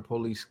of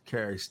police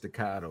carry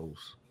staccatos.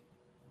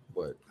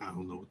 But I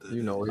don't know what that.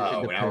 Is.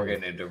 Now we're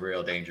getting into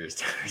real dangerous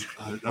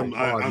territory.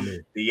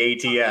 The The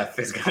ATF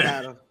is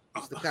gonna.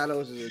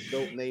 Staccatos is a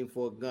dope name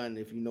for a gun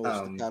if you know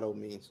what staccato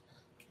means.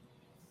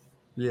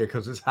 Yeah,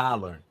 because it's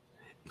hollering.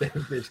 That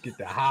bitch get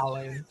the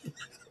hollering.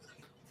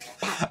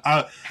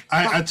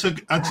 I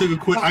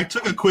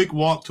took a quick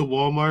walk to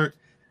Walmart,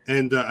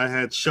 and I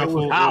had It was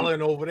Shuffle.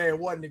 hollering over there,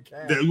 wasn't it,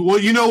 Cat? Well,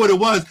 you know what it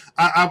was.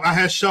 I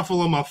had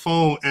Shuffle on my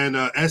phone, and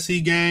SE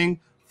Gang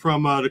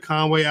from the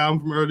Conway album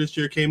from earlier this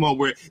year came on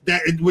with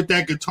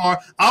that guitar.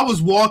 I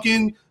was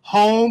walking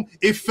home.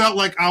 It felt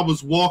like I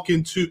was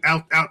walking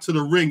out to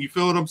the ring. You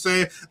feel what I'm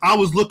saying? I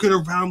was looking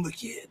around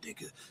like, yeah,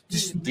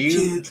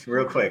 nigga.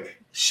 Real quick?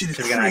 Shit is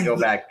Again, I go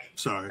back.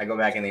 Sorry. I go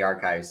back in the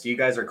archives. Do you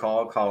guys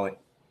recall calling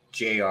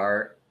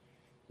JR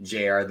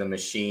the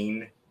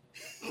Machine?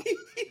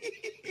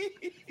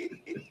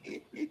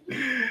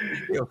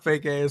 Yo,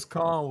 fake ass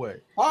Conway.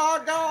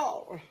 Oh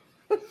God.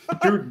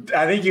 Dude,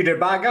 I think you did.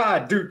 By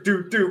God, do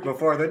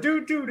before the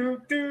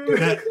do.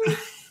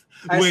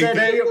 I said,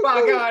 hey,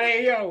 by God,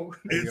 hey yo.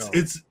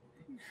 It's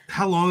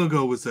how long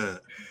ago was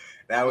that?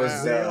 That was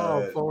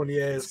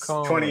phony ass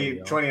Conway.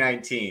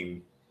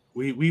 2019.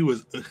 We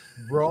was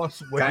Ross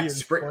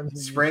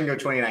Spring of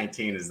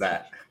 2019 is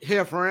that.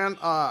 Here, friend.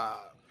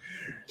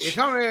 You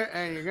come here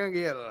and you're gonna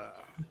get a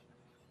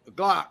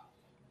Glock.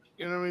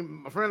 You know what I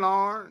mean? My friend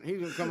Lauren,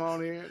 he's gonna come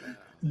on here.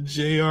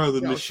 JR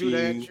the Shoot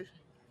at Machine you.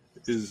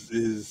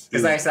 is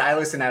Because I said I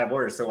listened out of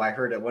order, so I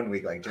heard it one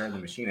week like JR the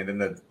Machine, and then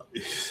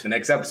the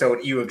next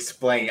episode you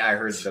explained, I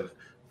heard the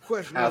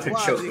Question how is, the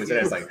why joke does he was. get-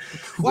 I was like,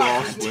 why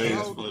Ross does he Wayne is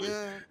hold the funny.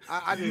 gun?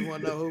 I just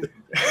want to know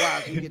why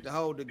does he get to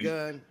hold the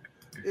gun?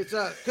 It's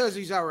because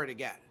he's already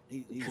got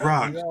it. He's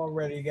Rock. You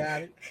already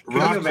got it. Can you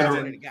Rock imagine? said,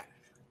 already got it.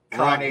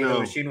 Kanye the no.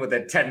 Machine with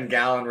a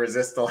 10-gallon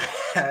resistor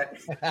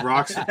hat.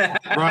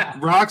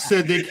 Rock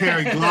said they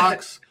carry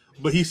Glocks,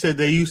 but he said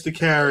they used to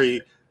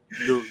carry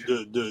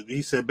the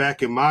he said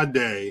back in my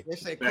day, They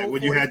say back Colt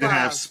when you had to 45.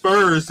 have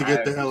spurs to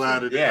get the hell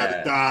out of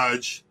Yeah.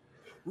 Dodge.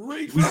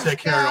 Reach We for the said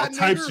carry all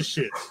sky, types nigga. of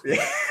shit.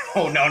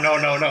 Oh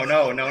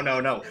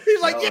no.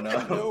 He's like,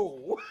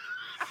 No.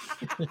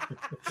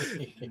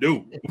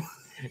 No.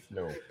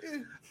 No.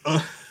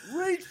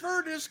 Reach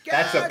for the sky,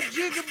 That's a-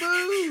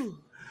 jigaboo.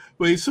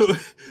 Wait, so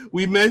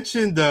we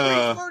mentioned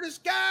Reach for the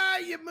sky,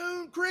 you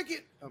moon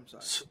cricket. I'm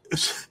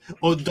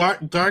sorry.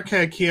 Dark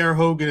had Kiara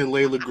Hogan and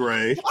Layla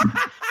Gray.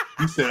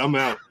 He said, I'm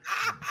out.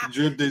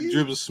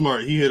 Drib is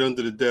smart. He hit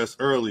under the desk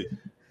early.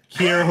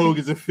 Kiara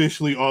Hogan's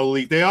officially all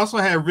elite. They also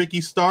had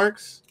Ricky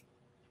Starks.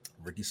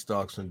 Ricky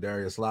Starks and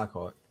Darius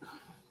Lockhart.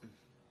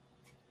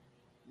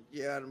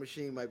 Yeah, the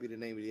machine might be the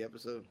name of the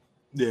episode.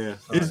 Yeah.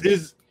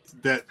 That's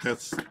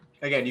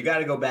Again, you got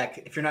to go back.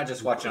 If you're not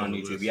just watching on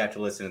YouTube, you have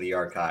to listen to the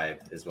archive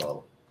as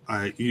well.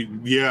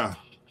 yeah.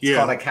 It's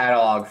called a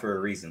catalog for a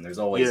reason. There's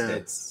always Yeah.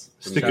 hits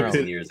from Stick a years pin.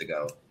 and years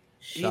ago.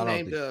 He Shout out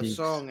named to a Keeks.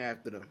 song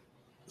after them.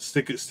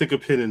 Stick a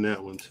pin in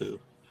that one too.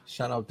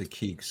 Shout out to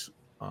Keeks.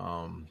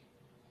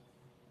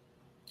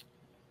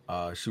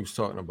 She was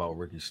talking about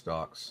Ricky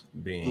Starks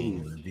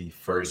being the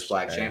First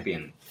black uh,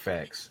 champion.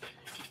 Facts.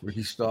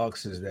 Ricky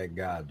Starks is that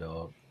guy,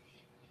 dog.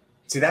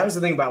 See, that was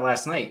the thing about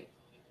last night.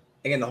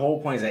 Again, the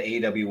whole point is that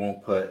AEW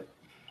won't put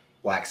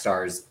black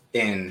stars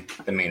in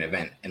the main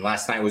event. And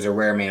last night was a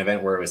rare main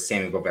event where it was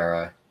Sammy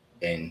Guevara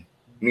and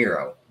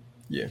Miro.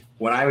 Yeah.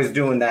 When I was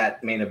doing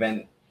that main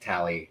event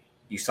tally,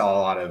 you saw a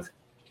lot of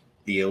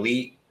the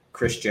Elite,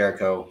 Chris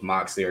Jericho,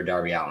 Moxley, or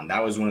Darby Allin.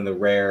 That was one of the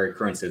rare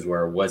occurrences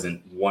where it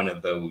wasn't one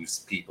of those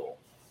people.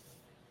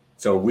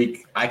 So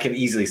I could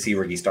easily see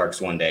Ricky Starks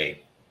one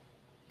day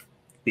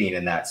being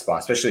in that spot,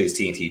 especially as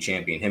TNT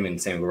champion. Him and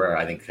Sammy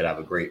Guevara, I think, could have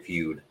a great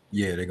feud.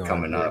 Yeah, they're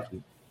Coming up.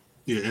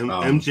 Yeah,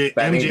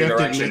 But I think the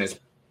direction is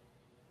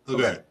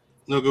Okay.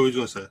 No, go. What you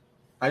gonna say?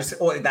 that's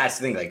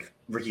the thing. Like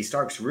Ricky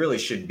Starks really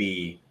should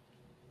be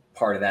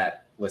part of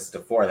that list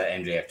of four that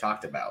MJF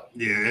talked about.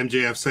 Yeah,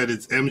 MJF said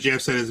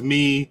it's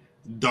me,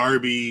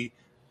 Darby,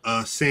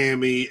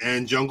 Sammy,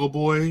 and Jungle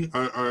Boy.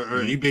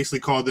 He basically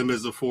called them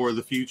as the four of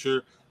the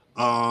future.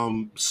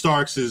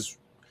 Starks is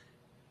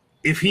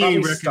if he Probably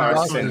ain't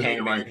Starks recognized and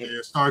right Hangman.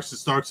 there, Starks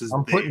is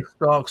I'm there. putting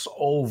Starks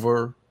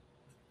over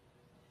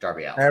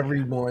Darby Allin.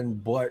 everyone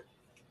but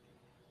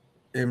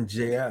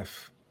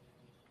MJF.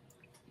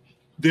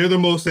 They're the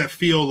most that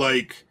feel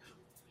like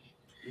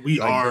we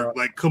Like are that.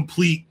 like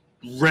complete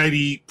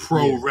ready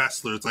pro Yeah.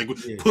 wrestlers. Like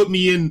Yeah. put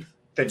me in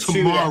The two that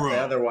tomorrow. the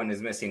other one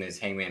is missing is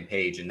Hangman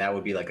Page, and that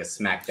would be like a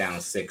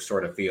SmackDown 6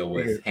 sort of feel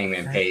with Yeah.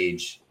 Hangman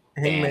Page.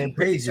 Hangman and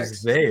Ricky Page Starks.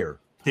 is there.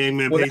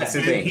 Hangman Well, Page. that's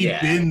the thing. He's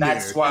Yeah, been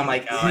that's there. why I'm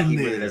like, He's he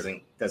been really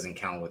there. doesn't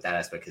count with that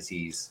aspect because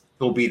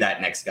he'll be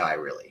that next guy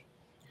really.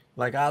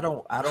 Like I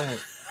thought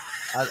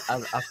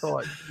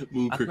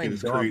Moon I Cricket think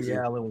is Darby crazy.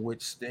 Allin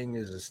with Sting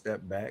is a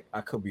step back.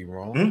 I could be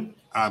wrong,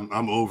 Hmm?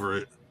 I'm over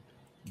it.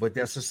 but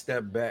that's a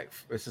step back.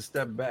 It's a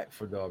step back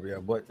for Darby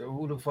Allin. But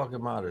who the fuck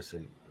am I to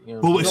say? You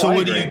know, But wait, No, so I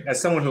what do agree. you? As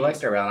someone who likes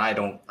Darby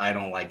Allin, I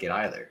don't like it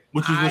either.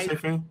 What you gonna I- say,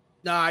 fam?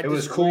 No, I It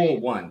was disagree.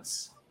 cool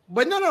once.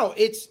 But no,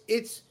 it's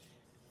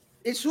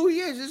who he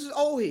is. This is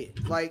old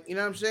head. Like, you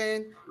know what I'm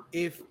saying?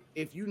 If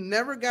you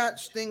never got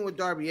Sting with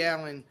Darby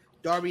Allin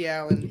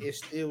is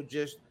still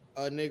just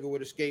a nigga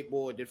with a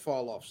skateboard that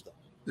fall off stuff.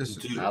 this,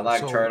 Dude, I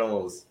like so-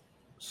 turtles.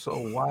 So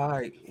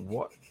why?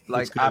 What?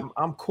 Like good.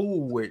 I'm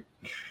cool with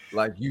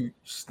Like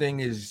Sting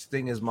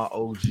is my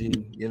OG.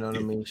 You know what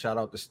I mean? Shout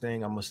out to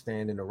Sting. I'm gonna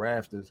stand in the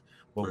rafters.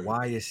 But Right.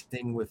 why is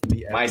Sting with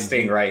me? My every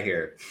Sting week? right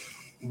here.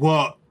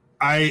 Well,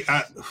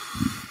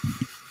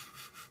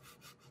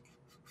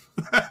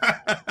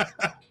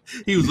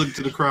 he was looking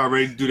to the crowd,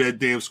 ready to do that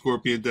damn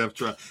Scorpion Death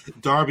Drop.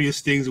 Darby is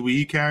Sting's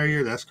weed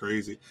carrier. That's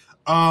crazy.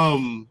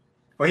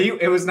 Well,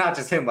 it was not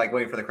just him like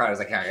waiting for the crowd. It was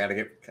like,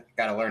 I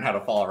gotta learn how to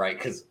fall right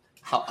because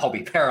I'll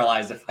be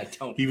paralyzed if I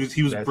don't. He was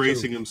That's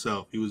bracing true.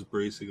 himself. He was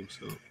bracing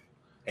himself.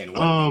 And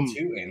 1, and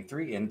 2, and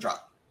 3, and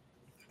drop.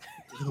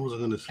 What was I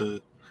gonna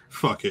say?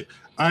 Fuck it.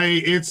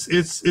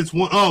 It's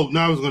one. Oh no,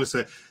 I was gonna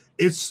say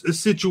it's a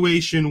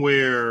situation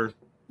where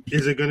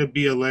is it gonna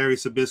be a Larry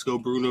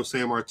Sabisco, Bruno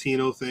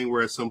Sammartino thing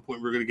where at some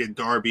point we're gonna get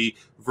Darby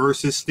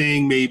versus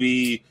Sting?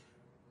 Maybe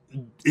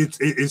is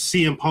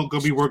CM Punk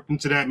gonna be worked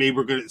into that? Maybe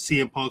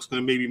CM Punk's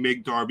gonna maybe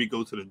make Darby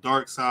go to the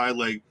dark side.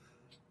 Like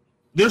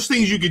there's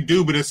things you could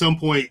do, but at some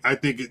point I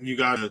think you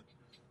gotta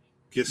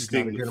get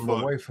Sting Get the him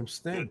fuck away from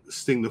Sting.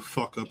 Sting the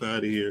fuck up out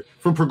of here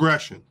from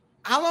Progression.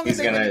 How long He's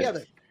have they been gonna-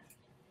 together?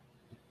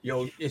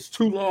 Yo, it's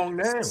too long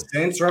now.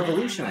 Since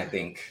Revolution, I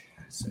think.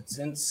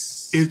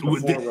 Since It- before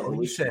the-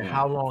 When you said Revolution.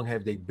 how long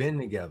have they been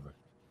together?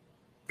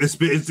 It's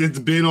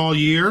been all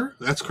year.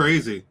 That's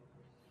crazy.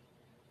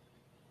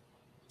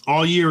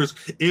 All year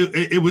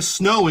it was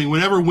snowing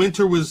whenever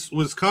winter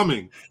was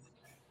coming,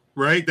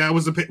 right? That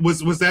was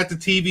was that the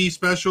TV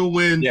special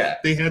when Yeah.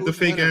 they had the Who's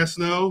fake winner? ass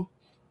snow?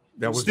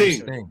 That was Sting.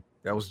 just Sting.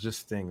 That was just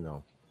Sting,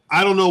 though.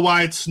 I don't know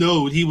why it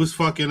snowed. He was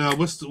fucking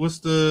what's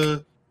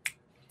the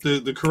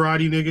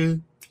karate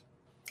nigga?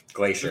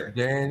 Glacier.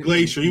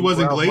 Glacier. He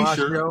wasn't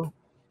Glacier.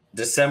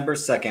 December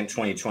 2nd,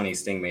 2020,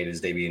 Sting made his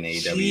debut in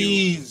AEW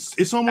Jeez,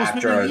 it's almost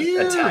after been a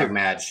year. a tag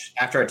match.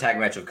 After a tag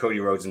match with Cody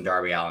Rhodes and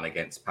Darby Allin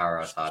against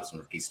Powerhouse Hobbs and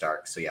Ricky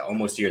Stark. So yeah,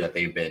 almost a year that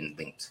they've been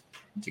linked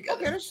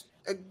together.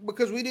 Okay,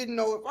 because we didn't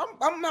know.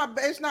 I'm not.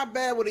 It's not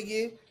bad with a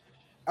year.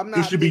 I'm It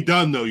not. should be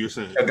done though. You're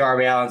saying. So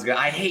Darby Allin's good.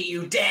 I hate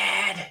you,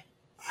 Dad.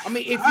 I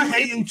mean, I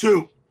hate him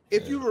too.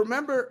 if you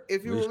remember,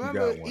 At least you got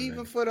one, even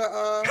man. for the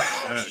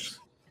Yes.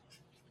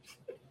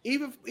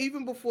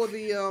 even before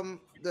the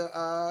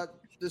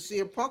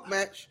CM Punk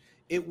match,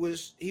 he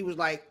was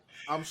like,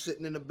 I'm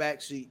sitting in the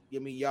back seat. I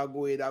mean, y'all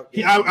go ahead out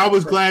there. I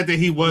was glad that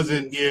he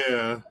wasn't.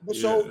 Yeah. But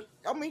so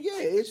I mean, yeah,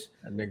 it's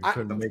That nigga I-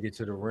 couldn't make it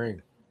to the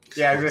ring.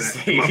 Yeah, I was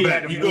gonna say My he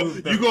bad. had to You go-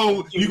 move the- you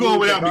go- he you going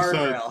moved the without me,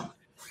 son. guardrail.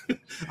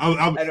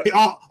 I'm I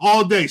don't-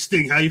 all day.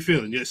 Sting, how you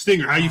feeling? Yeah,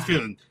 Stinger, how you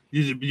feeling?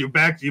 Your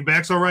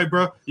back's all right,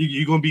 bro.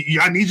 You gonna be?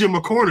 I need you in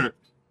my corner.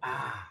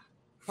 Fucking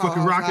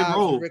Powerhouse rock and Hobbs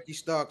roll. Ricky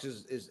Starks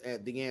is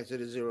at the answer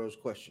to Zero's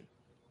question.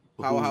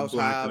 Who Powerhouse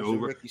black Hobbs and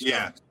over? Ricky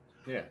Yeah, Starks.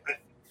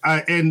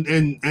 Yeah.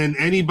 and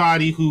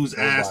anybody who's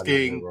Nobody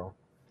asking, there, bro.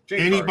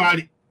 Jake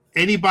Cargill.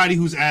 anybody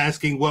who's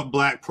asking what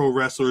black pro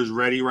wrestler is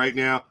ready right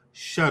now,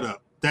 shut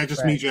up. That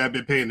just Right. means you have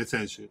been paying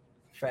attention.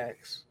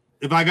 Facts.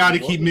 If I got to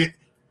keep me,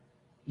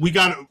 we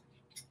got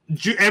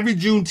to every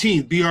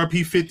Juneteenth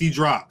BRP 50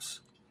 drops.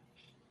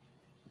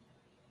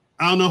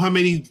 I don't know how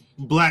many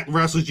black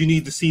wrestlers you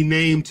need to see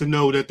named to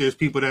know that there's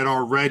people that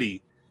are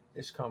ready.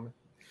 It's coming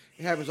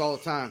It happens all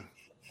the time.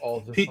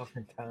 all the Pe-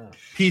 fucking time.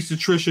 Piece of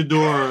Trisha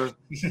Dora.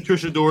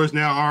 Trisha Dora is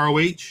now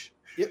ROH.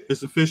 Yep.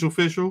 It's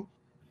official.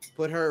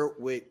 Put her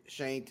with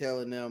Shane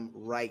telling them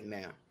right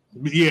now.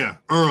 But yeah,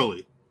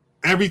 early.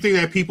 Everything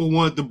that people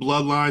want the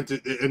bloodline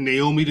and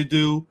Naomi to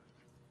do,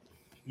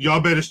 you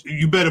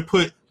better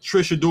put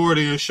Trisha Dora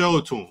there and show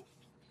it to them.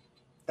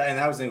 And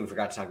that was the thing we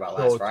forgot to talk about So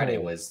last it's Friday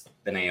cool. was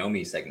the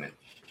Naomi segment.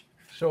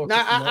 Sure.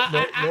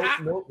 Nah,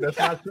 Nope. That's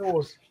not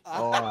yours.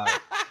 All right.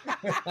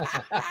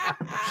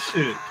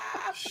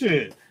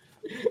 Shit.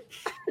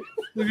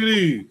 Look at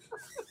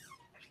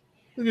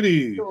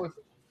these.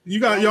 You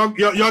got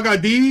y'all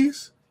got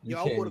these? You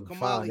Yo, I can't wore the even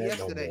Kamala find that no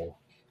yesterday. more.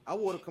 I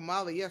wore the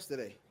Kamala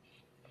yesterday.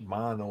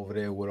 Mine over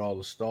there with all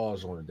the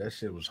stars on it. That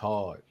shit was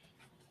hard.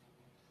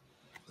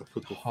 I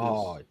put the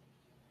Hard.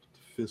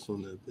 fist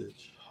on that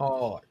bitch.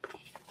 Hard.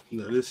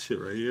 No, this shit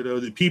right here though.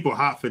 The people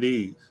hot for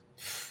these.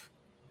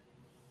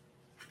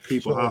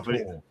 People hot for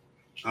these. Cool.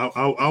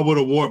 I would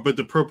have wore, but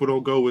the purple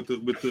don't go with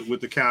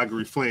the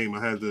Calgary Flame.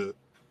 I had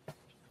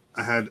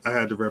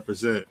to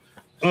represent.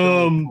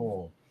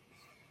 Cool.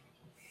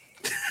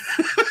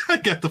 I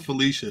got the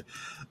Felicia.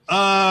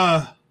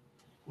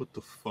 What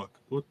the fuck?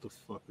 What the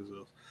fuck is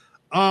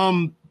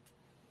this?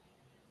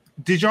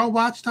 Did y'all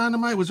watch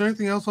Dynamite? Was there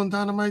anything else on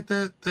Dynamite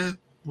that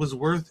was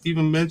worth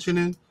even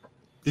mentioning?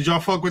 Did y'all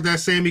fuck with that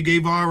Sammy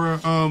Guevara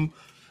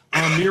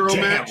Miro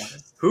Damn. match?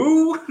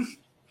 Who?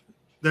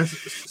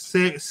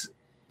 That's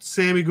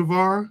Sammy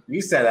Guevara.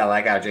 You said that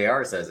like how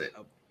JR says it.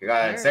 You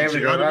got Sammy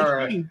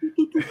Guevara.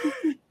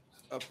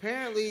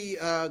 Apparently,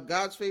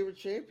 God's favorite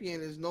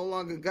champion is no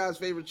longer God's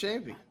favorite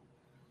champion.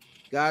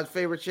 God's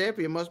favorite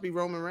champion must be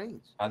Roman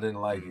Reigns. I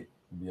didn't like it,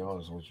 to be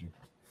honest with you.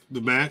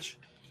 The match.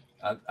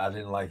 I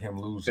didn't like him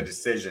The losing.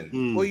 decision.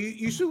 Hmm. Well,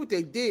 you see what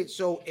they did.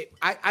 So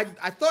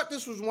I thought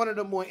this was one of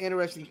the more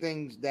interesting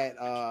things that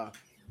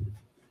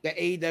that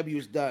AEW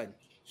has done.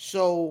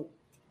 So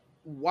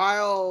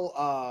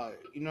while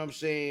you know what I'm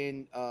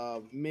saying,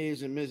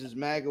 Ms. and Mrs.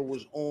 Maga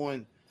was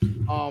on,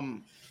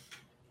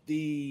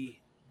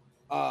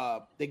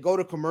 they go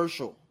to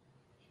commercial,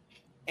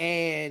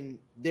 and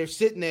they're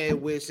sitting there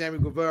with Sammy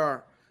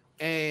Guevara,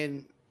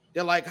 and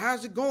they're like,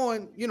 "How's it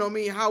going? You know what I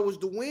mean? How was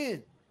the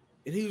win?"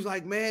 And he was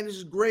like, "Man, this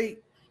is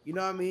great. You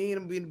know what I mean?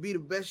 I'm going to be the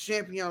best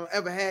champion I've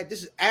ever had."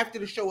 This is after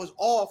the show is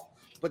off,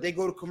 but they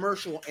go to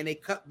commercial and they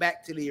cut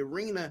back to the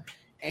arena,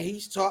 and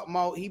he's talking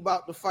about he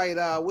about to fight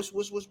what's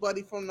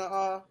buddy from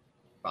the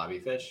Bobby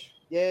Fish.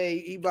 Yeah,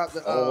 he about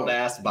to Old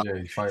ass Bobby. Yeah,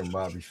 he's fighting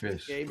Bobby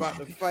Fish. Yeah, he about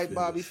to fight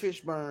Bobby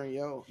Fishburne,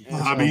 yo. And,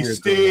 Bobby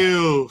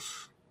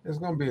Steels. It's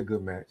gonna be a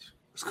good match.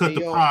 Let's cut Hey,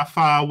 the yo. pie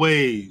 5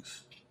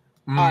 ways.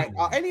 all right,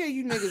 are any of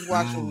you niggas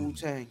watching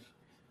Wu-Tang?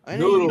 Any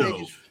of you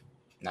Noodles. niggas?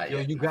 Not Yo,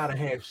 yet. you gotta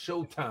have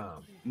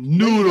Showtime.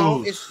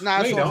 Noodles. It's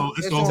not. No, you It's on, don't.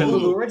 It's it's on It's a Hulu.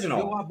 Hulu Yo,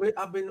 original.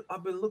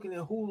 I've been looking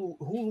at Hulu.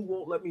 Hulu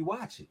won't let me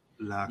watch it.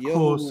 La Yo,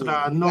 Cosa you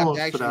got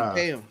to actually Nostra.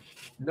 pay him.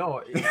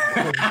 No, because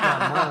it's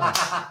not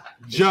mine.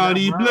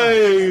 Johnny It's not mine.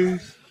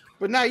 Blaze.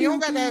 But now you don't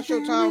got to have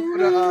Showtime for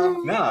the.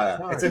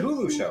 No, it's a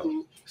Hulu show.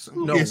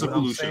 No, It's a what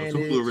I'm Hulu show. saying It's a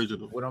Hulu is-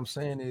 original. What I'm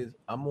saying is,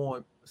 I'm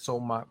on. So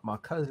my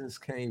cousins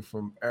came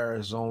from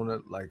Arizona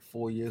like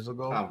 4 years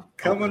ago. I'm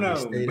coming They home.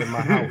 stayed in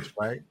my house,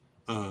 right?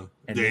 And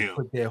they Damn.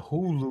 put their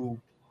Hulu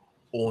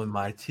on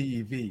my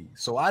TV.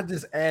 So I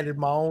just added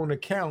my own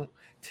account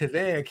to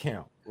their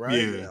account, right?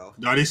 Yeah.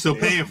 Are they still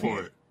paying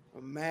for it?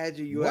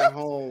 Imagine you What? at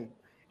home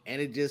and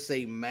it just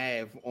say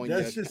math on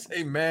That's your. just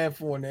a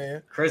math on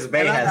there. Chris Bay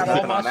And I has got all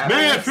nothing my on that.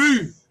 Man, list.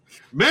 food.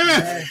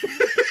 Man.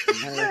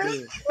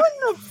 What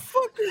the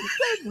fuck is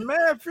that,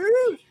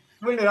 Matthew?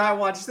 When did I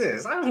watch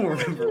this? I don't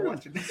remember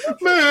watching this.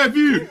 Man,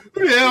 you.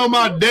 Who the hell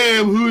my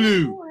damn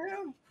Hulu?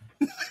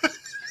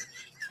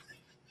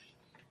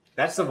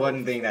 That's the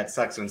one thing that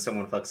sucks when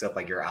someone fucks up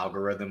like your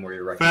algorithm or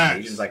your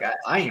recommendations. Like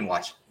I ain't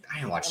watched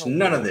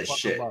none of this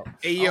shit.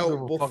 Hey, Yo,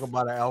 yo, I talk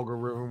about an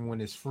algorithm when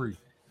it's free.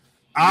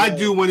 I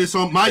do when it's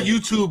on my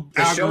YouTube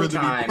The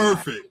algorithm. Showtime. Be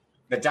perfect.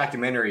 The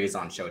documentary is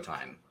on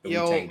Showtime. The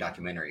Yo, Wu-Tang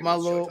documentary. my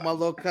was little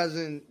Showtime.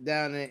 cousin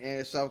down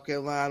in South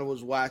Carolina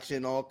was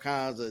watching all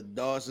kinds of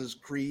Dawson's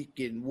Creek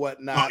and Oh,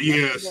 whatnot.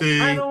 yeah, see.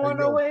 I don't want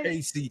to Yo, wait.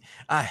 Pacey,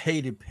 I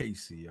hated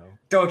Pacey, yo.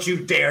 Don't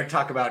you dare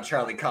talk about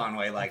Charlie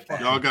Conway like that.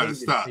 Y'all gotta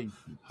Hated stop. Pacey.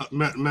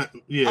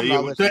 Yeah, I'm yeah.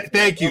 not listening to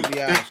Thank that. you. I'll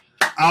be honest.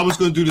 I was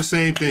gonna do the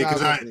same thing Not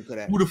because listening to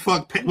that. who the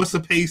fuck? What's a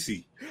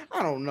Pacey?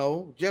 I don't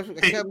know. Kevin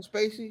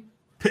Spacey.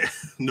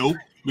 Nope,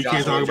 we can't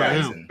Joshua talk about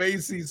him. Jackson.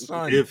 Pacey's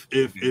son. If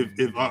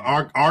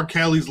R.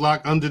 Kelly's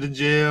locked under the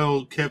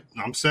jail,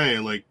 I'm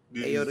saying like,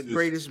 Hey, yo, the it's-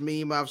 greatest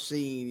meme I've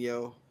seen,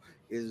 yo,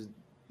 is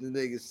the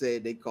nigga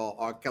said they call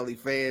R. Kelly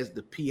fans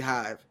the P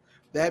Hive.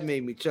 That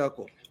made me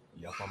chuckle.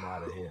 Yup, I'm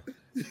out of here.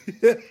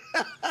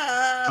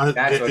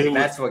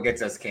 That's what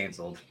gets us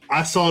canceled.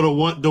 I saw the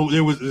one.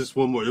 There was this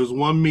one more. There was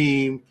one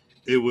meme.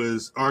 It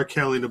was R.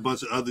 Kelly and a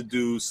bunch of other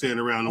dudes standing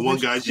around. And one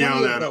guy There's yelling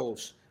 20 at of him.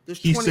 those. There's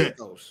He 20 said- of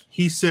those.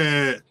 He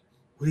said,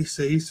 "What he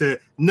say?" He said,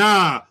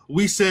 "Nah,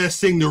 we said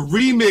sing the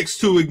remix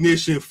to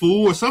Ignition,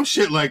 fool," or some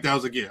shit like that. I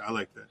was like, "Yeah, I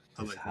like that.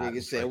 I like that." Hot Nigga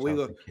and said fresh we out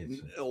go. the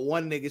kitchen.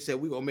 One nigga said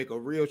we gonna make a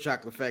real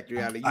chocolate factory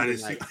out of you I didn't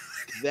tonight.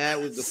 That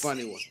was the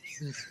funny one.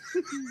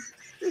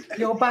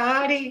 Your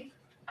body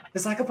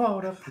is like a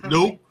boulder.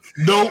 Nope.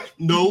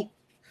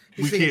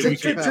 He We sing can't. Drip, We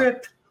drip, can't.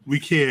 drip. We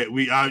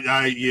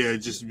can't. Yeah.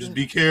 Just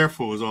be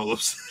careful. Is all I'm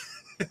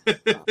saying.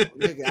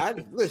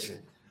 Nigga, listen.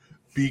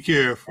 Be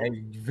careful.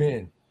 Hey,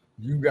 Vin,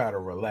 you gotta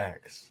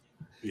relax.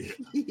 Yeah.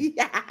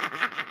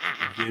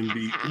 Then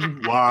be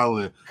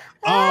wildin'.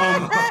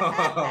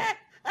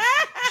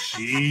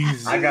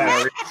 Jesus I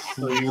got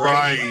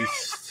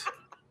Christ.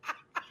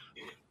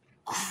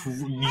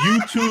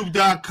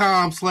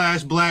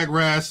 YouTube.com/Black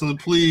Wrestling,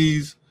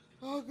 please.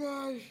 Oh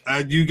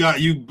gosh.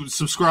 You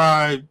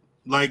subscribe,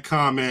 like,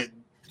 comment.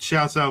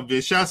 Shouts out,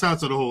 Vince. Shouts out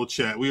to the whole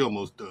chat. We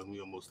almost done.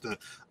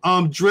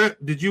 Drip,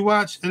 did you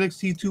watch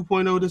NXT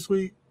 2.0 this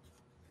week?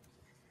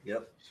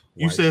 Yep.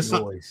 You White said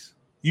something. noise.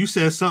 You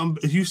said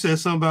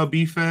something about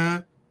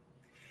B-Fab.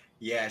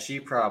 Yeah, she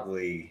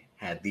probably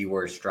had the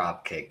worst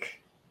drop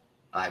kick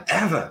I've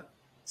ever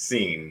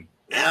seen.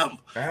 Damn.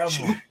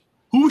 Ever.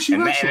 Who was she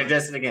And wrestling?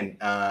 just again,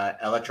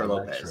 Electra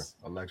Lopez,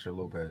 Electra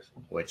Lopez.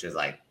 which is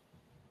like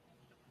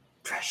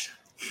pressure.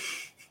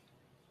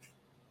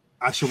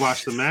 I should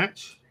watch the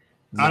match.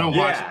 I don't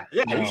watch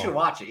Yeah, No. you should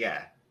watch it.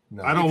 Yeah,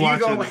 No, I don't If you watch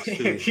don't-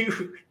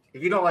 NXT.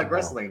 if you don't like No.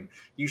 wrestling,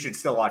 you should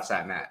still watch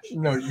that match.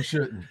 No, you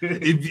shouldn't.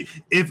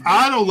 If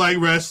I don't like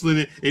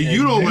wrestling and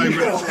you don't like you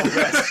don't like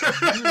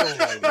wrestling, You don't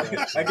like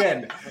wrestling.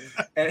 Again,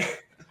 and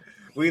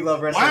we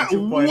love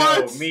wrestling Why- 2.0.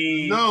 what?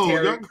 Me, No,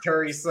 Terry, y'all-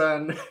 Terry's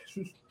son.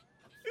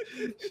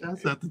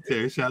 shouts out to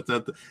Terry. Shouts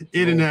out to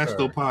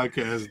International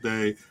Podcast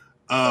Day.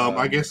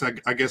 I guess I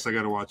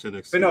gotta watch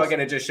NXT. But no, again,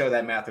 it just showed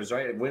that Math was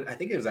right. I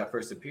think it was that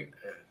first appearance.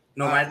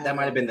 No, that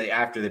might have been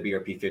after the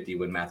BRP 50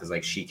 when Math was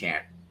like, she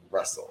can't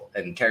wrestle,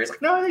 and Terry's like,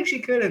 no, I think she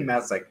could, and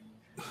Math's like,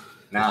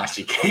 nah,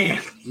 she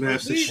can't.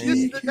 That's the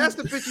See, shit. that's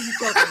the picture you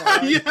talking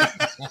about. Right? Yeah.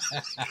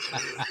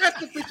 That's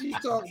the picture you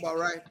talking about,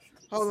 right?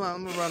 Hold on,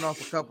 I'm gonna run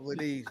off a couple of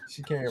these.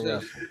 She can't So-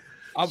 wrestle.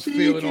 I'm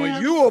feeling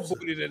on your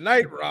booty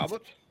tonight,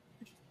 Robert.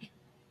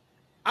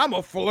 I'm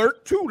a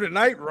flirt too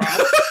tonight,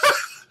 Robert.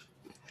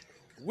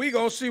 We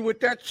gonna see what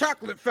that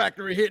chocolate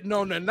factory hitting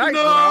on tonight,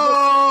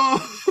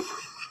 Robert. No.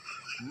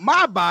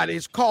 My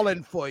body's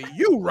calling for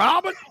you,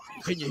 Robert.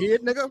 Can you hear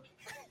it, nigga?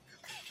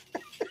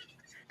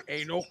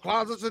 Ain't no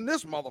closets in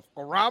this motherfucker,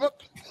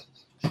 Robert.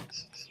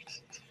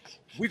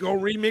 We gonna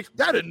remix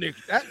that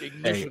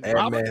ignition, Hey,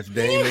 Robert. Math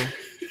Damon.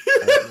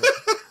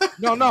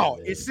 No.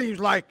 It seems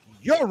like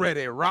you're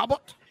ready,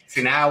 Robert.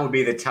 See, now would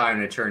be the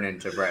time to turn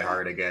into Bret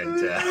Hart again.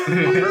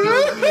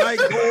 Like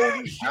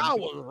golden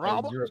showers,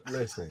 Robert.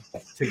 Listen,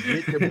 to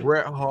get the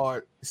Bret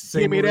Hart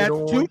Give me singlet that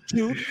on,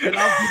 toot, and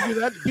I'll give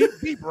you that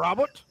beep,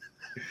 Robert.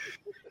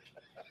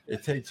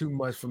 it take too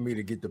much for me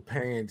to get the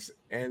pants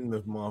and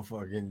the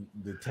motherfucking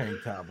the tank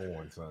top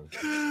on, son.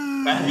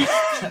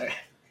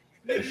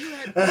 You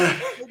had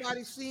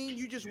nobody seen.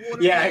 You just wore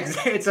them. Yeah, pants?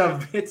 it's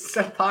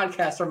a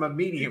podcast from a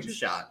medium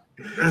shot.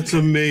 That's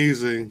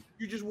amazing.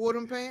 You just wore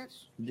them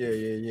pants. Yeah.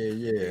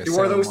 You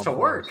wore those to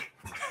work.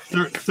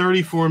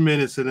 34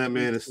 minutes and that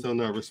man is still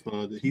not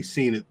responded. He's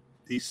seen it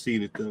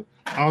though.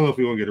 I don't know if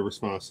we gonna get a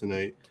response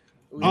tonight.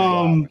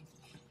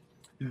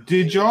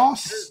 Did y'all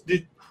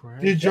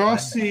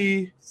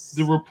see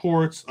the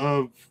reports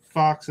of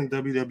Fox and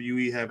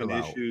WWE having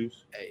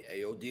issues?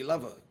 Hey, AOD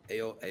lover.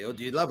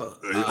 AOD lover.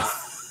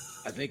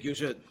 I think you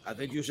should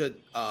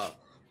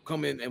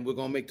come in and we're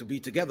gonna make the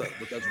beat together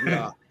because we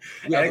are.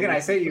 And again, I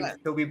say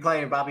he'll be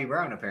playing Bobby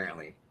Brown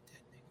apparently.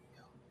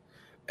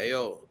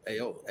 Ayo,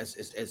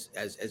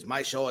 as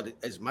my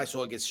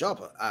sword gets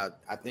sharper,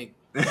 I think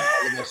all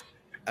of us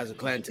as a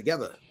clan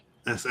together.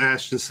 That's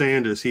Ashton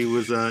Sanders. He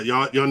was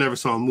y'all never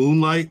saw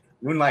Moonlight?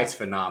 Moonlight's I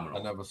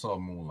phenomenal. never saw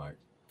Moonlight.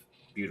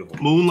 Beautiful.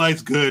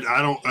 Moonlight's good. Yo,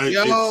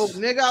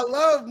 nigga, I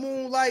love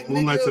Moonlight.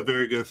 Moonlight's nigga. a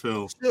very good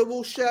film.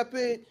 Sybil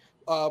Shepherd,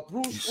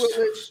 Bruce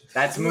Willis.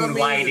 That's You know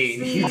what I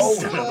mean? moonlighting. You Oh,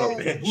 son of a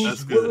bitch. Bruce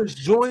That's good. Willis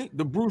joint,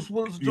 the Bruce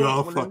Willis joint.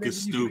 Y'all when the fucking nigga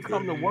used to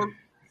come to stupid. work.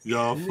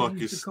 Y'all the nigga fucking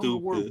used to come to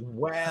work stupid.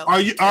 well.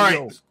 Are you all Hey,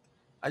 right? yo,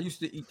 I used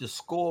to eat the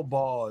score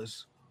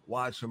bars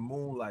watching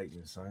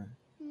Moonlighting, son.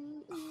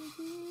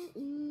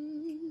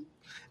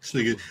 This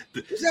nigga,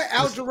 Is that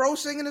Al Jarreau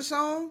singing the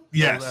song?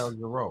 yes. Al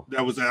Jarreau.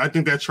 That was I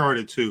think that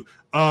charted too.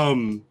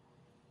 Damn.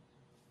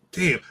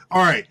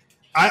 All right.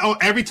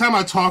 Every time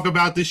I talk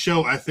about this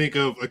show, I think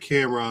of a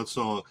Cameron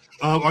song.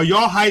 Are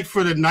y'all hyped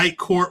for the Night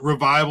Court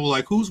revival?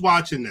 Like, who's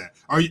watching that?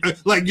 Are you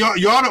like y'all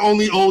the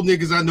only old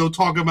niggas I know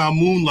talking about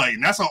Moonlight,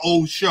 and that's an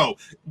old show.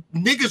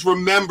 Niggas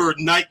remember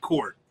Night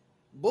Court.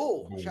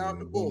 Bull. Shout out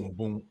to Bull.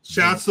 Boom.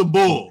 Shouts to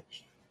Bull.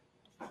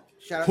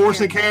 Shout out Horse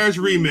to and Carriage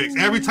remix.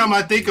 Every time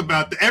I think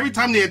about every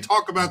time they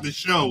talk about the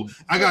show,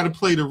 I got to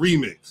play the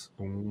remix.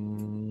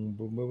 Boom,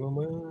 boom, boom,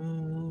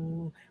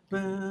 boom,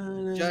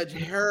 boom. Judge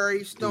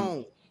Harry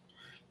Stone.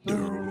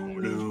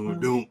 Doom, doom,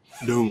 doom,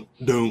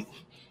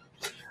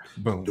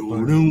 Boom, Doom,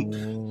 boom,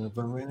 doom. boom,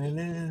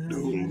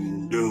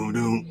 boom. doom,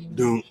 doom,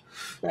 doom.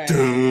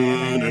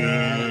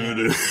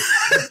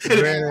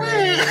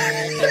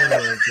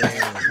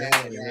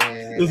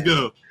 Let's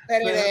go.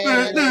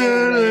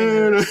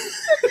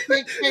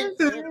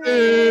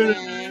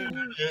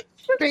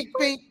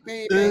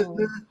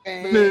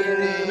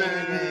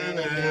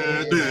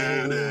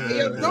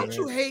 Yo, don't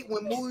you hate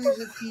when movies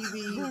and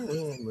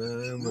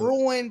TV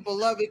ruin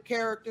beloved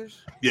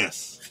characters?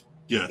 Yes.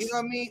 Yes. You know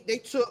what I mean? They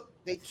took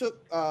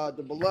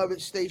the beloved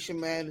station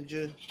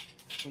manager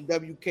from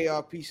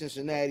WKRP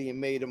Cincinnati and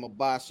made him a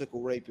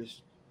bicycle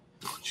rapist.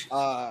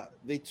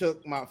 They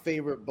took my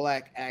favorite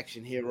black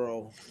action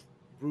hero,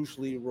 Bruce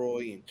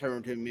Leroy, and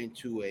turned him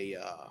into a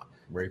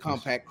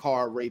compact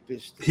car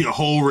rapist. He a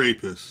whole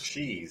rapist.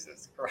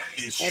 Jesus Christ.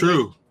 It's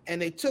true.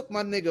 And they took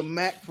my nigga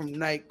Mac from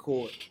Night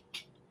Court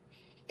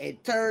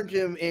and turned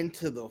him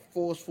into the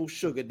forceful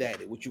sugar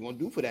daddy. What you gonna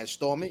do for that,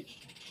 Stormy?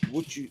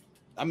 What you?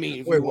 I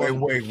mean, if you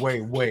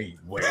Wait.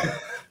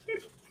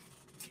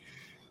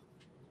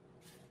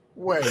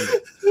 Wait.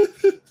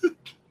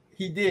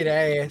 He did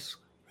ask.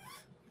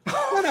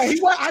 No, he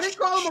was. I didn't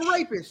call him a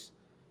rapist.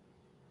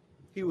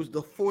 He was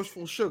the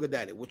forceful sugar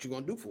daddy. What you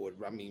gonna do for it?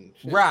 I mean,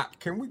 shit. Rock,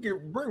 can we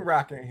bring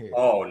Rock in here?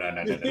 Oh no.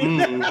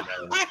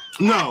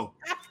 No,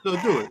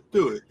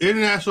 do it.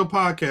 International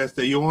Podcast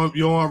Day. You want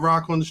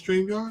Rock on the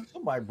StreamYard?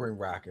 Somebody bring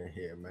Rock in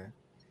here, man.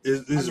 I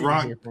Is need to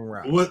Rock hear from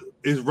Rock. what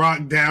is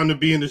Rock down to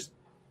be in this?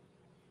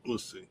 We'll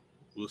see.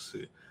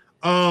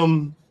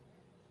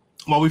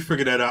 While we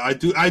figure that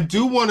out, I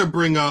do want to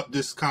bring up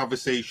this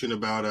conversation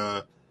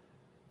about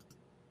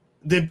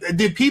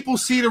did people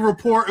see the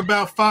report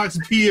about Fox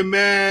being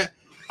mad?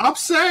 I'm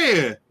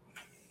saying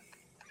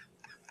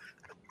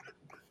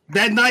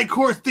that Night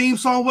Court theme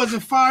song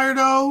wasn't fire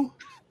though.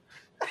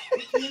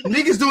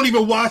 Niggas don't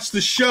even watch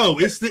the show.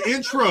 It's the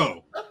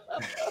intro.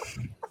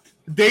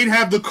 They'd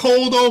have the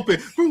cold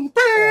open.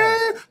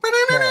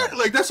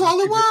 Like that's all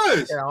it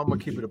was. Yeah, I'm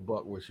gonna keep it a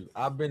buck with you.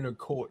 I've been to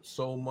court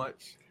so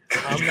much.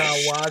 I'm not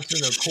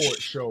watching a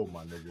court show,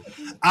 my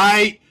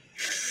nigga.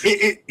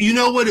 You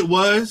know what it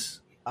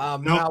was?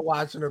 I'm Nope. not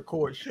watching a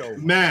court show.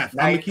 Math. I'm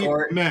gonna Night keep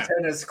court, math.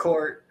 tennis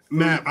court.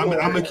 Math. I'm food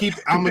gonna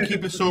court.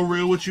 keep it so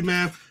real with you,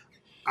 Math.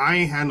 I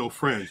ain't had no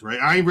friends, right?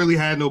 I ain't really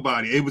had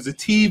nobody. It was a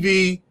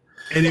TV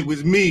and it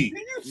was me.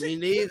 Me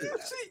neither.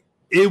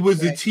 It was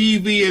the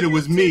TV and it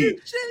was me.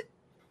 Shit.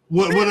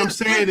 What I'm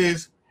saying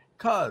is,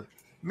 Cuz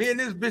me and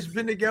this bitch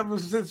been together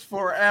since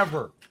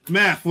forever.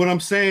 Math, what I'm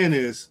saying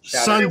is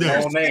Shout out your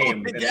Sunday. full name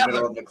in the Together.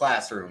 middle of the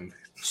classroom.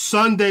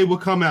 Sunday will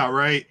come out,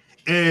 right?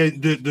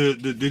 And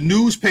the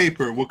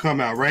newspaper will come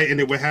out, right? And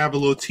it would have a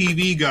little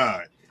TV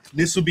guide.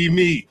 This will be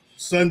me,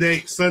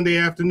 Sunday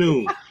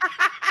afternoon.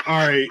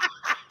 All right.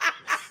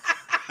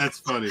 That's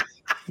funny.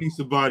 Piece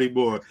of body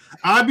boy.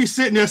 I'll be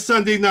sitting there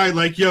Sunday night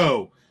like,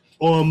 yo,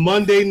 on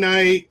Monday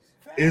night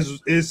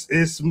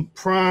is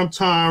prime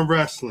time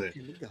wrestling.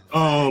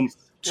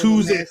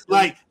 Tuesday,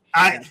 like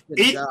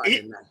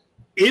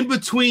in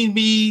between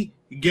me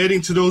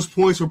getting to those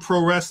points where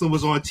pro wrestling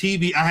was on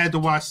TV, I had to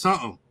watch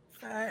something.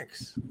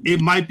 Facts.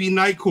 It might be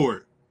Night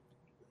Court.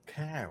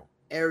 Cow.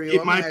 Ariel, It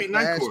I'm might gonna be have to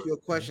night ask court. you a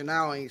question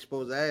I ain't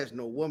supposed to ask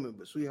no woman,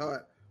 but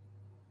sweetheart,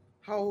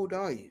 how old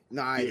are you?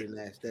 No, I didn't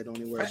ask that. Don't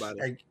even worry about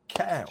it. Hey,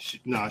 cow.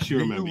 Nah, she Do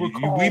you remember.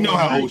 recall We know when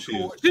how Night old she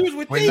is. Court- She was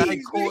with When these.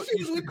 Night Court She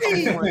was used with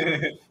to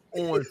come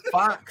these. on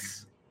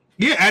Fox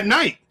Yeah, at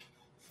night.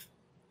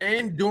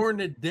 and during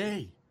the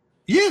day.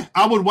 Yeah,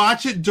 I would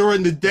watch it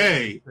during the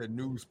day. The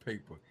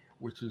newspaper,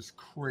 which is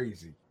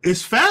crazy.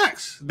 It's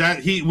facts that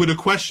he with a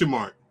question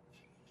mark.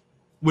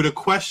 With a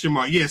question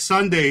mark. Yeah,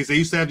 Sundays they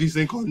used to have these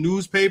things called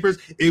newspapers.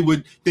 They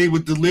would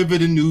deliver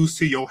the news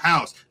to your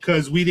house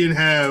because we didn't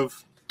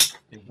have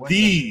It wasn't-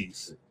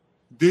 these.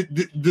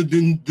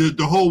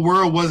 The whole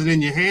world wasn't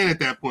in your hand at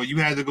that point. You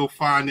had to go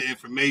find the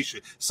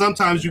information.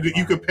 Sometimes you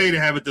could pay to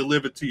have it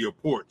delivered to your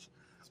porch.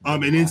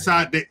 And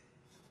inside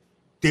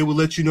they would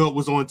let you know it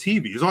was on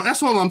TV.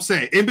 That's all I'm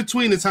saying. In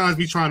between the times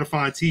we trying to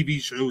find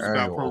TV shows about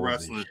Ariel pro old as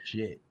wrestling,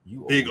 Shit,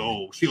 you big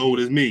old. She old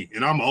as me,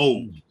 and I'm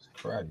old. Jesus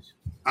Christ.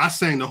 I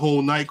sang the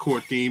whole Night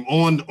Court theme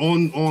on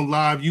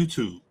live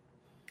YouTube.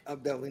 I'm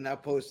definitely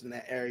not posting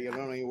that, Ariel.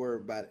 Don't even worry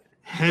about it.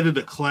 Head of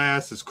the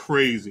class is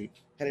crazy.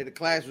 Head of the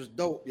class was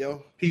dope,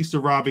 yo. Peace to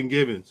Robin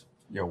Givens.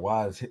 Yo,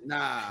 why is it?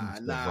 Nah, Piece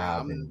of I'm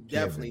Robin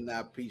definitely Givens.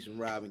 not Peace and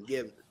Robin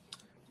Givens.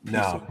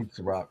 No,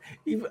 Pizza Rob.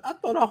 Even I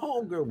thought a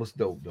homegirl was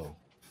dope though.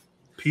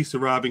 Peace to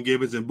Robin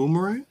Givens and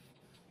Boomerang.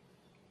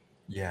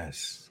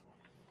 Yes.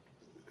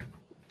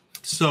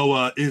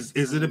 So is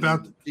it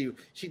about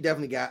She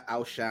definitely got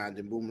outshined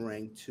in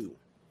Boomerang too.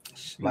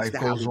 Life to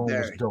Goes Halle On was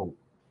Berry. dope.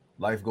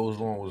 Life Goes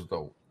On was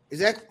dope. Is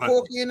that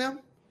Corky in them?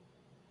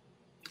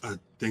 I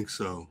think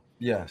so.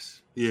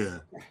 Yes. Yeah.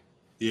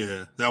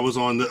 That was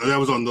on the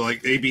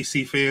like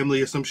ABC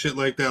Family or some shit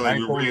like that. Like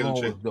Life Goes random On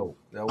shit. was dope.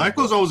 That was Life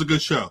Goes dope. On was a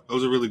good show. That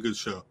was a really good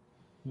show.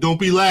 Don't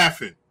be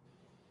laughing.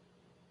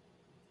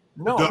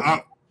 No.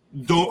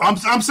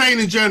 I'm saying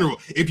in general,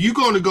 if you're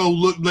going to go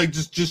look like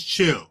just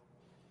chill.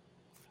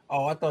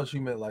 Oh, I thought you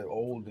meant like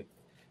old.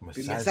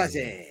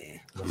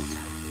 Misogyny.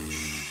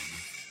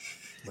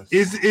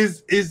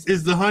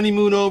 Is the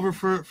honeymoon over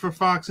for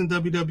Fox and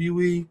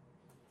WWE?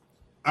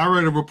 I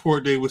read a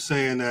report they were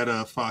saying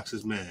that Fox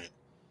is mad.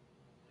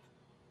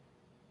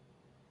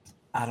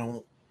 I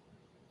don't.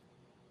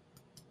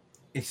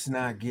 It's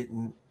not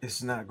going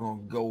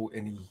to go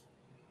any.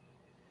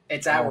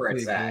 It's I at don't where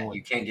it's think at. going-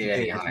 You can't get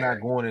any It's higher.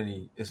 not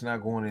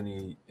going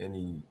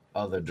any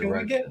other Can direction.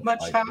 we get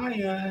much Like,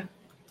 higher?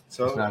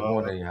 So It's not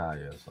going any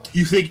higher. So.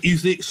 You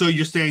think so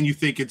you're saying you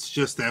think it's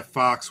just that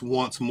Fox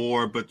wants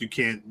more, but you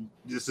can't.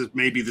 This is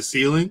maybe the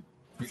ceiling.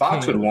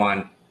 Fox would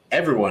want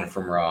everyone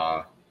from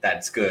Raw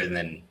that's good, and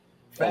then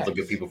all the Facts.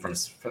 good people from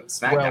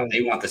SmackDown. Well-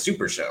 They want the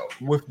Super Show.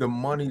 With the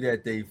money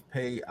that they've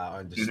paid, I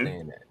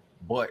understand that.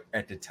 But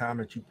at the time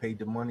that you paid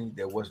the money,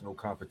 there was no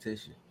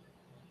competition.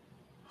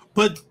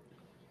 But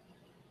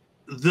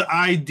the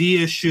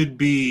idea should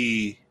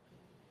be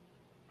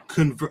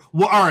convert.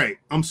 Well, all right.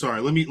 I'm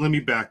sorry. Let me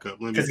back up.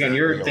 Because again,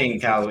 your thing,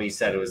 Cal, you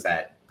said it was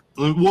that.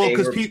 Well,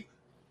 because were- people.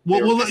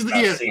 They were Well, pissed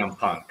about yeah. CM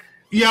Punk.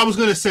 Yeah, I was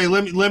gonna say.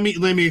 Let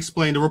me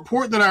explain. The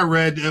report that I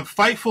read,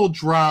 Fightful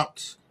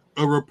dropped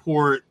a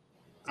report.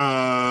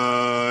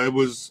 It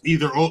was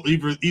either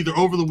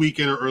over the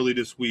weekend or early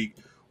this week,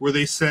 where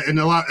they said, and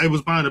it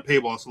was behind a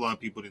paywall, so a lot of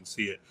people didn't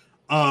see it.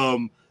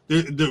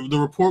 The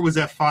report was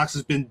that Fox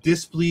has been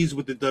displeased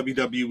with the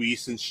WWE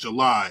since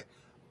July.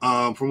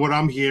 From what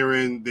I'm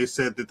hearing, they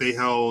said that they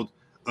held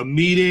a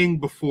meeting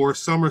before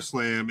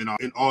SummerSlam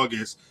in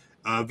August.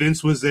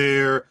 Vince was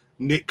there,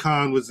 Nick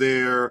Khan was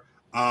there,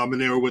 and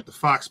they were with the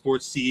Fox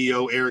Sports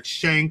CEO Eric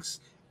Shanks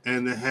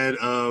and the head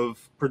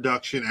of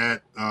production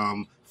at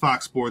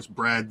Fox Sports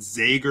Brad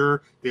Zager.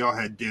 They all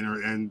had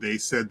dinner, and they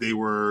said they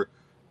were.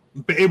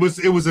 It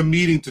was a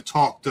meeting to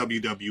talk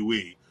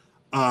WWE.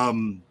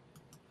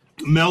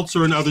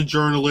 Meltzer and other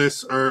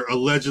journalists are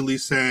allegedly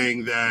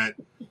saying that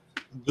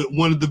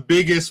one of the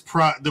biggest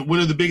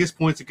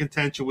points of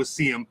contention was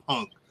CM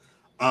Punk.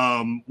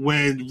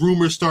 When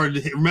rumors started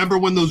to hit, remember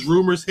when those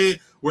rumors hit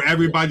where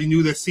everybody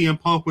knew that CM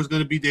Punk was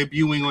going to be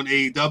debuting on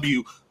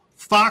AEW?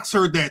 Fox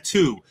heard that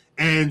too,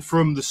 And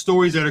from the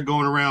stories that are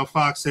going around,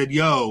 Fox said,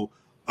 "Yo,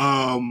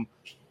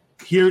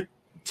 here,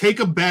 take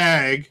a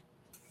bag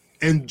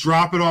and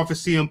drop it off at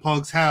CM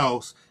Punk's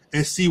house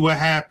and see what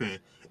happened."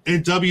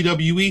 And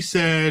WWE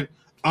said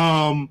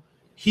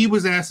he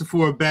was asking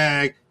for a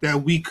bag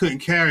that we couldn't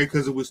carry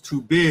because it was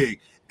too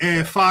big.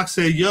 And Fox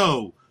said,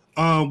 "Yo,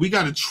 we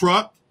got a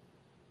truck,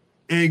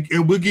 and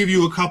we'll give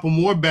you a couple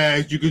more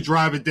bags. You could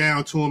drive it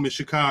down to him in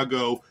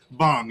Chicago.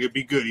 Bong, it'd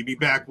be good. He'd be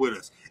back with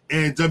us."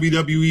 And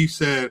WWE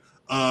said,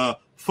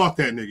 "Fuck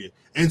that nigga."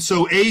 And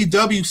so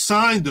AEW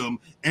signed him,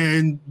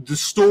 and the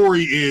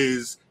story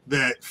is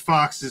that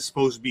Fox is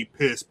supposed to be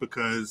pissed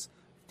because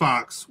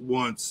Fox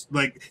wants,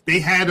 like, they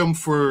had him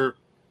for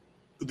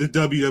the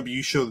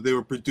WWE show that they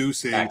were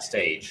producing.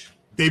 Backstage.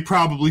 They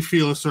probably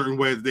feel a certain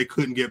way that they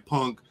couldn't get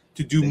Punk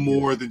to do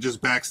more than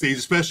just backstage,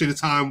 especially at a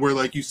time where,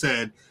 like you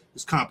said,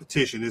 it's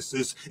competition.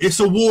 It's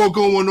a war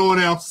going on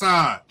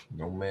outside.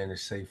 No man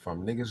is safe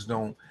from. Niggas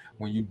don't,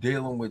 when you're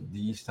dealing with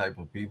these type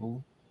of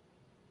people,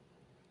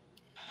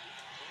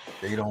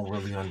 they don't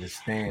really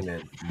understand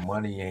that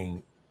money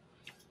ain't,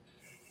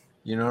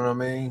 you know what I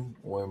mean?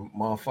 When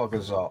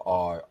motherfuckers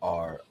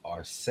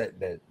are set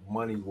that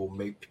money will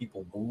make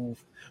people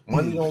move,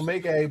 money don't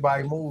make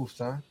everybody move,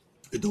 son.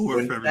 It don't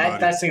work for everybody.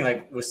 That's thing,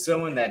 like, with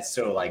someone that's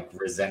so, like,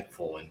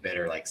 resentful and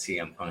bitter like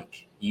CM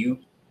Punk,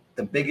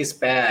 the biggest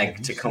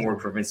bag to come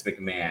work for Vince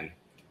McMahon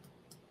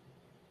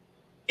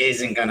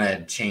isn't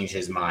gonna change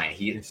his mind.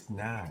 It's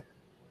not.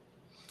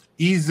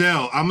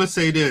 Ezel, I'm gonna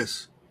say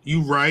this.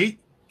 You right.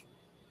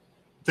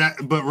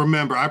 But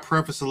remember, I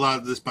preface a lot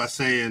of this by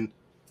saying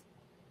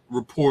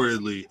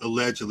reportedly,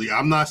 allegedly.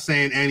 I'm not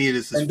saying any of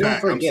this is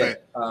fact.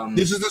 Forget, I'm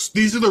saying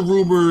these are the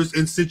rumors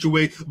and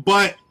situations,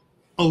 but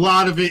a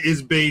lot of it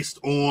is based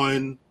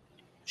on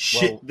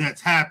shit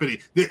that's happening.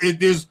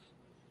 There's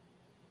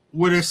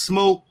where there's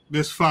smoke,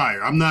 there's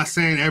fire. I'm not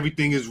saying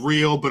everything is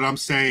real, but I'm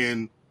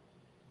saying.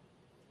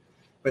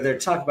 But they're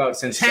talking about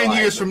since 10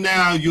 years from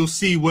now, you'll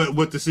see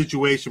what the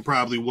situation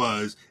probably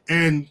was,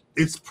 and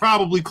it's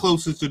probably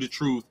closer to the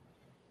truth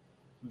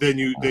than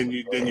you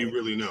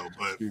really know.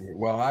 But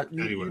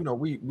anyway, you know,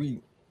 we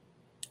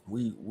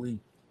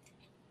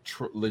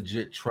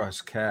legit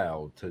trust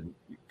Cal.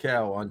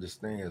 Cal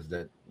understands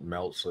that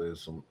Meltzer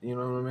is some, you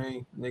know what I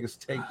mean? Niggas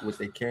take what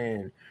they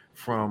can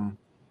from,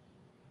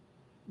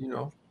 you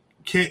know.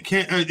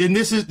 And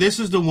this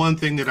is the one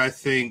thing that I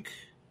think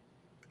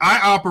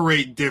I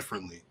operate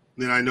differently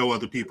than I know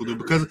other people do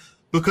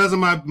because of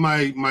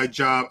my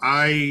job.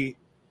 I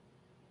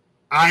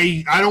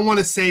don't want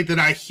to say that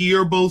I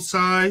hear both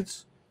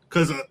sides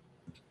because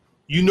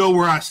you know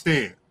where I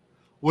stand.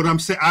 What I'm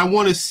saying, I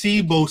want to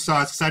see both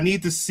sides because I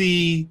need to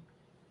see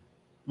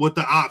what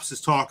the ops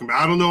is talking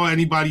about. I don't know how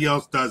anybody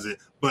else does it,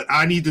 but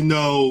I need to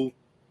know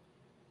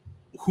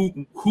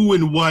who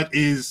and what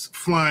is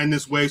flying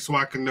this way so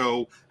I can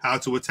know how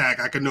to attack.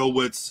 I can know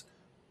what's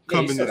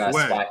coming this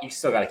way. You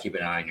still got to keep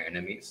an eye on your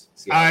enemies.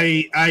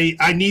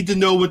 I need to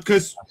know what,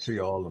 because I see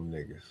all them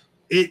niggas.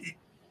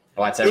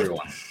 That's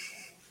everyone.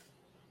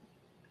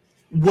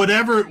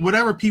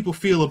 Whatever people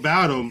feel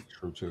about them,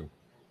 true too.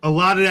 A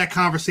lot of that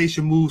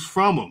conversation moves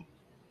from him.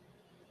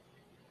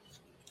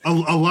 A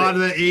lot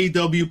of that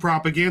AEW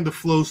propaganda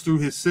flows through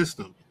his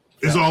system.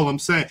 Is all I'm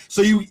saying.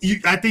 So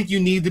I think you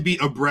need to be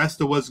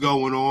abreast of what's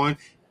going on.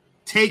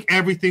 Take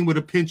everything with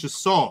a pinch of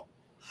salt.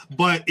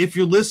 But if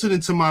you're listening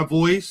to my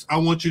voice, I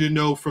want you to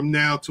know from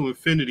now to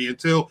infinity,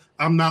 until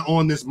I'm not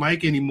on this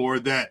mic anymore,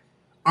 that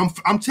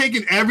I'm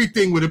taking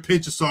everything with a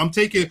pinch of salt. I'm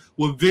taking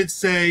what Vince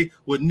say,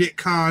 what Nick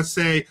Khan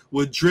say,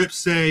 what Drip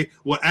say,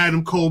 what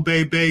Adam Cole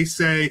Bay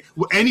say,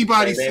 what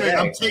anybody say.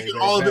 I'm taking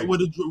all of it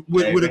with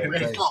a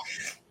pinch of salt.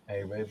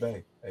 Hey,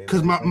 Bay.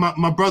 Because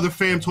my brother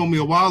Fam told me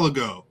a while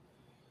ago,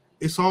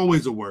 it's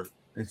always a work.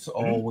 It's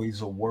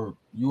always a work.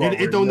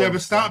 It don't never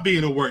stop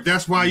being a work.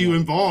 That's why you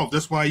involved.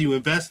 That's why you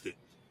invested.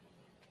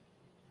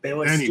 But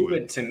what's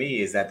stupid to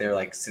me is that they're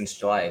like, since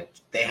July,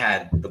 they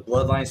had the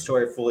Bloodline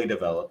story fully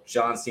developed,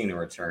 John Cena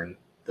return,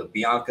 the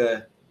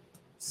Bianca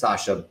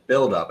Sasha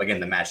build up. Again,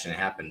 the match didn't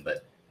happen,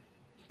 but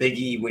Big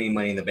E winning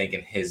Money in the Bank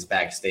in his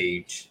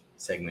backstage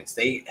segments.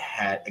 They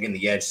had, again,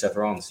 the Edge, Seth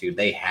Rollins feud.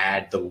 They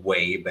had the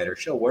way better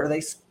show. What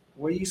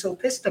are you so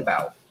pissed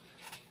about?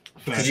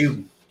 Because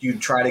you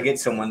try to get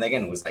someone that,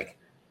 again, was like,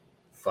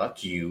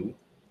 fuck you.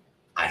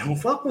 I don't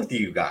fuck with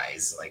you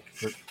guys. Like,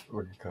 sipping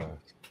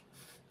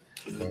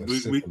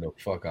the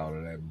fuck out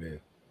of that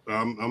bit.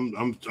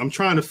 I'm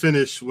trying to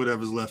finish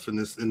whatever's left in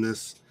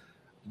this.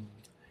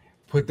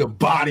 Put the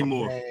body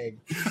more.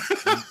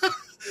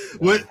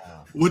 What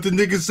the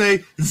niggas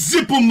say?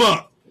 Zip them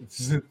up.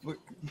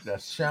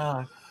 That's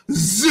Sean.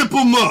 Zip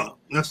them up.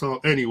 That's all.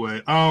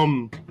 Anyway,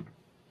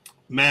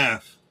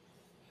 Math.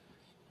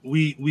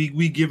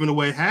 We giving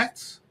away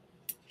hats.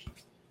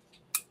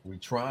 We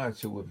trying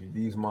to. If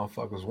these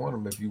motherfuckers want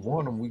them, if you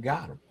want them, we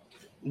got them.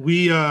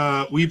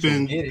 We've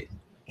been get it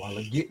while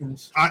it getting.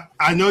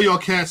 I know y'all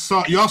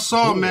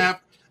saw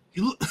Math.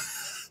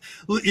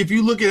 If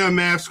you look at our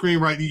Math screen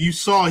right, you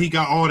saw he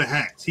got all the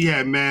hats. He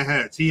had mad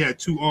hats. He had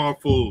 2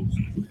 armfuls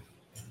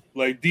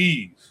like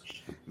these.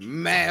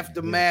 Math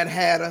the Mad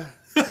Hatter.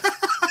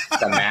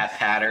 The Math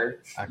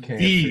Hatter. I can't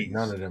These. pick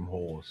none of them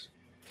whores.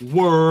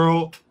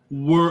 World.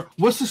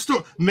 What's the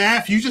story?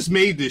 Math, you just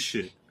made this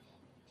shit.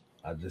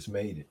 I just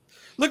made it.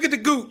 Look at the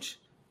gooch.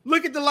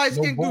 Look at the light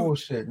No skin gooch.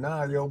 bullshit.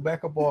 Nah, yo,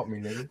 back up off me,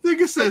 nigga.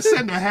 Nigga said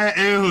send a hat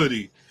and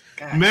hoodie.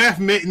 God. Math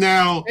made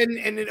now. And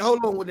then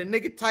hold on, when the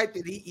nigga typed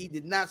it, he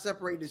did not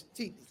separate his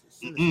teeth.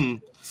 Send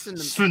them-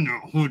 Send a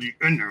hoodie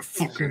and a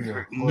fucking Send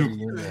hat. your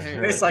hoodie in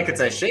there. It's like it's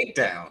a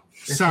shakedown.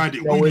 Signed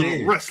it. No, We it know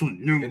is.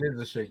 wrestling. New. It is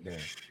a shakedown.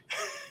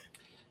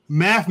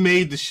 Math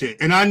made the shit,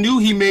 and I knew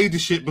he made the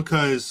shit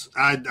because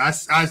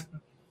I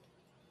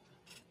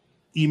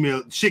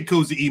email shit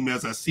goes to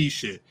emails. I see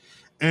shit,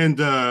 and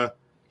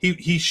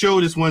he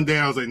showed us one day.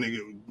 I was like, nigga,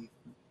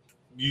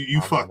 you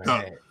I'm fucked on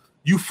up. the hat.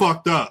 You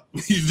fucked up.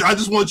 I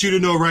just want you to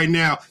know right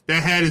now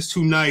that hat is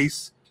too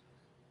nice.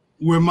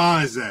 Where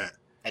mine's at.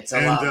 It's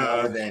a lot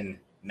more than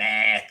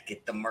Math.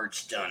 Get the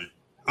merch done.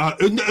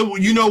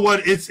 You know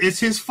what? It's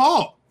his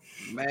fault.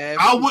 Math,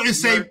 I wouldn't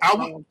say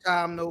no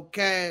time, no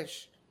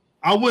cash.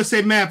 I would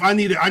say, Math, I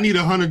need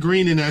 100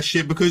 green in that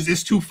shit because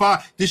it's too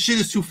fire. This shit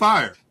is too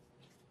fire.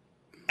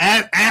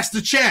 Ask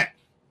the chat.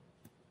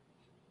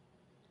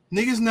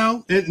 Niggas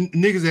know.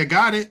 Niggas that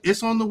got it,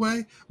 it's on the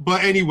way.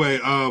 But anyway,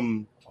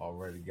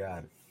 Already got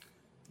it.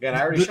 Yeah,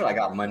 I already showed. I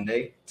got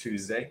Monday,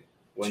 Tuesday,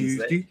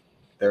 Wednesday, Tuesday,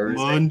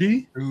 Thursday,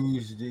 Monday,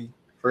 Tuesday,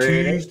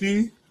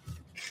 Friday.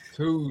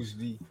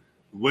 Tuesday.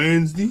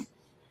 Wednesday,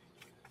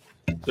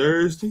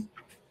 Thursday.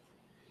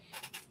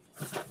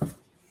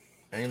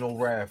 Ain't no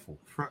raffle.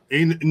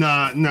 Ain't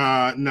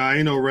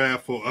no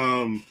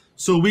raffle.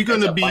 So we're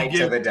gonna It's a be fight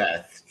to the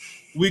death.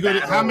 we gonna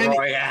Battle how many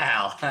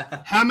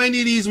Royale. how many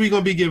of these we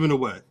gonna be giving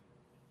away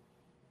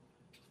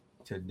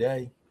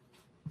Today,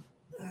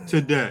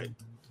 today?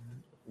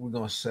 we're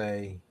gonna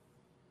say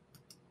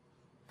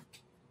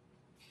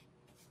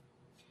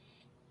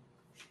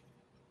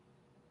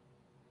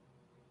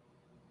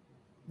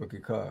look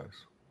at Cuz.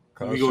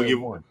 We gonna said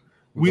give- one.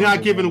 We're gonna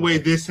not give giving one away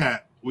this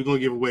hat. We're gonna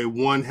give away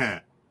one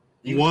hat.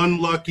 You- One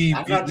lucky.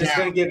 I'm not just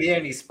now, gonna give you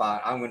any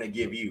spot. I'm gonna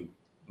give you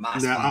my Nah,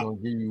 spot. I'm gonna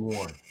give you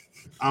one.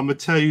 I'm gonna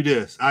tell you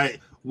this.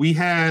 We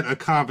had a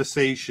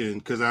conversation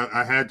because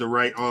I had to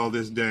write all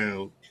this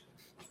down.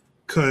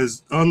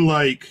 Because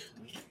unlike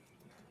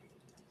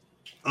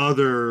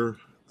other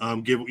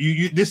give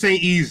you this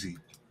ain't easy.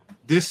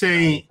 This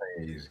ain't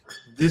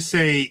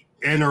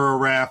enter a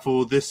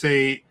raffle. This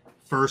ain't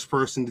first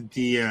person to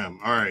DM.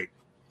 All right,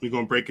 we're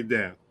gonna break it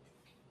down.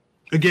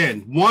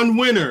 Again, one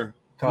winner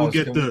will Cuz,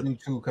 get can the we do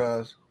two,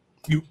 Cuz?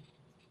 You-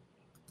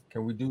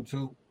 Can we do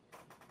two?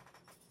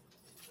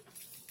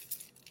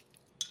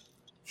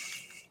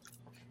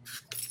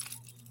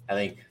 I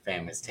think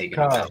fam is taking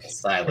about Cuz,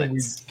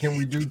 silence. can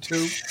we do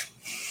two?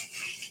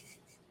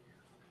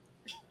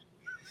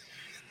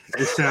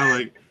 it sound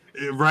like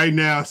right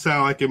now it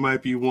sound like it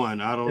might be one.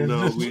 I don't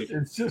know.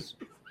 It's just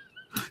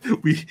I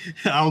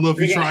don't know if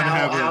you're Again, trying to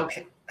have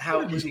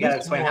how you gotta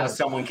explain how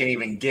someone can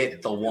even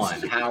get the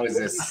one? How is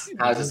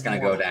this gonna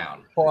go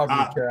down? pardon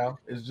me, Cal.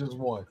 It's just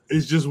one.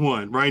 It's just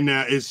one. Right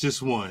now, it's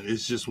just one.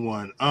 It's just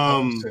one.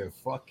 I said,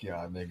 fuck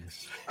y'all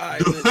niggas.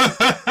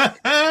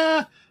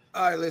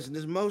 All right, listen.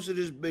 There's most of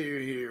this beer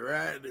here,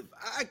 right? If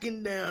I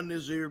can down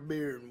this here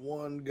beer in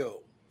one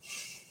go,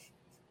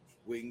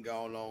 we can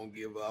go on and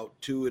give out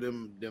two of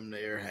them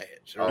there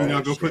hats. Oh, You're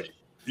not gonna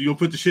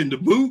put the shit in the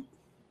boot?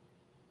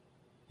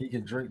 He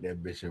can drink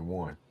that bitch at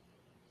one.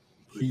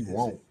 He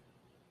won't.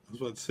 I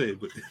was about to say,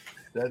 but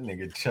That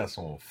nigga chest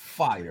on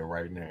fire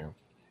right now.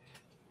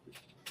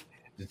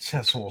 The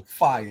chest on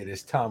fire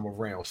this time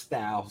around,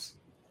 Styles.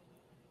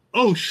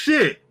 oh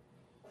shit,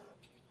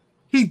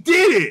 he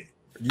did it.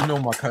 You know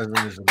my cousin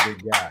is a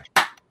big guy.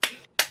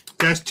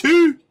 That's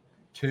two.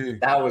 Two.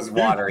 That was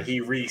water. He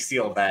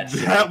resealed that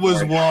shit. That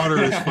was before-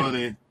 water. It's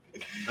funny.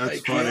 That's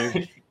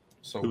funny.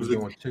 So It we're was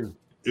doing two.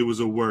 It was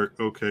a work.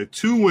 Okay,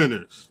 two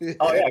winners.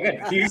 Oh yeah,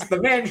 good. He's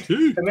the man.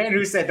 Two. The man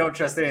who said don't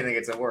trust anything.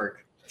 It's at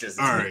work. Just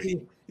All right.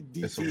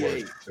 It's a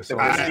word. It's The a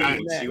I-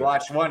 prestige. You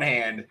watch one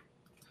hand.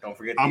 Don't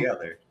forget the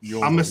other.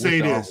 I'ma say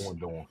this.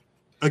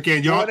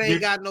 Again, y'all. Y'all ain't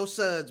got no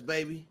suds,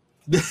 baby.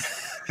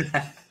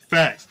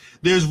 Facts.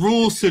 There's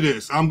rules to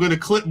this. I'm gonna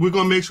clip. We're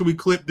gonna make sure we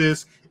clip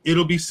this.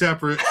 It'll be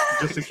separate,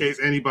 just in case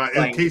anybody.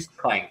 Clank,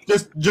 clank.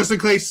 Just in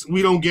case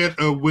we don't get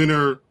a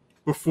winner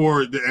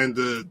before the end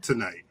of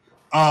tonight.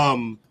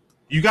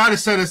 You got to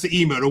send us an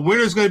email. The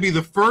winner is going to be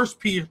the first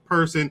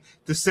person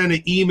to send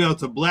an email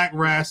to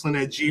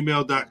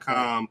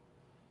blackwrestling@gmail.com.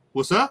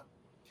 What's up?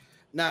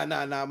 Nah.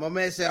 My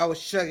man said I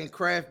was chugging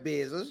craft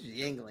beers. This is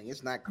Yingling.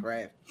 It's not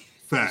craft.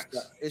 Facts.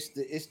 It's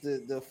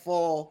the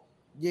fall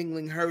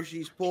Yingling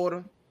Hershey's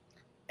Porter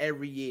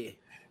every year.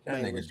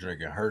 That nigga's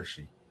drinking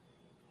Hershey.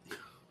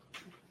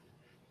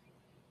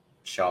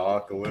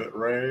 Chocolate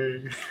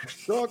rain.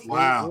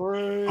 Wow. All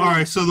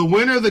right. So the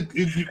winner of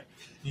the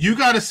you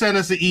got to send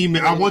us an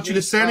email. I want you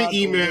to send an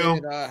email.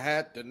 I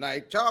had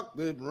tonight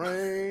chocolate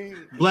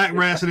rain.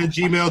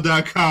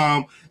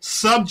 blackwrestling@gmail.com.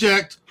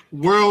 Subject: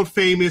 world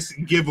famous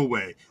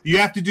giveaway. You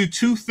have to do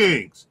two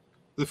things.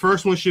 The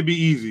first one should be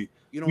easy.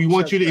 we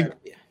want you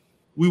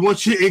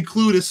to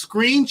include a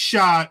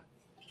screenshot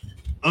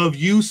of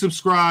you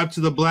subscribe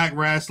to the Black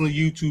Wrestling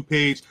YouTube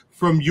page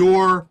from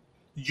your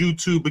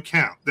YouTube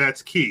account.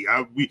 That's key.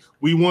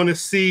 We want to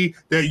see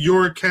that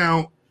your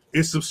account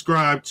is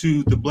subscribed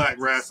to the Black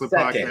Wrestling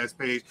Podcast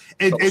page,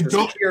 and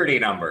don't security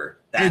number.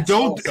 That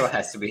also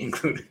has to be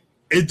included.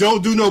 And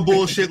don't do no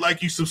bullshit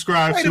like you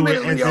subscribe to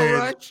it and then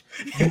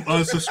you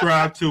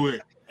unsubscribe to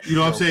it. You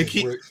know what I'm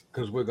saying?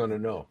 Because we're gonna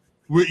know.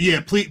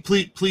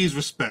 Please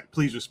respect.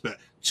 Please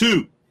respect.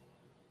 2.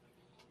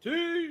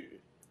 And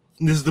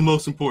this is the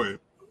most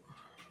important.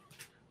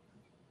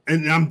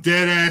 And I'm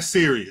dead ass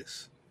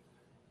serious.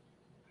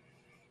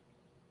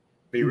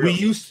 We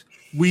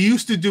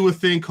used to do a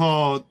thing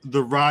called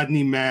the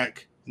Rodney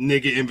Mack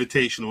Nigga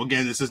Invitational.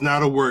 Again, this is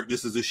not a work.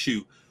 This is a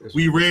shoot.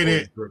 We ran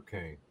it.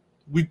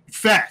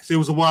 Facts. It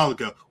was a while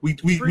ago. We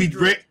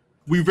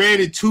ran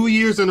it 2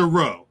 years in a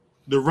row.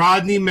 The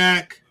Rodney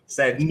Mack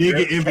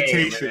Nigga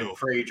Invitational.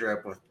 Free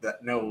drip with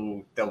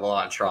no double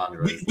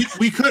entendre.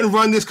 We couldn't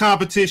run this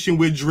competition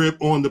with drip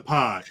on the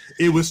pod.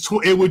 It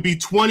would be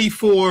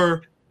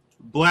 24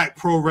 black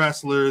pro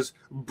wrestlers,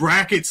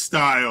 bracket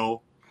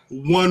style,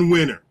 one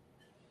winner.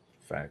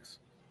 Facts.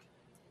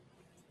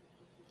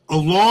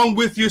 Along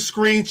with your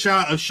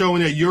screenshot of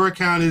showing that your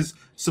account is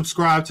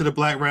subscribed to the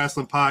Black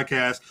Wrestling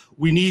Podcast,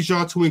 we need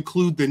y'all to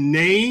include the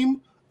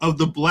name of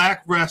the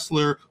black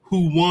wrestler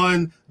who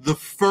won the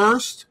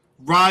first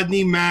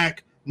Rodney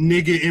Mack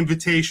Nigga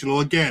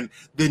Invitational. Again,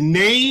 the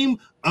name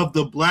of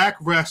the black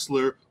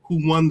wrestler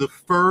who won the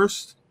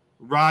first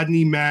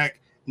Rodney Mack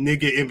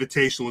Nigga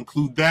Invitational.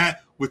 Include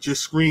that with your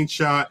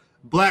screenshot.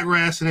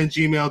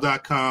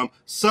 blackwrestling@gmail.com.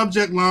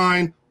 Subject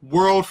line,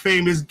 world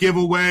famous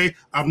giveaway.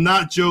 I'm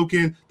not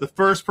joking. The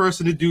first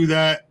person to do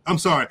that, I'm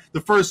sorry, the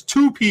first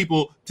 2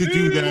 people to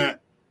do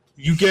that,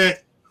 you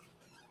get.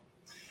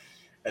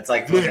 It's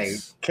like when they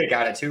kick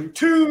out at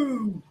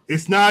 2.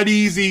 It's not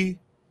easy.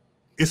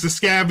 It's a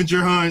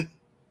scavenger hunt.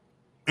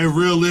 And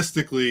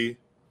realistically,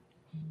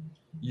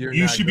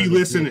 you should be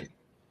listening.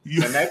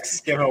 The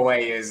next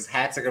giveaway is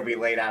hats are going to be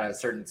laid out at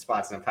certain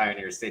spots in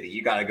Pioneer City.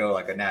 You got to go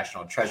like a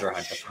national treasure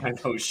hunt to find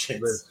those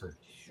shits. Listen,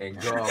 and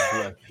God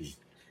bless you.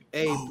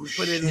 Hey,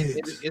 put it in.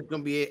 It's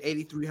going to be at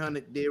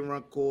 8300 Deer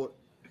Run Court.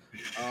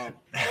 God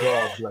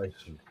bless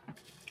you.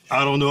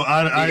 I don't know.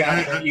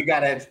 You got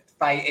to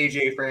fight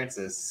AJ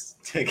Francis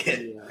to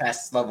get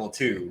past level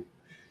 2.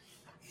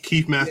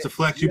 Keith Master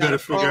Flex, you better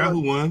figure out who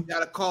won. You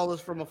got to call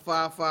us from a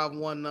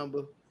 551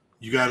 number.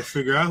 You got to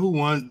figure out who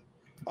won.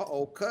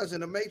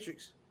 Cousin of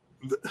Matrix.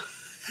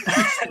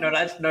 No,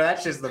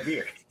 that's just the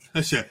beer.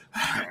 That's it.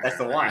 That's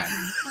the wine.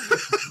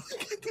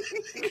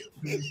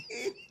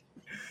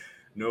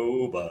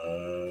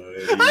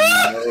 Nobody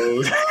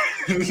knows.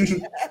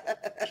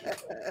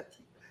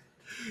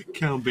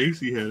 Count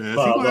Basie had ass.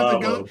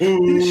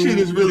 This shit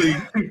is really.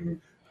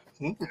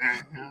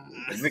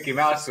 Mickey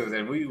Mouse was,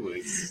 and we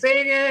was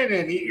singing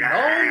and eating all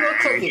the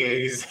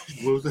cookies.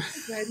 What was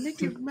that?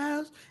 Mickey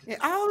Mouse and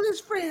all his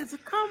friends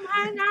would come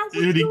hang out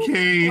with Eddie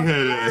Kane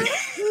had ass.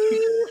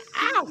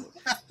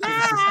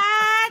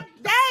 God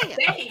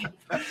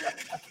damn.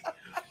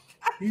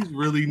 He's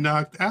really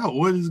knocked out.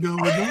 What is going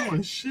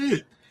on?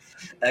 Shit.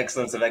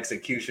 Excellence of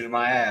execution in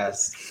my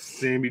ass.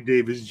 Sammy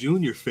Davis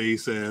Jr.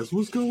 face ass.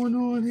 What's going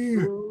on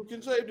here? Who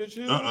can save the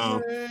children?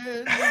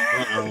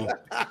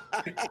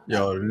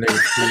 Yo, the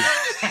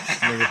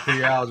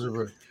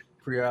nigga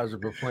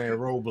pre-algebra playing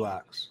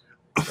Roblox.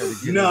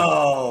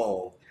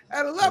 No.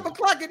 At 11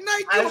 o'clock at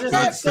night,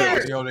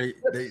 yo, they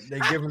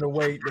giving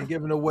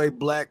away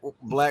black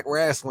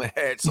wrestling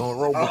hats on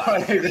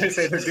Roblox. They're gonna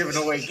say they're giving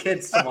away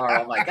kids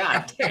tomorrow. I'm like,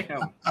 God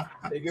damn.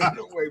 They giving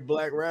away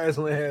black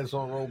wrestling hats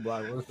on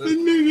Roblox. The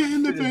nigga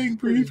in the bank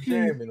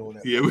briefcase.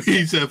 Yeah,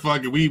 he said,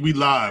 "Fuck it, we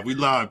live,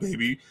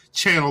 baby,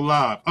 channel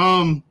live."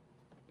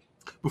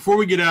 Before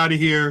we get out of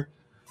here,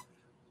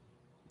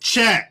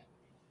 chat.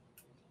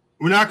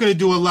 We're not gonna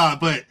do a lot,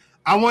 but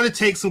I want to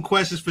take some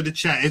questions for the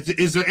chat.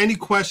 Is there any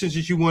questions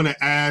that you want to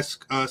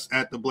ask us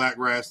at the Black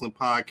Wrestling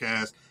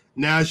Podcast?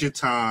 Now's your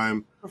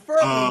time.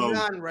 Preferably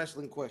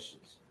non-wrestling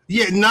questions.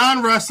 Yeah,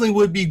 non-wrestling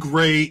would be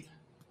great.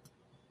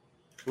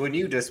 When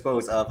you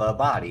dispose of a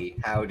body,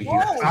 how do you?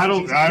 I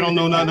don't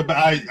know nothing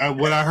about.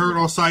 What I heard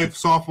on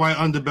Soft White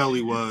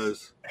Underbelly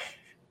was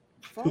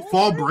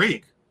fall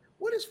break.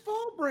 What is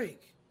fall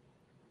break?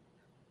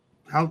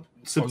 How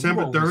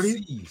September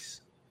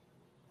 30th?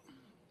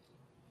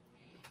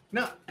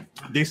 No.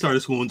 They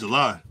started school in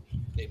July.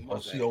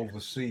 She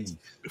overseas.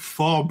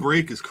 Fall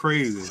break is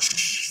crazy.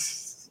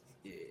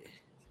 Yeah.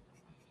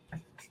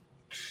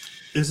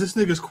 Is this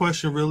nigga's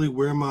question really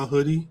where my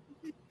hoodie?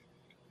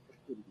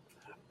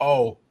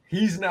 Oh,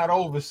 he's not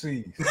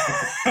overseas.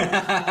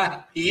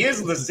 He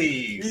is the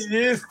seas. He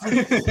is.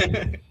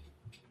 The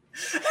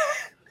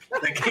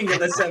king of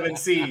the 7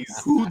 seas.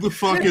 Who the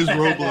fuck is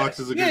Roblox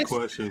is a good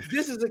question.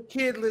 This is a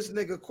kidless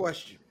nigga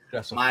question.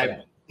 That's a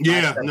fact.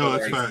 Yeah, no,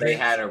 that's fine. They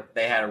had a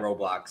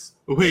Roblox.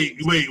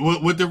 Wait,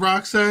 what did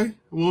Rock say?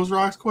 What was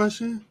Rock's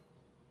question?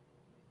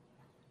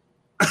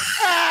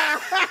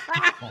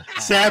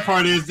 Sad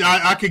part is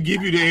I could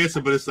give you the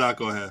answer, but it's not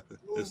gonna happen.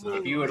 It's not.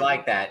 If you would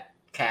like that,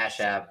 Cash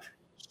App,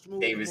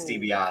 Smooth Davis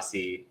move.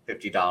 DiBiase,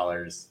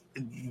 $50.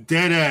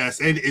 Dead ass.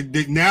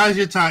 And now's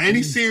your time.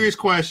 Any serious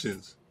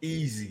questions?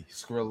 Easy,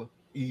 Skrilla.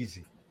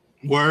 Easy.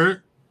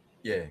 Word.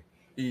 Yeah,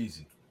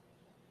 easy.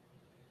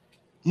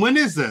 When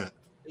is that?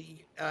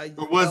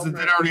 Or was it Elmer,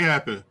 that already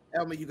happened?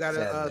 Elmer, you got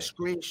a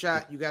Saturday.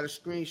 screenshot. You got a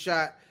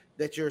screenshot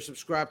that you're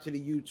subscribed to the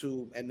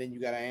YouTube, and then you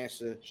got to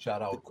answer.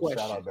 Shout out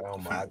question. to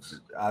Elmer.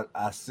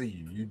 I see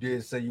you. You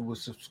did say you were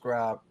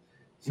subscribed.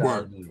 Shout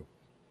out to you.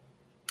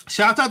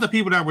 Shout out to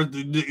people that were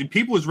the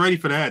people was ready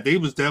for that. They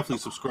was definitely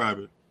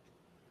subscribing.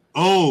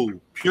 Oh,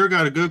 Pure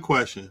got a good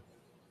question.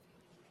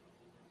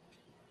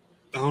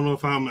 I don't know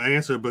if I'm gonna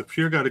answer, but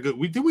Pure got a good.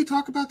 Did we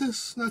talk about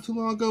this not too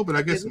long ago? But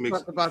I guess it We makes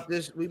talked about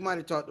this. We might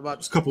have talked about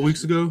it's a couple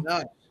weeks ago.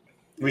 No,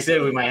 We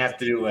said we might have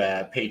to do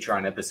a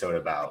Patreon episode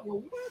about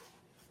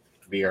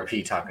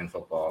BRP talking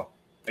football.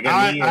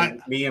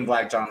 Again, me and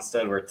Black John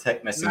Stud were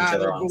messaging each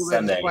other on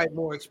Sunday. Quite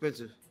more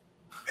expensive.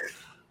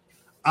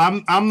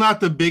 I'm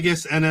not the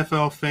biggest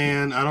NFL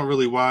fan. I don't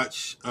really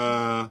watch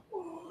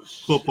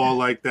football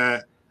like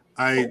that.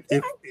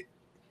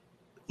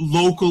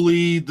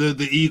 Locally,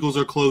 the Eagles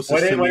are closest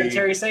to me. What did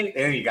Terry say?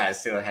 There you guys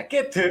still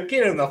get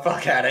him the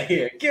fuck out of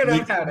here. Get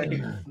him out of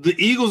here. The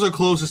Eagles are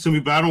closest to me,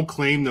 but I don't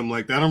claim them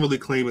like that. I don't really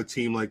claim a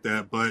team like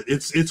that. But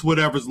it's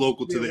whatever's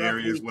local to the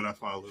area is what I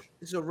follow.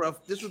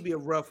 This would be a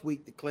rough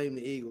week to claim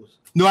the Eagles.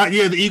 No,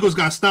 the Eagles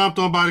got stomped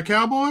on by the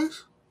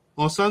Cowboys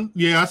on Sunday.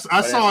 Yeah,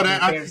 I saw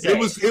that.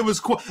 It was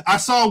cool. I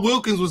saw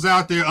Wilkins was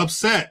out there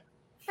upset.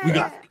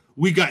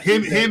 We got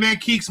him and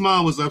Keek's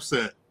mom was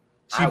upset.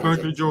 She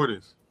burnt her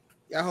Jordans.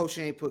 I hope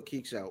she ain't put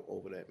Keeks out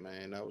over that,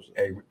 man. That was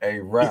a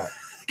Rock.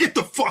 Get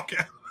the fuck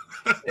out.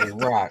 A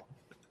Rock.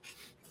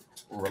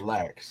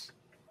 Relax.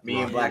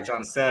 Me and Black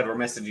John said we're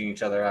messaging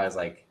each other. I was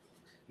like,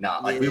 nah,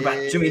 like we were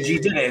about Jimmy G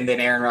did it, and then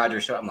Aaron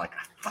Rodgers showed. I'm like,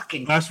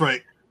 That's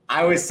right.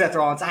 I always Seth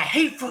Rollins. I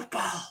hate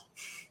football.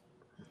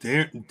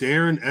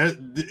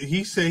 Darren,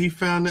 he said he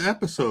found the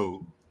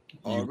episode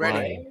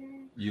already.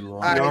 You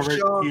lying.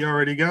 He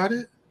already got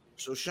it.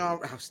 So Sean,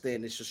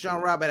 outstanding. So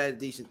Sean Robert had a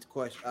decent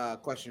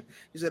question.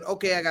 He said,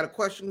 "Okay, I got a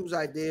question. Whose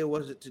idea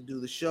was it to do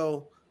the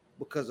show?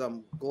 Because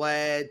I'm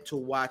glad to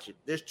watch it.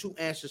 There's two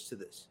answers to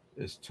this.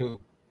 There's two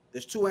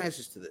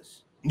answers to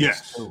this.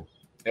 Yes.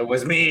 It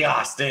was me,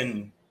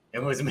 Austin.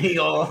 It was me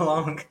all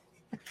along.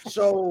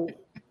 So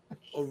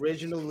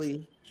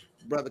originally,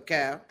 Brother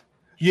Cal.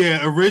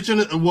 Yeah,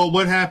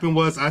 what happened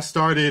was I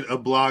started a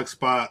blog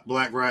spot,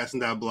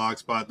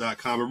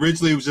 blackwrestling.blogspot.com.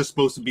 Originally, it was just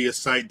supposed to be a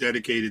site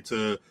dedicated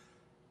to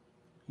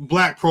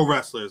Black pro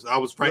wrestlers. I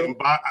was writing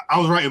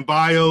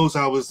bios.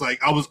 I was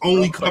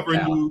only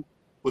covering you.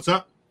 What's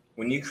up?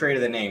 When you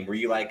created the name, were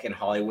you like in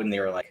Hollywood and they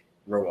were like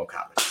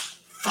RoboCop?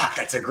 Fuck,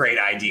 that's a great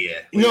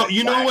idea.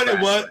 You know what it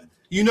was?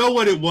 You know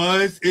what it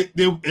was?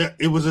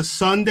 It was a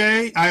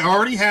Sunday. I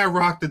already had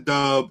Rock the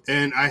Dub,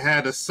 and I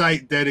had a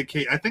site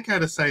dedicated. I think I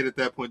had a site at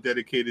that point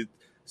dedicated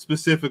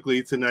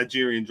specifically to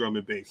Nigerian drum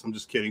and bass. I'm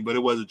just kidding, but it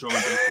was a drum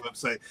and bass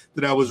website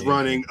that I was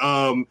running.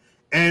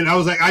 And I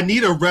was like, I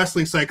need a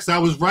wrestling site because I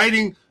was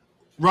writing.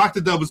 Rock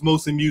the Dub was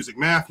mostly music.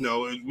 Math,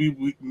 no.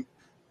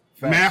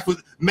 Math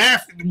was.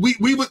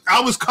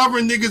 I was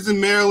covering niggas in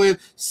Maryland,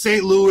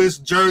 St. Louis,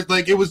 Jersey.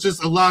 Like it was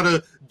just a lot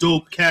of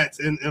dope cats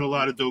and a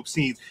lot of dope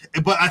scenes.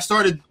 But I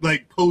started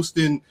like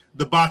posting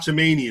the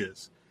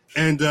Botchamanias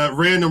and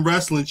random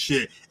wrestling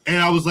shit, and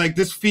I was like,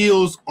 this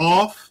feels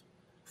off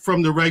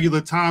from the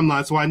regular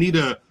timeline. So I need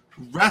a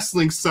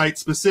wrestling site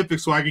specific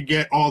so I could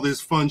get all this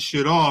fun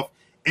shit off.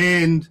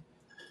 And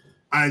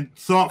I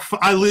thought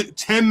I lit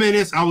 10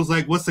 minutes. I was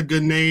like, what's a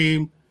good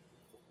name?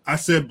 I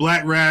said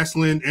Black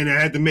Wrestling, and I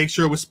had to make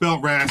sure it was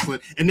spelled wrestling.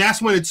 And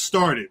that's when it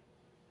started.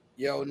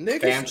 Yo,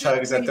 niggas. Bam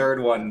chugs the third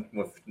one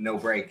with no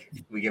break.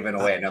 We giving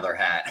away another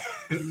hat.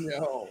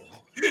 No.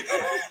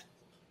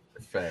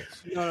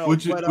 Facts. No,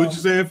 what you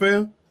saying,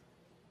 fam?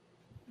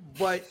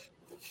 But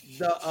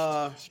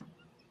the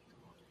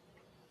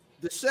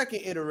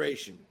second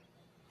iteration.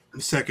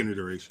 The second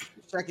iteration.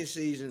 Second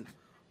season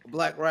of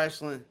Black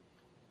Wrestling.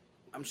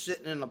 I'm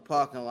sitting in the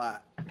parking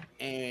lot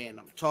and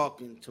I'm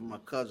talking to my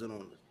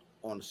cousin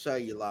on the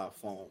cellular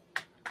phone.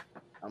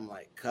 I'm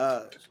like,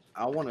 cuz,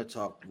 I want to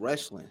talk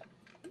wrestling.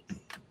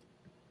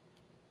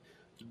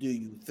 Do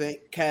you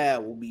think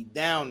Cal will be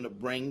down to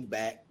bring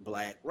back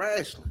Black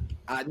Wrestling?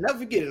 I never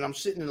forget it. I'm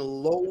sitting in the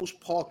Lowe's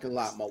parking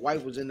lot. My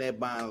wife was in there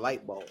buying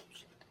light bulbs.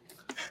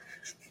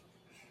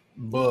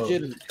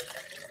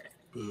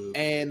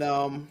 And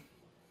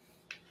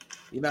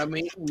you know what I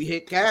mean? We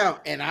hit Cal,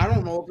 and I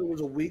don't know if it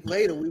was a week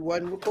later we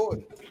wasn't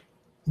recording.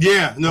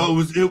 Yeah, no,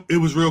 it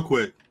was real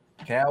quick.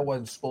 Cal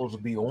wasn't supposed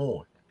to be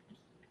on.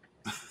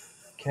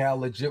 Cal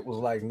legit was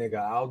like, nigga,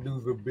 I'll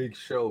do the big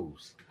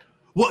shows.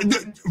 Well,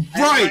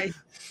 right.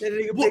 That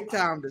nigga big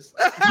time this.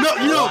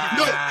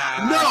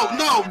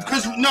 No,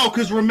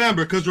 because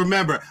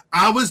remember,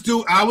 I was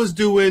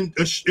doing.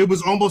 It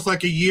was almost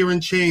like a year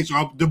and change.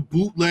 The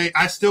bootleg.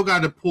 I still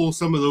got to pull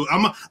some of those.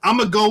 I'm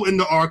gonna go in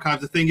the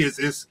archives. The thing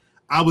is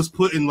I was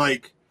putting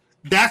like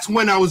that's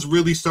when I was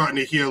really starting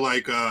to hear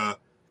like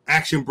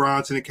Action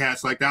Bronson and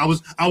cats like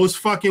that. I was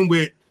fucking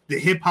with the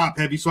hip hop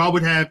heavy, so I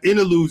would have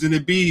interludes and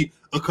it'd be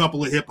a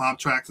couple of hip hop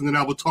tracks, and then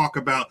I would talk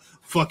about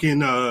fucking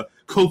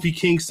Kofi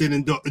Kingston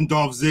and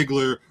Dolph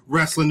Ziggler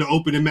wrestling the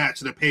opening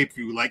match of the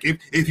pay-per-view. Like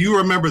if you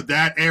remember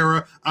that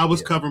era, I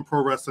was covering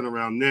pro wrestling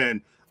around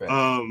then.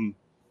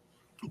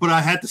 But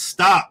I had to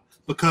stop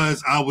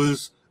because I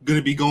was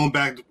gonna be going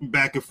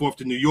back and forth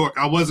to New York.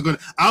 I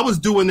was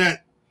doing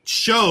that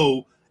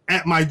show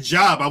at my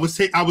job. I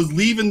was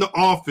leaving the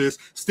office,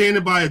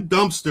 standing by a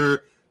dumpster,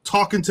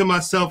 talking to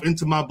myself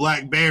into my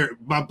BlackBerry,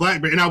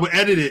 and I would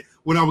edit it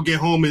when I would get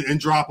home and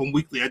drop them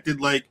weekly. I did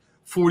like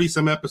 40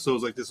 some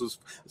episodes like this.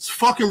 It's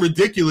fucking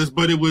ridiculous,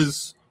 but it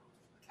was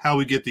how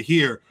we get to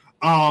here.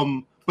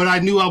 But I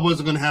knew I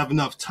wasn't going to have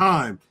enough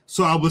time.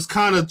 So I was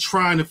kind of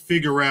trying to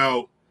figure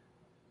out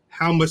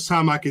how much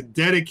time I could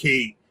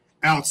dedicate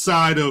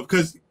outside of,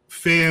 because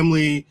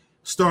family,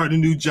 starting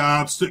a new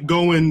job,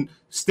 going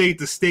state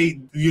to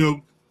state,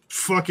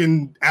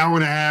 fucking hour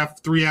and a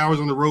half, 3 hours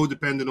on the road,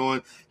 depending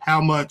on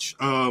how much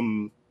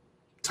time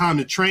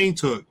the train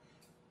took.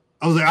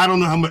 I was like, I don't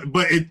know how much,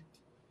 but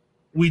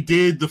we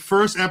did, the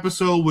first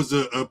episode was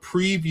a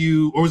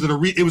preview, or was it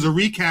it was a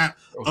recap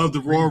of the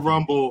Royal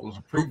Rumble. It was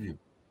a preview.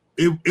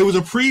 It was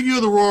a preview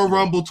of the Royal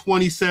Rumble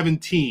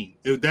 2017.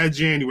 That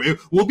January.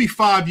 We'll be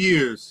 5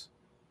 years.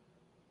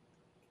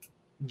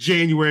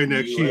 January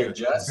next year.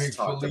 Just Big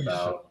talked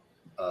Felicia.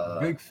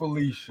 about Big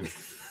Felicia.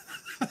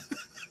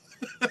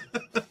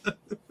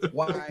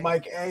 Why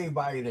Mike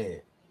everybody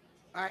there?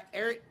 All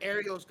right,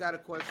 Ariel's got a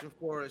question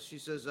for us. She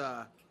says,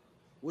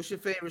 what's your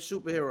favorite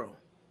superhero?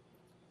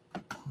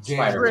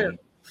 Spider-Man.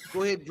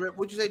 Go ahead, Drip.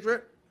 What'd you say,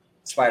 Drip?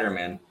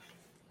 Spider-Man.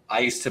 I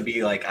used to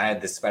be like, I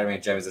had this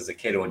Spider-Man gems as a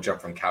kid who would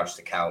jump from couch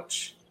to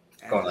couch,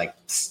 going like,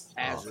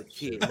 as a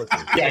kid.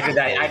 yeah,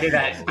 I did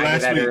that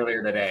week.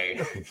 Earlier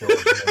today.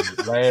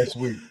 Last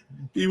week.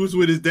 He was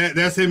with his dad.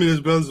 That's him and his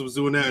brothers was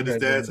doing that at his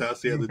dad's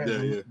house the other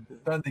day. Yeah.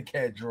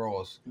 Thundercat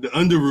draws. The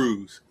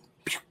Underoos.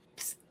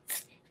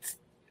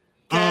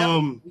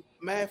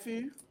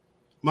 Matthew?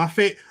 My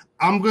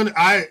I'm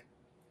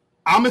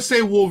gonna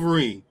say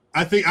Wolverine.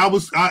 I think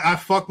I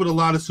fucked with a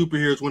lot of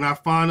superheroes when I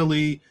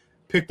finally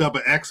picked up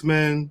an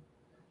X-Men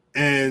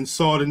and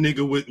saw the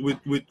nigga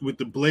with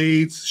the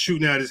blades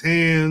shooting out his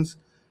hands,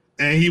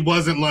 and he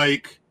wasn't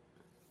like,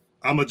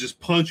 I'm gonna just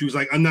punch you. He's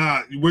like,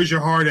 nah, where's your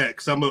heart at?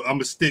 Cause I'm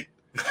a stick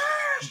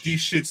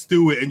these shits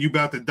through it, and you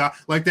about to die.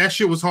 Like, that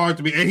shit was hard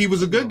to me, and he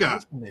was a good guy.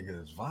 This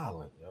nigga is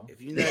violent, yo.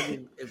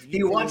 If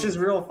He watches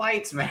real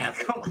fights, man.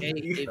 Come on.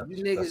 If you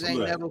niggas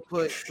ain't never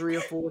put 3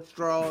 or 4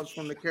 straws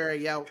from the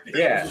carry out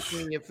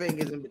between your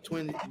fingers and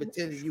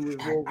pretending you was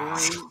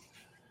Wolverine,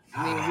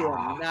 I mean, you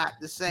are not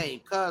the same.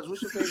 Cuz,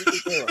 what's your favorite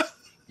superhero?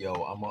 Yo,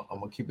 I'm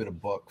gonna keep it a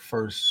buck.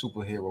 First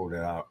superhero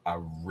that I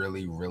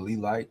really, really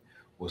like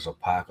was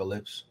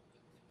Apocalypse,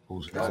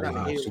 who's not even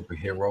a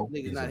superhero.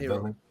 He's a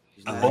villain.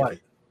 But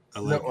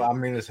no, I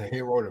mean, it's a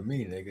hero to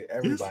me, nigga.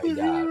 Everybody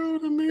got.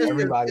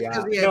 Everybody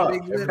out.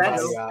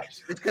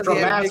 From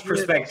Matt's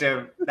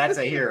perspective, that's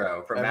a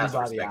hero. From Matt's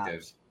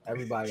perspective,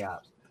 everybody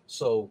out.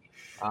 So,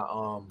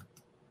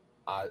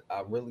 I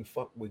really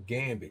fuck with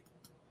Gambit.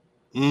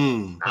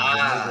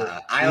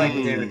 I like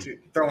to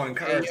throwing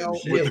cards and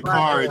shit. With the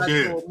cards,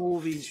 yeah.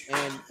 Movies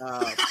and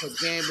put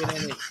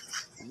Gambit in it.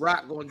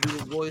 Rock gonna do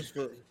the voice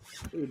for,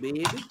 hey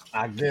baby.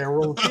 I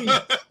guarantee.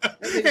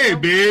 Hey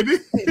baby.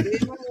 Hey baby,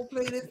 I'm gonna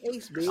play this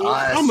ace, baby.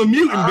 I'm a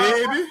mutant,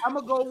 baby. I'm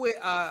gonna go with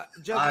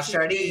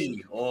Jefferson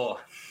Shardy. Oh,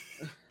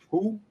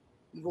 who?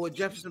 You go with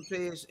Jefferson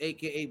Page,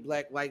 aka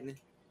Black Lightning.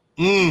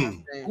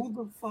 Who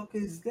the fuck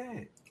is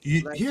that?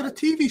 He had a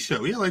TV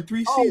show. He had like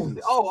 3 seasons.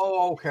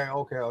 Okay.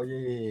 Oh,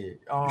 yeah.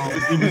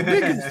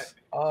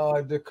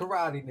 The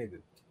karate nigga.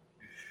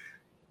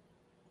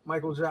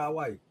 Michael Jai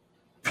White.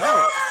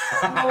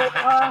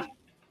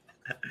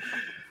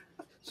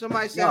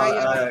 Somebody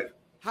said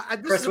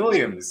Chris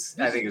Williams,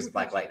 I think, is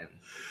Black Lightning.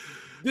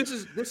 This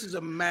is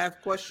a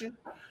math question.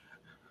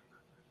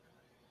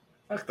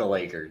 Fuck the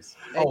Lakers.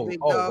 Hey, big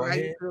dog, how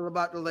you feel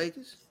about the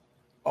Lakers?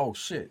 Oh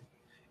shit!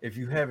 If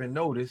you haven't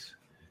noticed,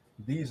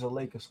 these are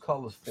Lakers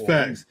colors for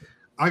facts.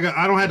 I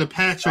don't have the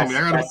patch on me.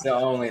 That's the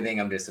only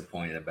thing I'm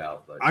disappointed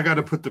about. But I got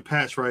to put the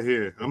patch right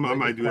here. I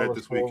might do that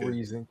this weekend.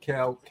 Reason.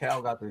 Cal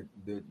got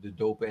the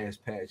dope ass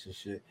patch and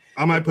shit.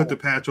 I might put the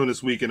patch on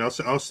this weekend.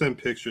 I'll send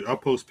pictures. I'll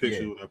post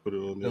pictures when I put it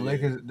on there.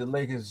 The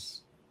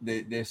Lakers,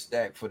 they're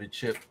stacked for the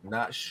chip.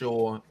 Not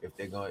sure if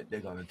they're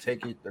gonna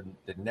take it.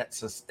 The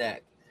Nets are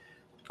stacked.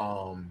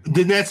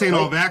 The Nets ain't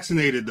all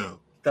vaccinated though.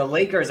 The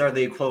Lakers are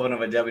the equivalent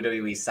of a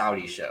WWE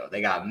Saudi show.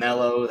 They got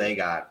Melo. They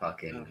got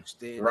fucking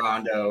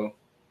Rondo.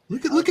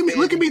 Look at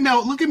me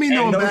now.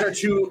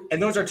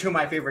 And those are two of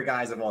my favorite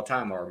guys of all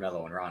time, are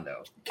Melo and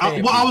Rondo.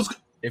 I was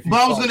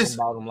gonna say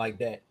about them like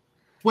that.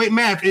 Wait,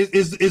 Matt,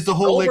 is the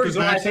whole Lakers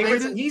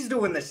vaccinated? He's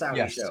doing the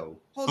Saudi show.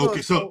 Hold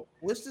on, so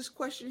what's this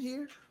question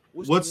here?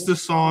 What's the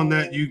song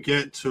that you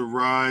get to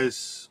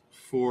rise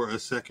for a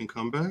second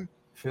comeback?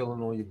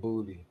 Feeling on your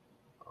booty.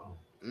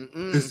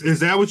 Is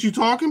that what you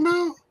talking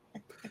about?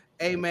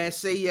 Hey man,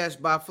 Say Yes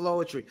by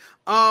Floetry.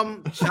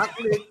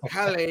 Chocolate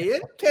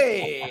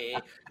Caliente.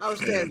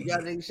 Outstanding. Y'all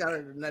niggas, shout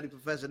out to Nutty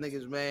Professor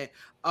niggas, man.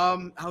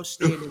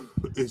 Outstanding.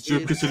 Is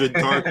Drip considered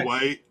dark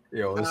white?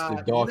 Yo, it's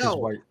the darkest no,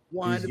 white. He's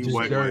 100% just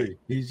white, dirty.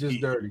 He's just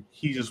dirty.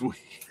 He just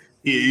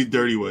he's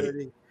dirty white.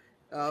 dirty.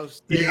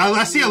 Outstanding. Yeah,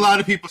 I see a lot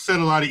of people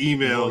send a lot of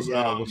emails.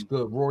 Royale, what's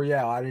good?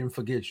 Royale, I didn't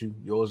forget you.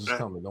 Yours is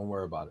coming. Don't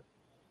worry about it.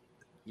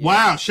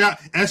 Wow,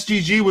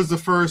 SGG was the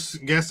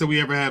first guest that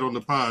we ever had on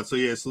the pod. So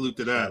yeah, salute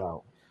to that. Shout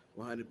out.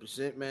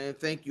 100%, man.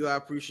 Thank you. I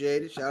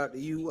appreciate it. Shout out to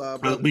you.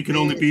 We can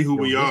only be who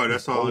we Yo, are.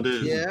 this That's all it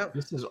is. Yeah.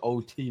 This is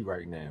OT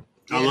right now.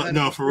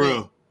 No, for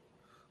real.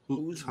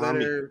 Who's Tommy.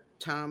 better,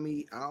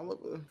 Tommy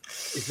Oliver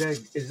Is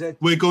that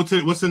Wait, go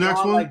to what's the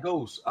next I one? like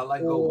Ghost. I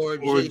like or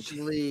Ghost.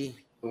 Jason Lee?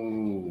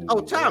 Ooh. Oh,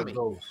 Tommy.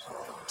 Ghost.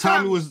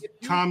 Tommy was if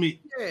you- Tommy.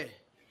 Yeah.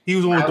 He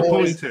was the one with I the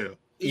always- ponytail.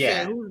 He Yeah.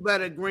 said, who's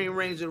better, Green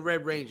Ranger or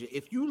Red Ranger?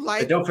 If you But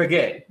like, don't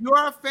forget, you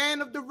are a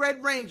fan of the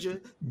Red Ranger,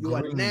 you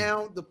are Green.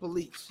 now the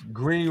police.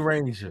 Green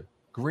Ranger.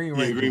 Green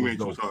Yeah, Ranger. Green was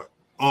Ranger was dope. hard.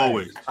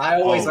 Always. I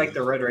always Always. liked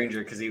the Red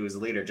Ranger because he was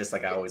leader, just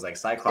like I always like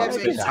Cyclops.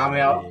 Yeah, But yeah.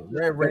 Tommy Oliver,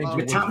 Red Ranger.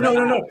 but was Tom, dope.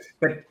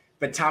 no.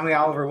 But Tommy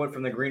Oliver went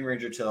from the Green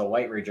Ranger to the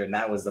White Ranger, and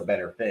that was the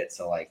better fit.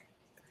 So like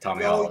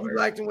Tommy Oh, Oliver. you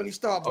liked him when he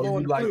started Oh,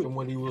 blowing you the liked flute. him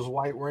when he was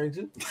White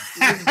Ranger?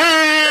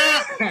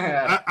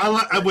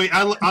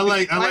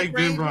 I like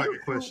Ben Ranger, Rocket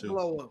flute question.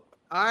 blower.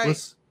 All right.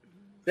 What's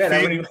Yeah,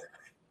 that Favorite-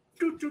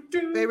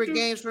 Favorite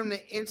games from the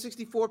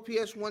N64,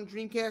 PS1,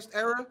 Dreamcast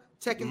era?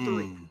 Tekken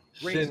 3.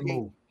 Greatest game,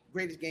 Shenmue.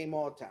 greatest game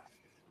all time.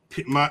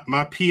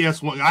 my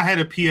PS1? I had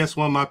a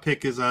PS1. My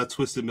pick is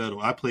Twisted Metal.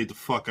 I played the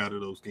fuck out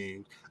of those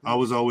games. I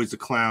was always the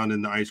clown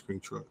in the ice cream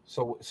truck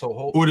So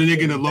hold, or the nigga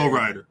in the you had-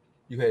 lowrider.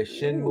 You had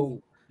Shenmue,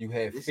 Ooh. you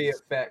had This Fear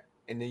is- Fact,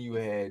 and then you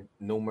had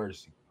No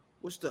Mercy.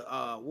 What's the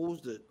what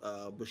was the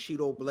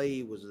Bushido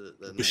Blade was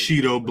the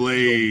Bushido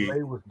Blade.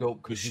 Blade was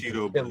dope because you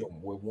Bushido could kill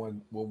Blade.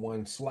 him with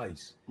one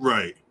slice.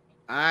 Right.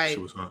 All right,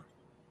 Shit was hard.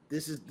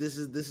 this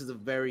is a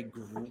very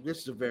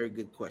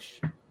good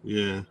question.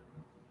 Yeah.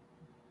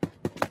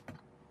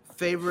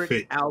 Favorite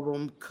Fit.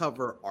 album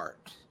cover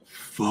art?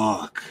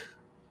 Fuck.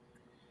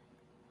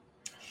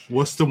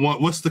 What's the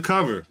one? What's the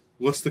cover?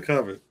 What's the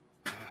cover?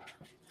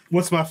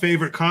 What's my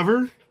favorite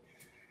cover?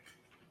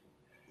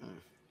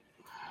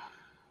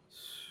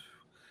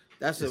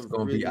 That's It's a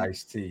gonna really be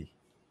Ice-T.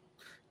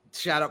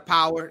 shout out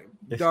Power,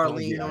 It's gonna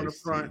be Darlene on the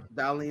Ice-T. front,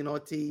 Darlene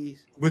Ortiz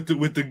With the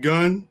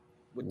gun?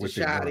 with the With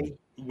the gun. shotty.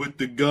 With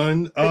the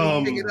gun.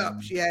 Pick it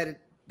up. She had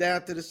it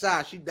down to the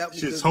side. That was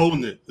She's the-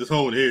 holding it. Just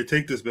holding it. Here,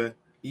 take this, man.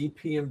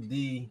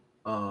 EPMD,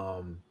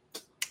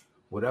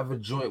 whatever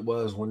joint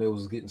was when they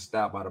was getting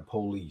stopped by the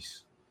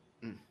police.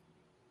 Mm.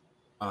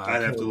 I I'd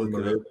have can't to look it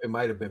remember. up. It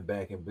might have been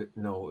back in,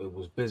 no, it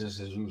was Business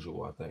as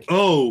Usual, I think.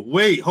 Oh,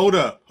 wait, hold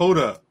up. Why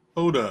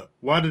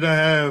did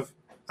I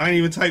didn't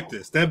even type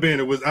this. That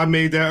banner I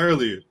made that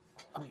earlier.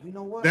 Oh, you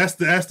know what? That's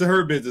the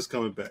Hurt Business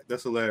coming back.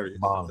 That's hilarious.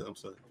 Bomb. I'm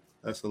sorry.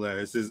 That's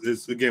hilarious.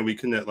 It's again, we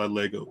connect like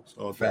Legos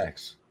all day.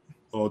 Facts.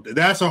 All day.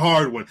 That's a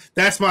hard one.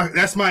 That's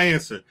my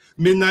answer.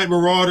 Midnight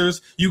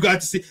Marauders. You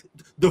got to see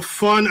the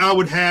fun I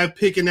would have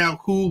picking out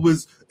who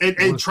was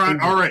and trying.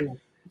 All right.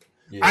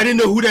 Yeah. I didn't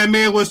know who that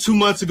man was 2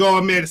 months ago.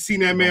 I man seen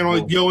that man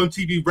on Yo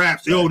MTV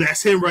Raps. Yo,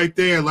 that's him right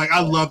there. Like,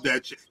 I love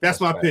that shit. That's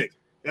my right. pick.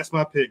 That's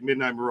my pick.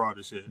 Midnight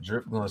Marauders shit.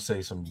 Drip gonna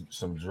say some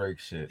Drake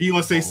shit. You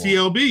gonna say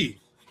Hold on. CLB?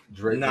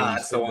 Drake Nah, gonna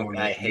that's the say one.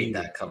 I hate needed.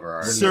 that cover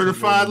art. Really?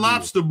 Certified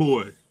Lobster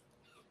Boy.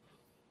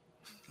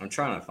 I'm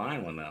trying to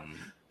find one of them.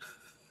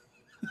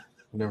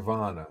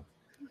 Nirvana.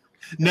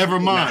 Never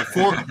mind.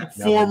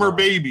 Former mind.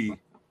 baby.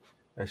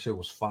 That shit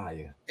was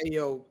fire. Hey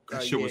yo,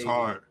 That shit was yeah,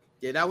 hard.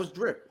 Yeah, that was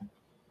Drip.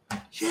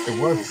 It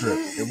was Drip.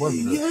 It was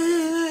Drip.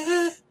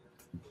 Yeah,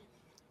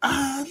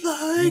 I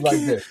You like like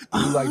it. this. You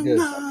I'm like this.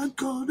 not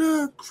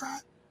gonna cry.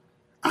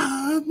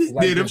 You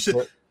like Yeah, them this, shit.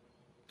 Drip.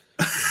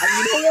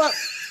 You know what?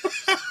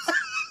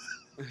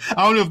 I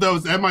don't know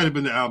if that might have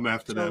been the album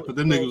after that, but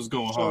them So- niggas was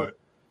going so hard.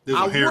 They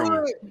I was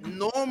heroin. would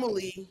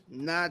normally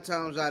 9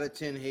 times out of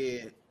 10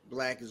 here,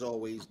 black is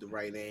always the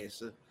right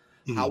answer.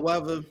 Mhm.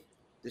 However,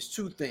 there's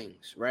two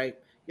things, right?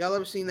 Y'all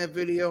ever seen that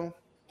video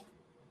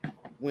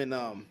when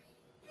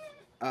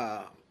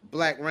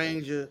Black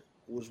Ranger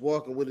was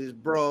walking with his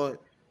broad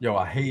Yo,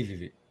 I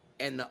hated it.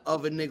 and the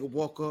other nigga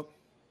walk up?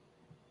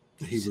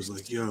 He was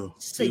like, "Yo."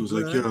 Say, He was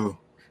like, blood. "Yo."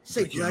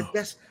 Say Like, blood,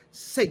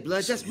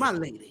 yo. that's my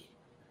lady.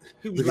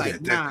 He was Look at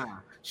like, that nah,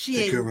 she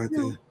that ain't girl with right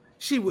you. there.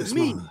 She with That's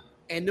me. mine.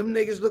 And them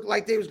niggas looked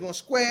like they was gonna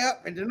square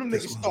up, and then them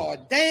That's niggas mine.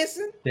 started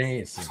dancing.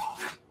 Dancing.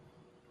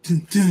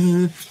 Dun,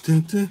 dun,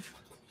 dun, dun,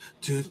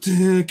 dun,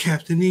 dun,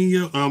 Captain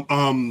EO.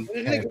 And the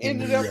nigga Captain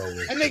ended up, Neo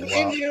was that nigga wild.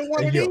 ended in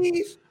one Hey, of yo.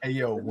 these Hey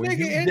yo, when Nigga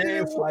you ended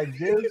dance it. like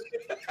this,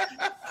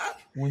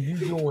 when you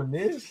doing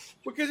this,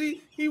 because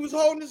he was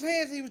holding his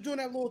hands and he was doing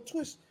that little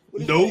twist.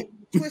 With his Nope.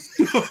 leg, twist.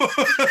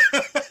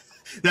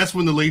 That's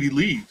when the lady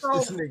leaves.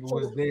 this nigga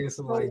was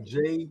dancing like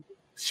Jay.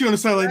 She on the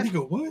side like,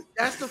 "Nigga, what?"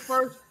 That's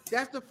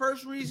the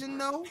first reason,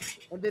 no.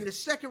 And then the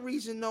second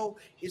reason, no,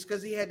 is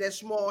because he had that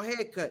small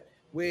haircut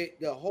where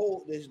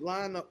this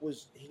lineup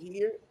was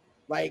here,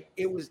 Like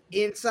it was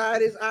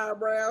inside his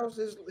eyebrows.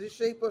 His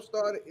shaper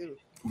started.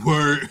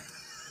 Word.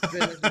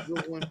 That's a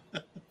good one.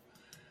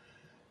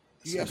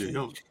 Yes. CJ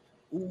Young.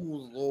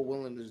 Ooh, Lord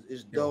willing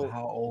is Yo, dope.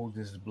 how old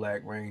is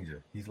Black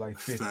Ranger? He's like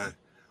 50.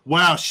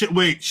 Wow.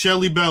 Wait,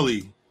 Shelly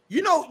Belly.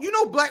 You know,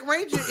 Black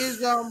Ranger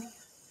is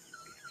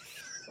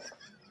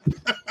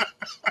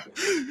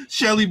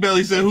Shelly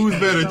Belly said, "Who's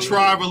better,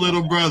 Tribe or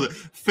Little Brother?"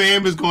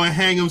 Fam is going to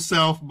hang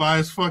himself by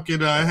his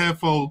fucking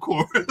headphone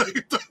cord.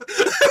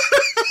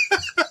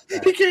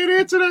 He can't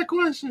answer that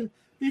question.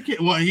 He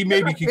can't. Well, he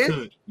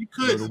could. He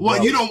could. Little Well,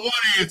 brother. you don't want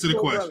to answer the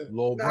Little question. brother.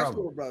 Little That's brother.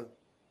 little brother.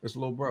 It's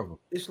little brother.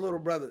 It's little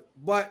brother.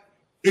 But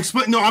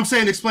Explain. No, I'm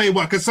saying explain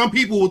why. Because some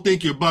people will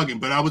think you're bugging,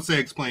 but I would say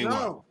explain why.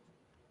 no.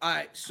 All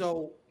right.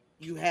 So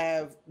you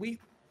have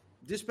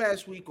this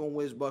past week on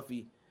Wiz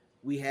Buffy,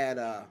 we had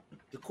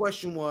the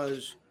question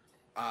was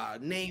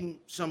name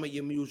some of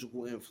your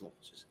musical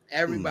influences.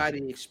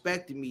 Everybody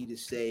expected me to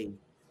say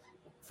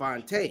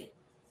Fonte.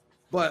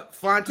 But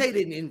Fonte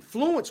didn't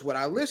influence what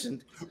I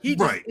listened. He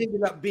just Right.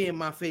 ended up being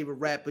my favorite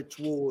rapper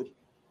toward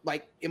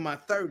like in my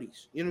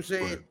 30s. You know what I'm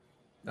saying? Right.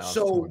 That was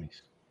So-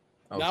 20s.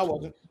 That No, I was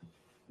wasn't.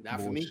 Not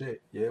for me.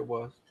 Bullshit. Yeah, it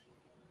was.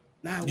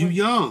 Nah, it You wasn't.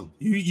 young.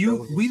 That You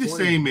was we the 20s,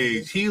 same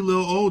nigga. age. He a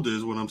little older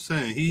is what I'm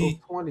saying. Those He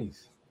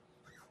 20s.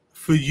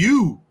 for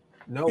you.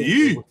 No,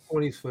 Yeah. it was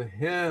 20s for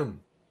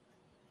him.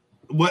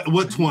 What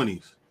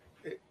 20s?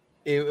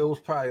 It was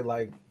probably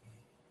like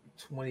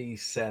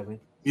 27.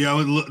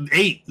 Yeah,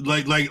 8.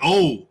 Like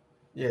old.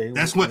 Yeah, he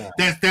That's was, when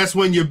nah. that's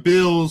when your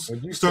bills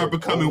When you start said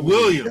becoming old,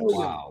 Williams.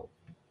 Wow.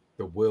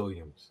 The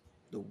Williams.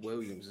 The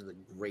Williams is a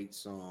great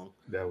song.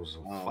 That was a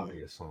Um,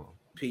 fire song.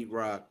 Pete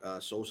Rock,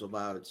 Soul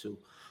Survivor too.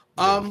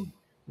 Nah,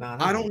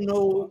 that I was- don't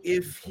know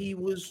if he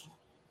was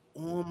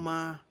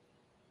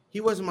he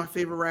wasn't my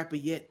favorite rapper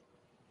yet.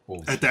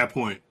 Bullshit. At that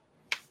point.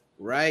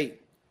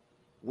 Right.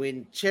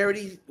 When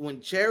Charity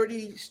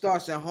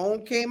Starts at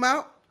Home came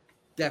out,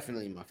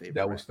 definitely my favorite.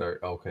 That was rapper.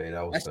 third. Okay,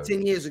 that was That's third.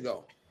 10 years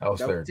ago. That was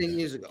That was third. 10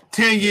 years ago.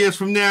 10 years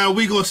from now,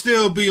 we gonna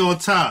still be on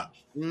top.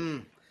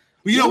 Mm.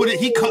 You know what?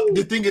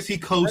 The thing is, he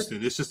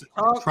coasted. It's just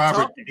Talk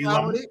Robert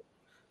about it.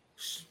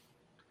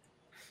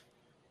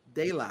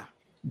 De La.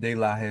 De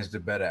La has the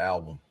better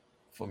album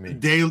for me.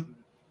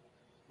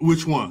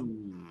 Which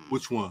one?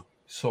 Which one?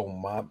 So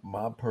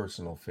my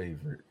personal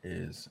favorite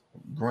is,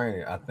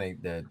 granted, I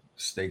think that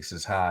Stakes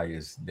is High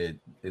is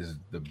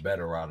the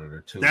better out of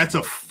the two. That's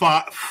a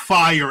but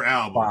fire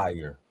album.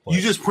 fire. You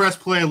but just press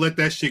play and let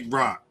that shit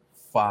rock.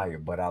 fire,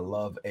 but I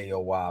love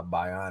AOI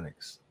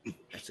Bionics.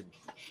 That's a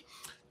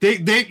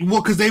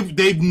Because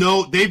they've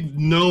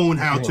known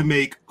how to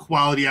make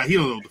quality out. He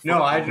don't know what the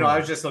fuck. No, I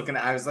was just looking.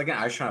 I was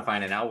trying to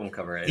find an album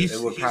cover. It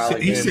would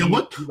probably. He said,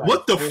 "What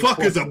the fuck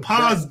is a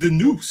pause de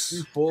noose?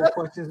 You 4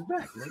 questions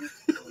back,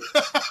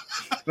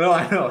 nigga. No,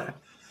 I know.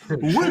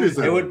 What is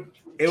that?"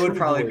 It would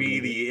probably True be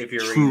Grit. the If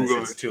You're True Reading This,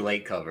 Grit. It's Too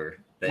Late cover.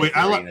 The Wait, If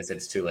You're I Reading This,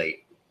 It's Too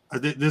Late.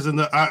 There's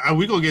another.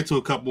 We gonna get to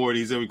a couple more of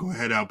these, then we gonna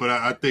head out. But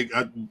I think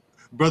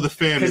Brother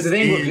Fam. Because the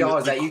thing with in y'all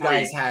is the that you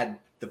crate. guys had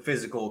the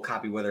physical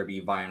copy, whether it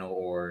be vinyl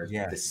or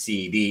Yeah. the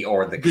CD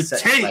or the The cassette.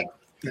 tape. Like,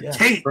 The Yeah.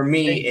 tape. for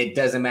me, it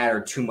doesn't matter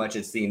too much.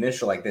 It's the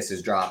initial, like this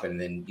is dropping, and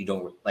then you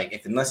don't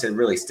like unless it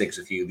really sticks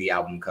with you. The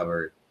album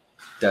cover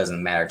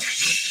doesn't matter.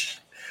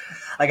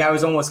 Like I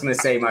was almost gonna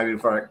say my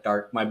beautiful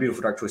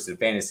dark twisted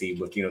fantasy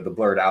with the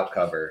blurred out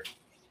cover.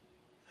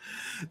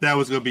 That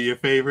was gonna be your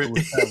favorite. It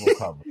was several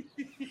covers.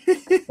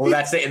 Well,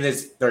 that's it. And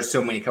there's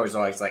so many covers.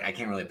 So it's like I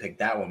can't really pick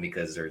that one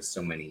because there's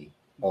so many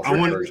alternate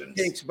wanna- versions.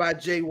 Picks by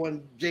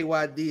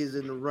JYD is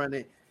in the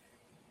running.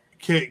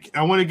 Okay,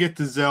 I want to get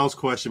to Zell's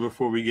question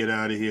before we get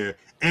out of here.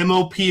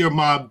 MOP or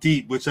Mob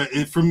Deep, which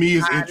for me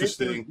is This was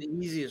interesting. the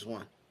easiest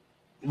one.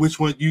 Which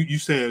one you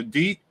said?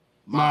 Deep,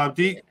 Mob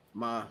Deep.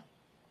 Mob's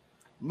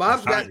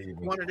That's got not even-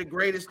 one of the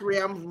greatest 3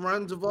 album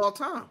runs of all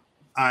time.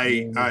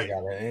 You I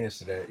gotta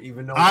answer that.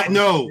 Even though I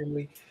know.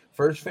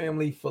 First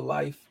Family for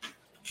Life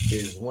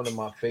is one of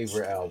my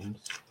favorite albums.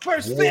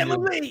 First Warriors.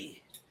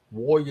 Family.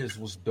 Warriors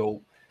was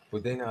dope,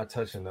 but they're not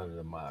touching none of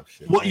the mob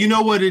shit. Well, you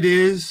know what it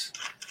is.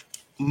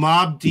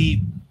 Mob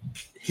Deep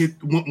hit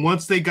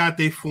once they got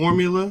their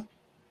formula.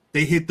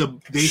 They hit the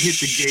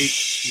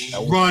gate That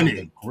was from running.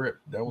 the grip.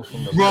 That was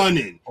from the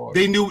Running. Grip.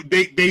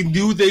 They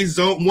knew they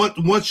zone.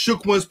 Once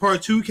Shook One's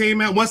Part 2 came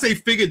out, once they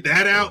figured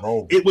that out,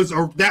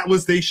 that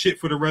was their shit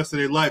for the rest of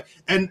their life.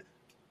 And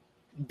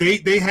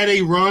they had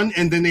a run,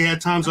 and then they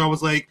had times where I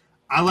was like,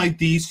 I like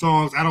these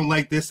songs, I don't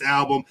like this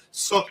album.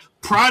 So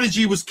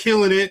Prodigy was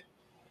killing it.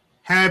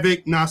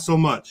 Havoc, not so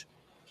much.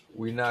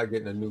 We're not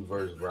getting a new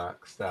verse,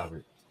 Brock. Stop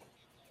it.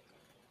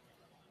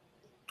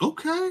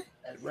 Okay,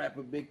 That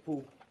rapper Big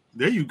Pooh.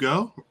 there you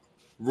go.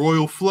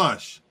 Royal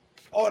Flush.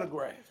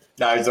 Autograph.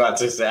 I was about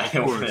to say I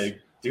don't course. want to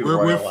do We're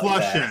Royal like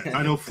flush that. at.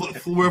 I know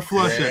we're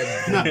flush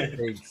at. No,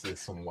 Takes is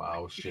some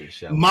wild shit.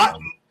 Shout My-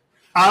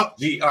 out.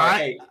 All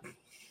right.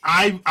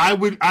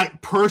 I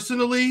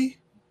personally,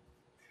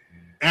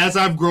 as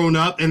I've grown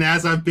up and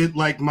as I've been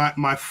like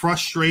my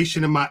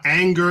frustration and my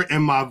anger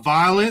and my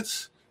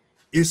violence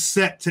is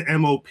set to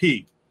MOP.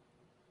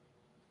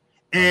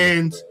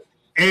 And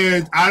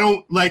And I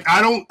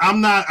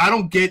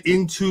don't get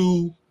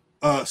into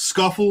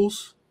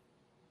scuffles,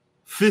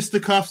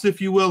 fisticuffs, if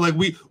you will. Like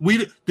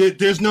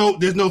there's no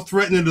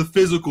threatening the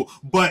physical,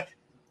 but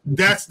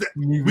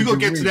we're gonna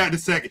get to that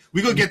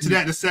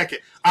in a second.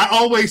 I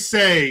always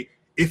say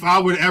if I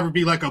would ever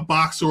be like a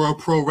boxer or a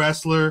pro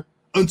wrestler,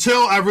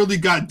 until I really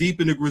got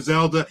deep into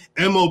Griselda,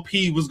 MOP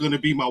was gonna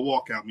be my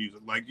walkout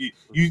music. Like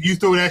you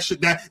throw that shit,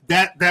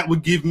 that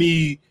would give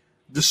me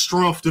the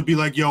strength to be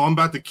like, yo, I'm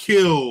about to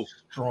kill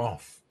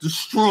the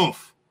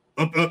strength.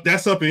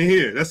 That's up in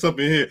here.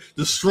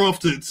 The strength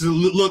to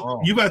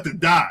look, you about to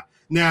die.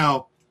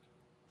 Now,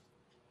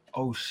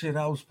 oh shit,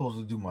 I was supposed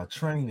to do my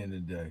training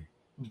today.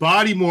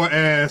 Bodymore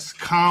asked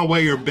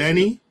Conway or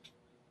Benny.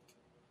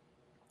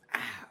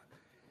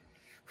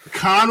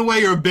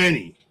 Conway or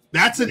Benny.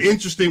 That's an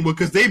interesting one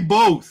because they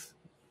both,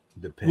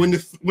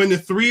 depends. when the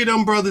three of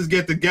them brothers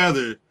get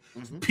together,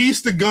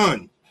 piece to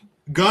Gun.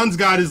 Gun's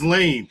got his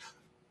lane.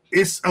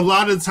 It's a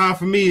lot of the time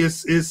for me,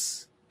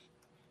 it's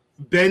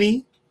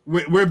Benny.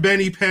 We're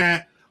Benny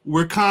Pat.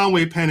 We're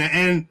Conway Penna.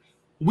 And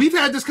we've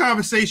had this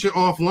conversation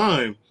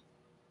offline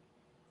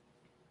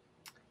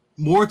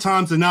more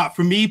times than not.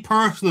 For me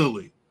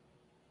personally,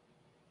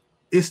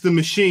 it's the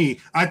Machine.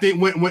 I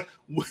think when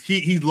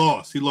he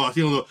lost. He don't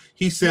know.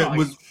 He said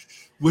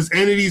was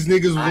any of these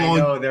niggas wrong? I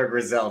know they're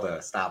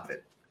Griselda. Stop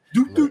it.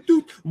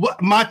 Dude.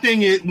 What my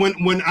thing is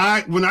when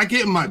I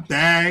get in my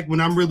bag, when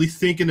I'm really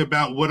thinking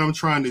about what I'm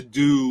trying to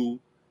do,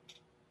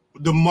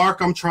 the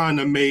mark I'm trying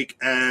to make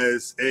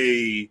as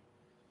a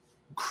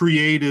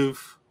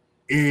creative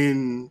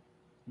in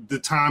the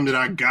time that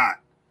I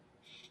got,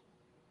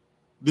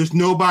 there's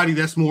nobody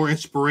that's more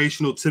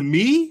inspirational to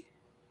me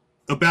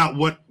about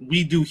what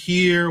we do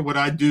here, what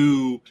I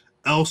do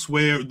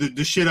elsewhere,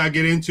 the shit I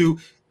get into.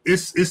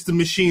 It's the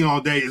Machine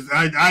all day.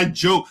 I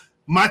joke.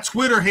 My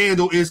Twitter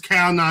handle is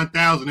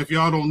Cal9000. If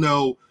y'all don't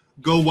know,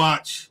 go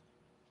watch.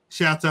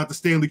 Shouts out to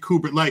Stanley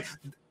Kubrick. Like,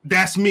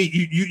 that's me.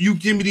 You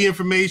give me the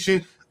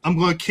information, I'm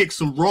gonna kick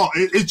some raw.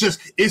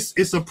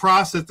 It's a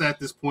process at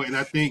this point, and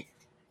I think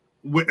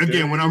when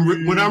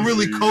I'm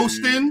really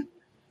coasting,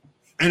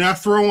 and I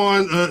throw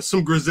on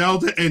some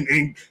Griselda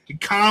and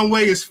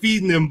Conway is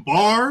feeding them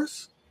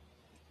bars,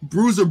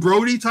 Bruiser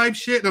Brody type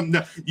shit.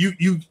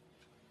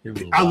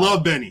 I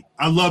love Benny,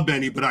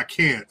 but I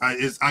can't.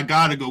 I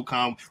gotta go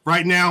Conway.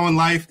 Right now in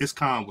life, it's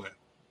Conway.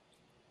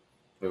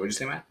 Wait, what'd you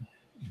say, Matt?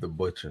 The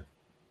Butcher.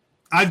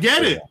 I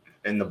get it.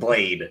 And the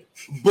Blade.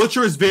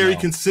 Butcher is very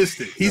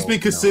consistent. He's been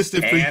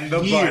consistent for and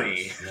the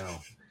years. Bunny. No.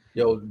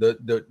 Yo,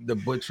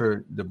 the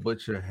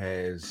Butcher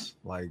has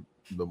like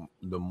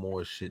the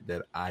more shit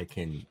that I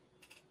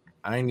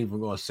ain't even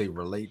gonna say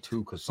relate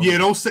to because I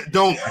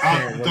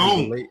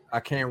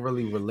can't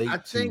really relate I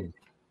to think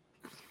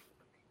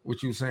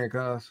what you saying,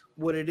 cuz.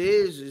 what it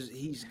is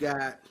he's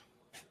got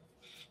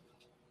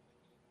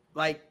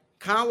like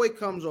Conway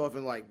comes off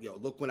and like, yo,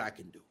 look what I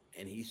can do.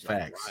 And he's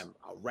like, I'm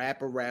a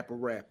rapper.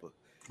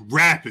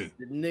 Rapping.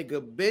 The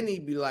nigga Benny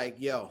be like,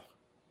 yo,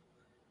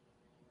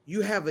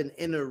 you have an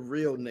inner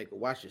real nigga.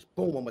 Watch this.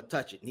 Boom, I'm gonna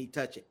touch it. And he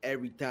touch it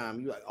every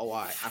time. You like, oh,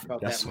 all right, I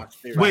felt that in my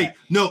spirit. Wait,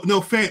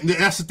 no, fam.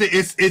 That's the thing.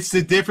 It's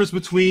the difference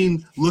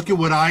between look at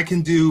what I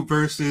can do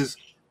versus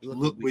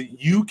look what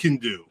you can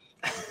do.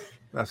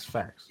 That's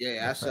facts.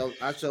 Yeah,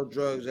 I sell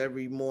drugs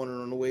every morning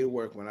on the way to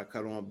work when I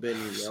cut on Benny.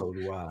 Yo. So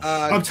do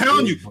I. I'm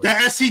telling you,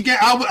 that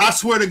I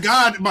swear to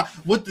God,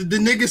 what the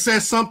nigga said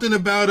something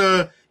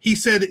about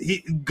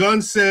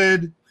Gun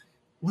said,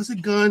 was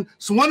it Gun?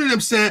 So one of them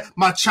said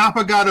my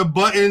chopper got a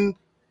button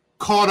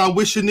called "I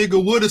wish a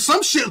nigga would" or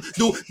some shit.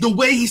 The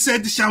way he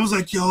said this shit, I was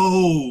like,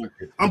 yo,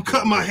 I'm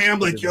cutting my hair. I'm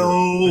like,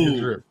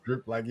 yo,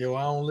 drip, like yo,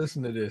 I don't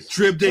listen to this.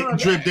 Drip.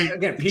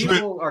 Again,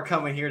 people are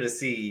coming here to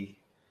see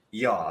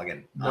y'all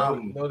again.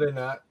 No, they're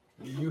not.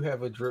 You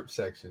have a drip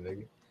section,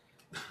 nigga.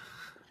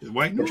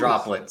 White the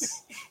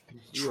droplets.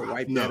 You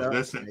wipe that up.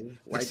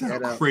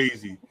 That's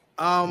crazy.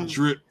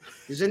 Drip.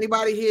 Does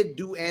anybody here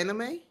do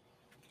anime?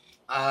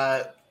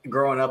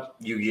 Growing up,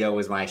 Yu-Gi-Oh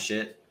was my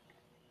shit.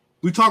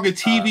 We talking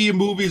TV and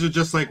movies or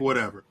just like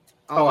whatever?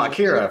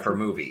 Akira for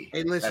movie.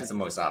 Hey, listen, that's the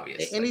most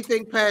obvious.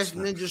 Anything past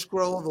Ninja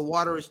Scroll, the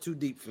water is too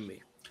deep for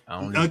me.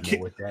 I don't even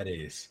know what that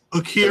is.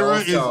 Akira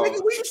is.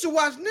 We used to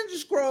watch Ninja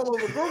Scroll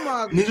over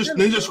Grandma.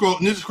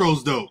 Ninja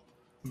Scroll's dope.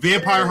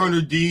 Vampire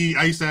Hunter D.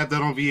 I used to have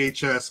that on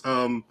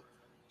VHS.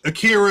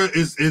 Akira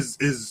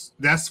is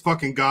that's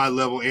fucking god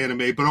level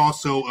anime, but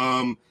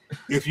also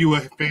if you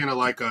a fan of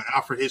like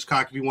Alfred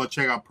Hitchcock, if you want to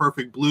check out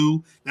Perfect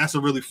Blue, that's a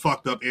really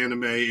fucked up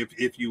anime.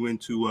 If you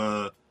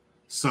into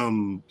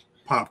some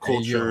pop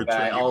culture,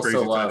 I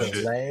also love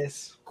the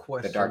last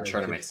question. The Dark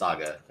Tournament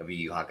Saga of Yu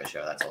Yu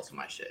Hakusho. That's also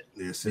my shit.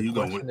 Yeah, so the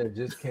question that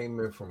just came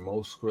in from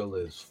Mo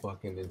Skrilla is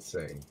fucking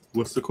insane.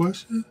 What's the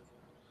question?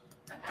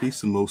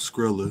 Piece of Mo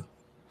Skrilla.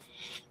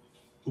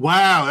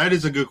 Wow, that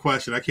is a good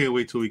question. I can't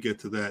wait till we get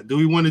to that. Do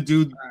we want to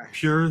do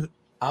pure?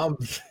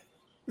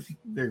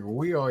 Nigga,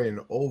 we are in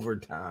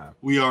overtime.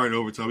 We are in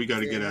overtime. We got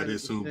to get at it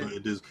soon. But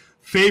it is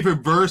favorite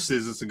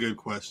verses. It's a good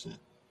question.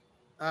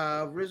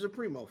 RZA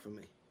Primo for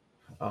me.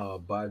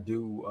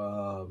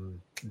 Badu,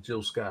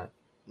 Jill Scott.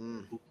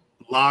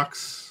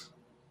 Locks,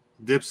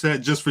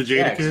 Dipset, just for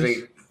Yeah,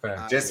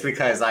 Jadakiss. just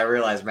because I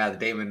realized Matt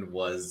Damon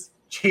was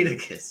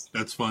Jadakiss.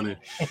 That's funny.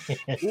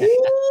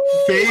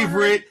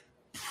 Favorite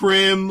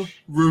Prim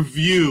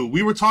review.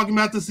 We were talking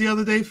about this the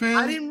other day, fam.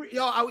 I didn't.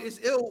 Yo, I was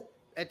ill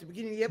at the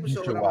beginning of the You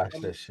episode. should watch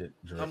that shit.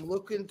 Drake. I'm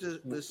looking to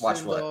Watch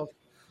send what?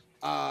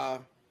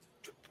 off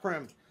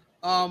Prim.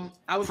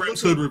 I was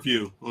Prim's looking Hood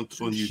review on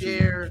to YouTube.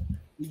 share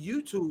the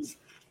YouTube,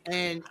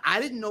 and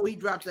I didn't know he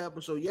dropped the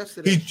episode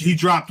yesterday. He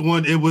dropped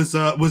one. It was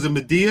it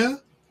Medea?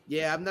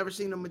 Yeah, I've never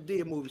seen a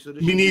Medea movie, so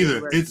this Me should be neither.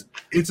 interesting.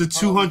 It's a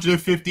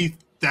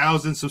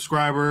 250,000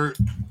 subscriber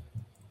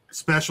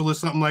special or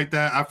something like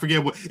that. I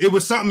forget what it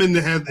was. Something in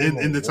the head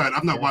in the title.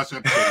 I'm not watching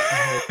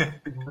episode.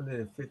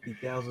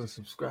 250,000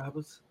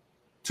 subscribers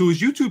To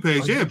his YouTube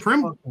page. Are Yeah, you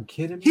Prim. fucking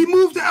kidding me? He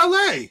moved to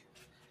LA.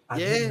 I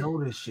Yeah. didn't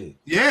know this shit.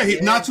 Yeah,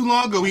 Yeah. not too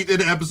long ago he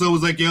did an episode.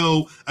 Was like,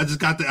 yo, I just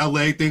got to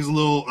LA. Things a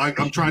little.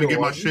 I'm trying to get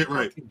Yo, my are you shit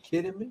right. fucking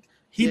kidding me?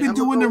 He Yeah, been I'ma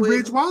doing go the with-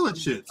 Ridge Wallet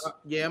shits.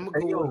 Yeah, I'm Hey,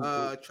 gonna yo,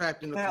 go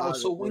trapped in the Pal,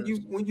 closet. so when first.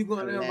 you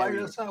going to invite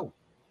Hilarious. us out?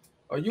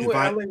 Are you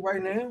Invite- in LA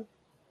right now?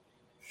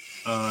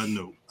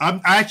 No,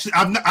 I'm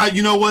not.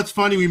 You know what's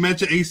funny? We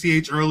mentioned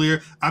ACH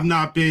earlier. I've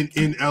not been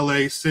in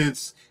LA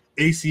since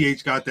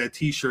ACH got that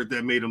T-shirt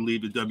that made him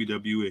leave the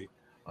WWE.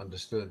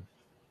 Understood.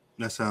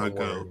 That's how it Don't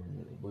goes.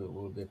 worry.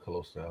 We'll get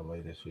close to LA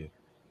this year.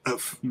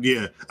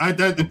 Yeah,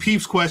 the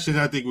peeps question.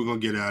 I think we're gonna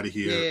get out of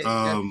here.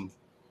 Yeah,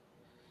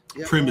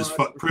 Yeah, Prim is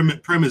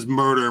Prim is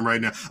murdering right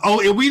now. Oh,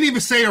 and we didn't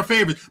even say our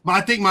favorite, but I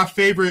think my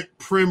favorite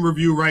Prim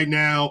review right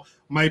now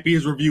might be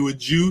his review of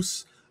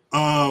Juice.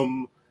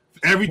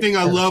 Everything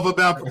I love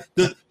about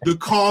the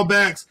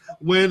callbacks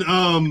when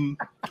oh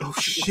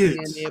shit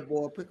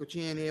Pickle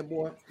chin there,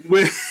 boy.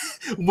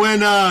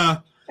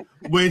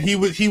 when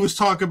he was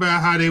talking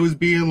about how they was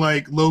being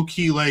like low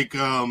key like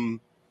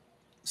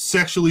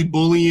sexually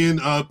bullying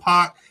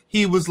Pac.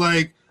 He was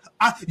like,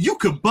 you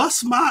could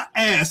bust my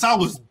ass. I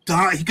was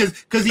dying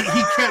because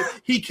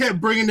he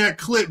kept bringing that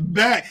clip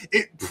back.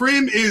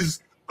 Prim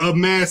is a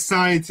mad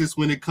scientist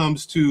when it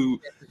comes to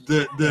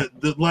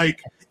the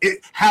like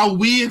how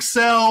we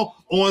excel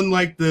on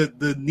like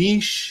the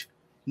niche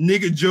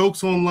nigga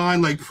jokes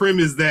online. Like Prim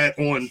is that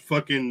on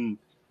fucking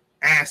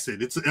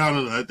acid. It's I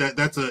don't know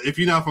that's a if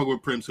you're not fucking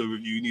with Prim's Hood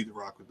review, you need to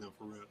rock with them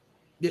for real.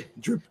 Yeah.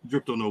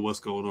 Drip don't know what's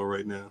going on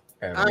right now.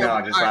 No,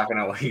 I'm just rocking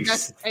out what you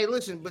Hey,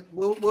 listen, but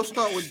we'll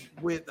start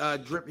with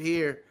Drip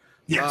here.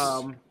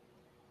 Yes.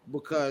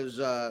 Because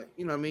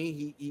you know what I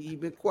mean, he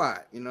been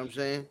quiet, you know what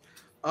I'm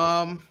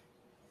saying?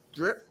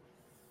 Drip.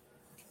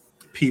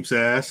 Peeps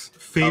ass.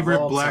 Favorite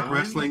all black time?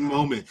 wrestling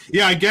moment.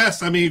 Yeah, I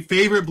guess. I mean,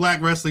 favorite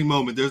black wrestling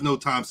moment. There's no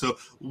time. So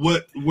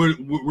where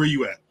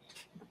you at?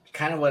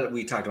 kind of what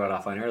we talked about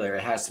offline earlier.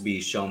 It has to be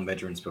Shelton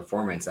Benjamin's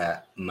performance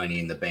at Money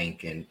in the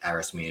Bank and at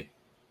WrestleMania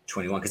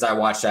 21 because I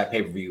watched that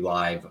pay-per-view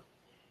live,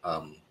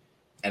 and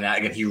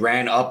again he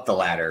ran up the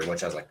ladder,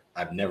 which I was like,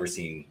 I've never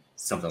seen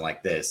something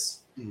like this.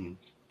 Mhm.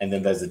 And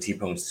then does the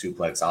T-Bone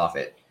suplex off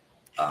it.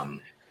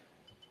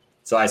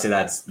 So I say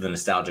that's the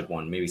nostalgic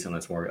one. Maybe something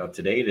that's more up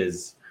to date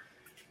is.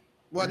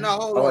 Well, no,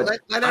 hold on.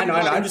 Let I know.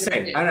 everybody I'm just get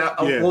in saying. there. I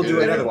know, Yeah, we'll do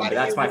yeah. another one, but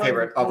that's my Everybody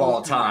favorite of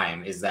all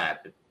time. Is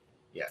that?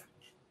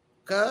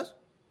 Cuz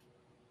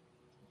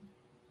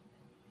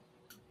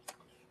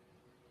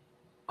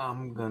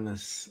I'm gonna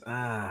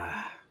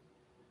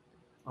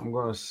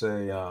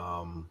say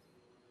I'll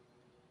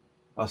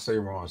say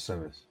Ron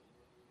Simmons.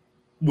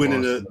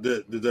 Winning Awesome.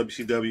 the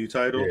WCW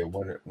title. Yeah,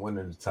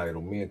 winning the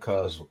title. Me and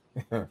Cuz,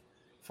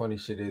 funny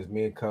shit is,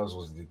 me and Cuz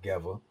was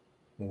together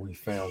when we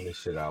found this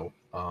shit out.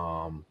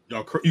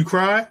 You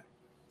cry?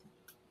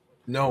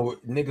 No,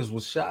 niggas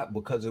was shot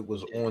because it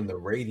was on the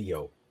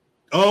radio.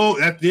 Oh,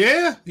 that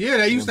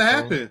used to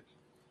happen.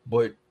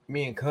 But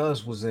me and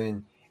Cuz was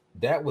in,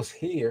 that was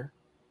here.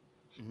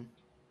 Mhm.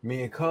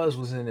 Me and Cuz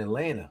was in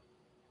Atlanta.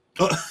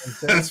 Oh,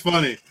 that's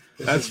funny.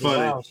 This That's is funny.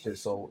 wild shit.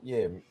 So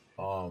yeah,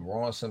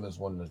 Ron Simmons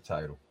won the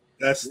title.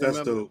 That's I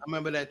dope.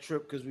 remember that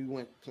trip because we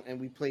went and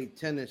we played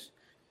tennis,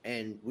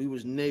 and we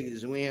was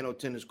niggas and we had no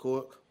tennis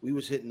court. We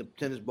was hitting the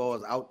tennis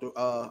balls out the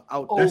out.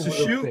 That's the- a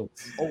shoot.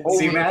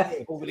 See, over- Matt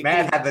over the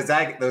Matt gate.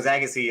 had those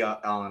Agassi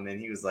on, and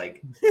he was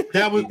like,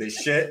 That was "This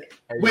shit."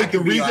 wait. The I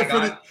can be reason like for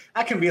the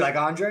I can be like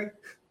Andre.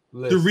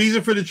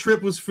 reason for the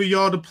trip was for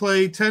y'all to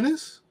play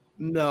tennis.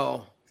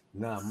 No,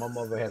 Nah, my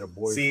mother had a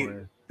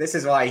boyfriend. This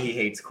is why he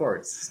hates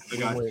courts.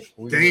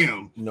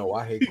 Damn. No,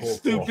 I hate court for a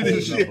Stupid whole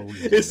as shit. nother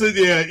reason.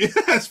 Yeah,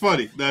 that's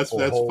funny. That's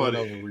For a whole funny.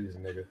 nother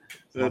reason, nigga.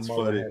 That's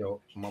funny.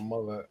 My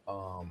mother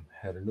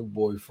had a new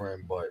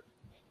boyfriend, but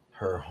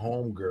her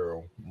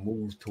homegirl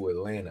moved to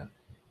Atlanta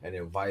and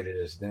invited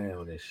us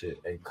down and shit.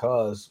 And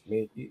Cuz,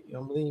 me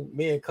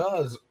and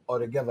Cuz are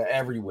together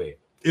everywhere.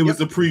 It was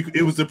the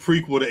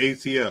prequel to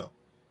ATL.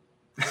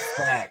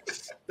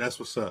 Facts. That's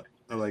what's up.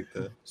 I like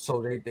that.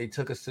 So they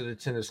took us to the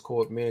tennis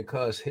court. Me and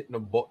Cuz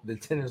hitting the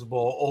tennis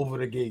ball over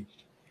the gate.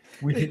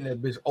 We hitting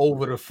that bitch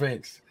over the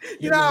fence.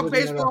 You know how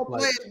baseball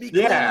players be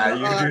Yeah,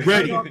 cleaning,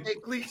 ready. dirt off their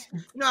cleats.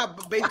 You know how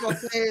baseball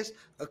players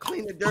are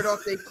cleaning the dirt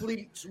off their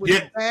cleats with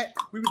the bat.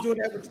 We were doing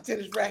that with the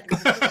tennis racket.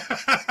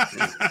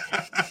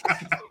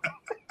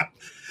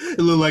 It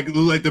looked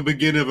like the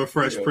beginning of a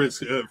Fresh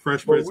Prince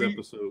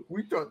episode.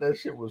 We thought that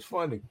shit was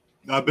funny.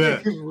 I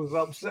bet. Niggas was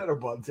upset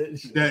about that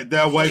shit.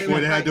 That white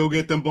boy that had to go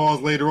get them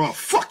balls later on.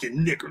 Fucking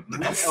nigger.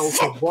 We El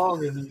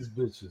Kabong in these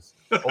bitches.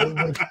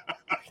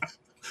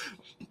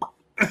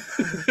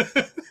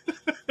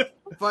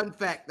 Fun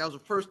fact: that was the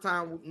first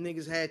time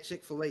niggas had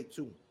Chick-fil-A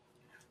too.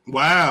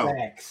 Wow.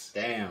 Facts.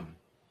 Damn.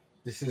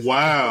 This is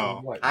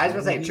Wow. what, I was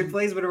gonna say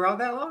Chick-fil-A's been around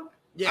that long?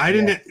 Yeah, I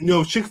didn't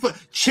know Chick-fil-A,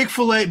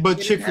 but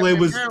They didn't Chick-fil-A have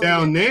was their pound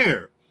down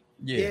there.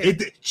 Yeah.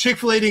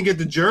 Chick-fil-A didn't get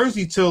the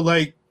jersey till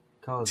like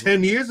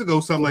 10 years ago,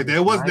 something like that.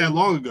 It wasn't that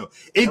long ago.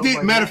 It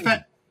didn't matter of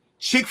fact.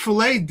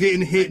 Chick-fil-A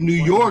didn't hit New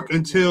York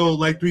until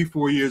like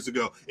 3-4 years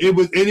ago. It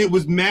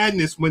was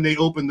madness when they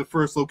opened the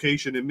first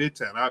location in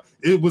Midtown.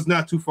 It was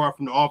not too far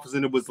from the office,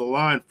 and it was the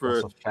line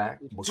for That's a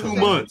fact, 2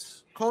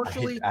 months.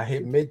 culturally, I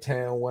hit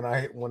Midtown when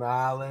I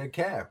island a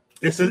cab.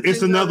 It's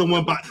another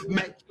one by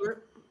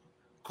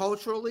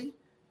culturally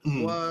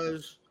Mhm.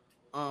 was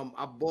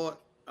I bought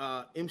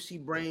MC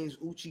Brain's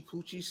Oochie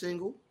Coochie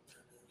single,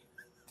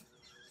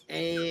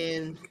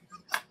 and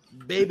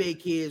Bebe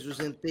Kids was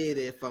in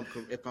theater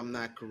if I'm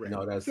not correct.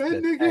 No, that's that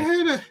nigga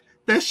had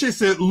that shit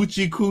said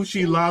Oochie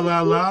Coochie la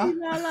la la.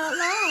 La la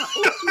la,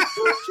 Oochie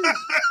Coochie.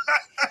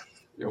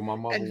 Yo, my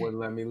mama wouldn't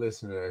let me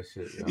listen to that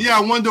shit. Yo. Yeah,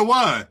 I wonder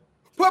why.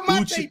 Put my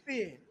Oochie- tape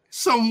in.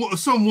 Some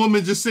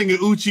woman just singing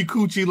Oochie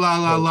Coochie la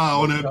la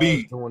la on that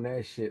beat. Doing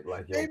that shit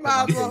like yo, They put might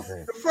my as well. tape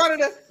in.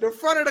 The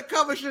front of the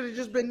cover should have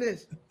just been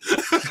this.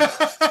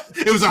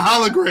 It was a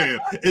hologram,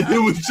 and it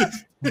was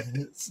just.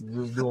 Just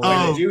doing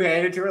Oh. Did you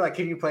hand it to her? Like,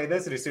 can you play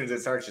this? And as soon as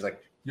it starts, she's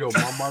like, yo,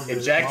 my mother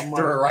eject, throw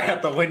her right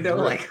out the window.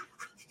 Drip.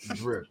 Like,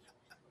 drip.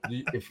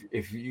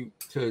 If you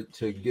to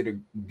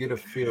get a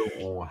feel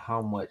on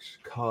how much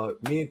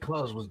me and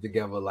Cuz was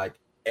together like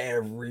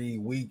every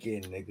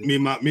weekend,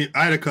 nigga.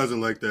 I had a cousin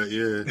like that.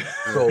 Yeah.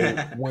 So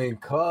when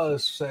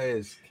Cuz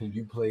says, "Can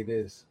you play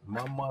this?"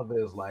 My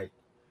mother is like,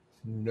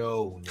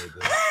 "No,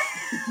 nigga."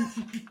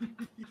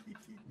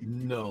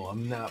 No,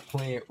 I'm not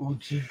playing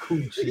Oochie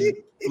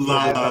Coochie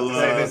La la la.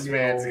 say this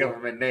man's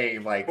government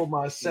name. Like, for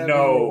my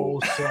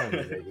 7-year-old son,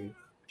 nigga.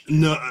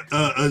 No,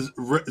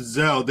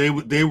 Zell.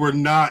 They were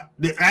not.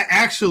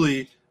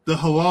 Actually, the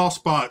halal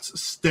spots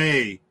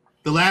stay.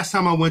 The last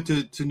time I went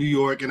to New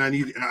York, and I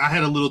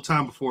had a little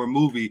time before a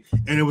movie,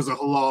 and it was a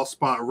halal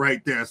spot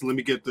right there. So let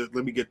me get the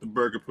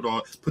burger,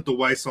 put the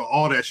white sauce,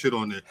 all that shit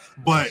on there.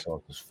 But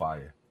Sauce is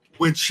fire.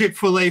 when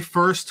Chick-fil-A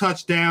first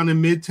touched down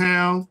in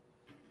Midtown,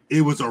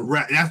 it was a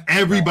wrap.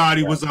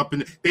 Everybody was up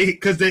in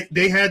because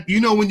they had, you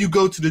know, when you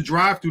go to the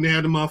drive-thru, they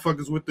had the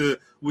motherfuckers with the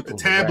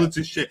tablets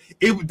and shit.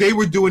 They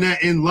were doing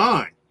that in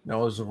line.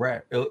 No, it's a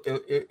rap.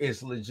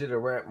 It's legit a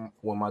rap.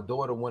 When my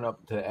daughter went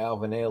up to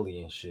Alvin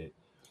Ailey and shit,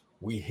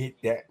 we hit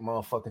that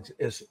motherfucking.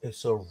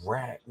 It's a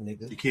rap,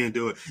 nigga. You can't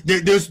do it.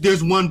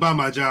 There's one by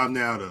my job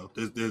now though.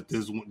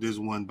 There's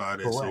one by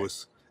there, so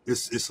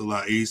it's a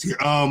lot easier.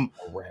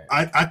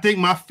 I think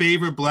my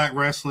favorite black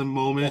wrestling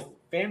moment.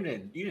 fam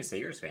didn't. You didn't say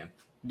yours, fam.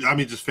 I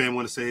mean, just fan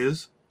want to say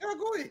is. Yeah,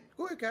 go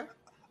ahead, Cal.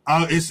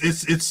 I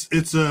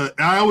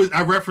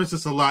reference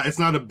this a lot. It's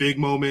not a big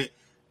moment.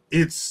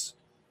 It's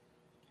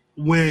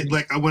when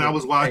I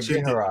was watching.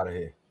 Get her out of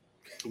here.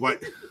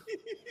 What?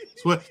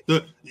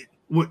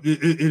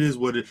 It is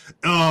what it.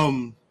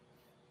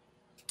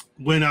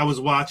 When I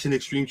was watching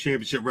Extreme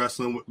Championship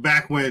Wrestling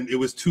back when it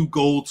was 2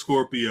 Gold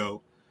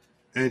Scorpio,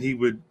 and he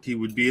would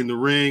be in the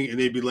ring and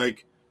they'd be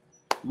like,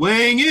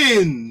 weighing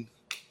in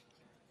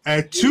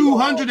at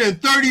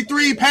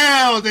 233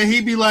 pounds, and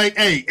he'd be like,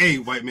 hey,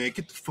 white man,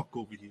 get the fuck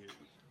over here.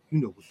 You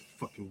know what the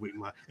fucking weight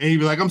my. And he'd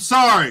be like, I'm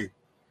sorry,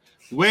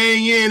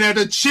 weighing in at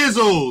a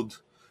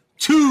chiseled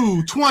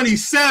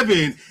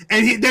 227,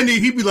 and he'd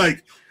be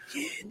like,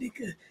 yeah,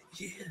 nigga,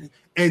 yeah,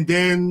 and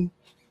then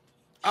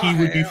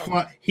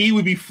he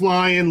would be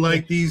flying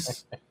like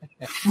these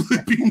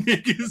flippy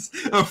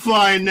niggas are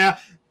flying now.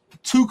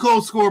 2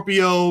 Cold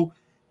Scorpio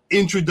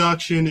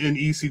introduction in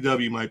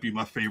ECW might be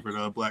my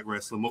favorite black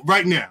wrestling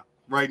right now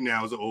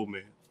as an old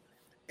man.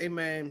 Hey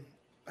man,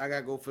 I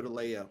gotta go for the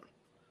layup.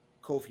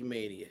 Kofi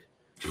Mania.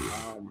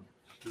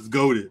 It's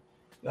goated.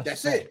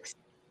 That's it.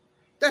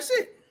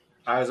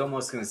 I was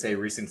almost gonna say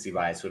recency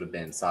bias would have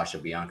been Sasha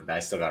Bianca, but I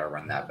still gotta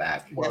run that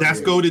back. That's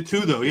goated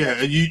too, though.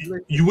 Yeah,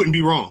 you wouldn't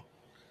be wrong.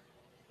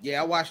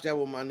 Yeah, I watched that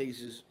with my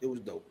nieces. It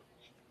was dope.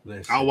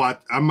 I'll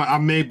watch. I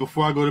may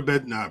before I go to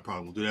bed. Nah, I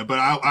probably won't do that. But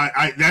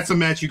I that's a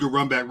match you could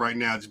run back right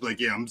now. Just be like,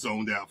 yeah, I'm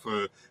zoned out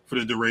for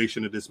the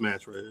duration of this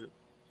match right here.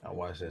 I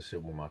watch that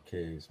shit with my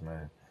kids,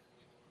 man.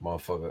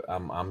 Motherfucker,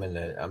 I'm in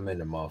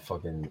the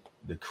motherfucking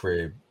the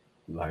crib,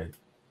 like.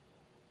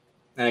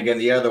 And again,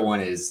 the other one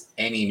is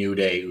any New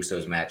Day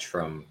Usos match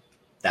from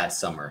that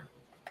summer.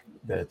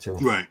 That too.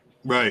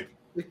 Right.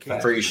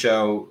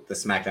 Pre-show, the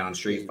SmackDown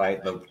Street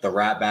fight, the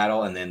rap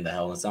battle, and then the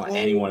Hell in a Cell.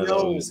 Any one of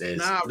those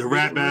is the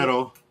rap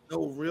battle.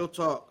 No, real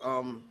talk.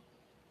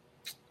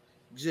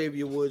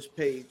 Xavier Woods'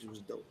 page was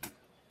dope.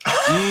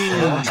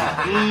 On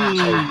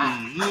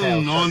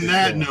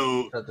that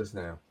note, shut this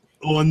down.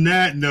 On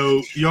that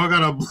note, y'all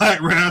got a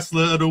black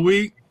wrestler of the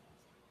week?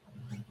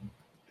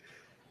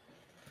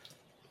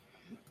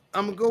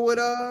 I'm gonna go with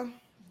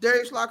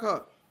Darius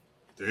Lockhart.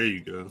 There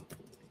you go.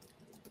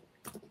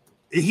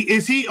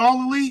 Is he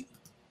all elite?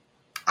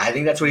 I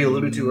think that's what he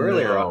alluded to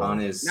earlier No. on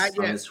his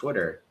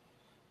Twitter.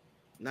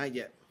 Not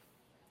yet.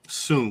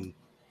 Soon.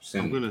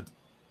 Soon.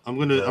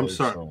 I'm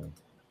sorry.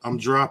 I'm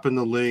dropping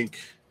the link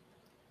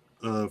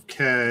of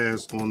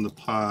Kaz on the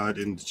pod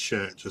in the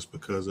chat just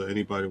because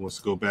anybody wants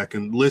to go back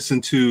and listen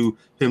to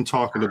him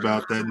talking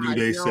about that New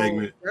Day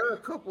segment. There are a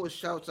couple of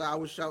shouts. I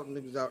was shouting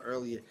niggas out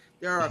earlier.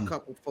 There are a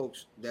couple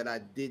folks that I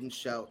didn't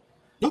shout.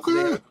 Okay.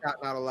 I'm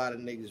shouting out a lot of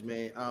niggas,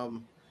 man.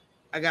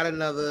 I got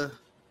another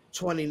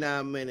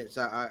 29 minutes.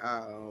 You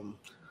know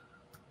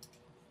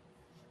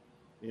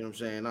what I'm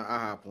saying? I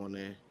hop on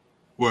there.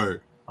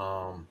 Word.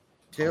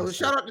 Taylor,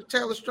 shout out to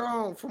Taylor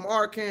Strong from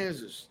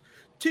Arkansas.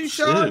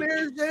 T-Shawn,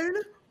 Arizona.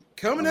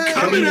 Coming out.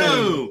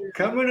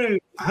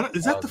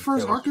 Is that the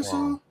first Taylor Arkansas?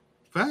 Strong.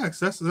 Facts.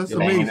 That's Yeah,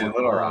 amazing. man,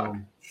 Little Rock.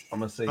 I'm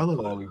gonna say I love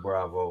Carly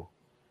Bravo.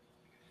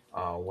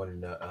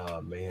 Winning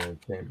the Mayhem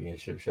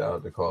Championship. Shout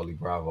out to Carly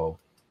Bravo.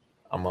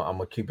 I'm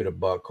gonna keep it a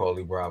buck,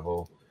 Carly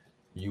Bravo.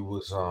 You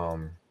was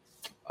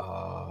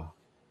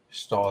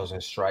Stars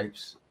and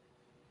Stripes,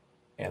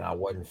 and I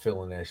wasn't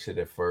feeling that shit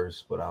at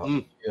first, but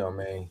you know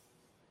what I mean.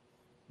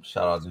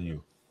 Shout out to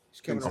you.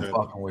 I'm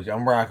fucking with you.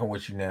 I'm rocking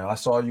with you now. I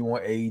saw you on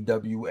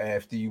AEW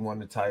after you won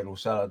the title.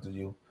 Shout out to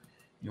you.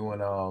 You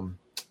and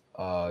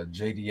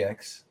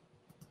JDX.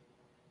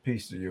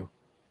 Peace to you.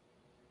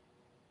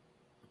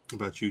 How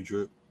about you,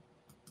 Drip?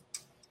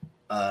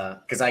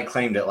 Because I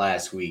claimed it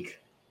last week,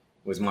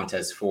 was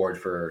Montez Ford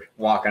for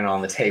walking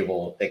on the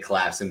table that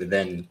collapsed, and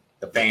then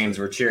the fans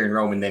were cheering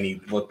Roman. Then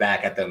he looked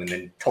back at them and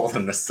then told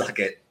them to suck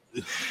it.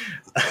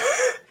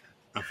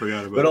 I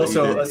forgot about. But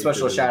also a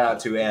special shout out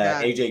to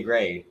AJ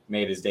Gray,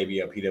 made his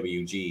debut at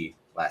PWG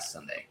last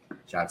Sunday.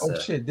 Shouts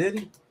to, Shit, did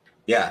he?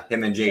 Yeah,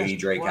 him and JD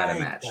That's Drake had a right,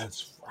 match.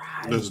 That's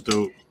right. That's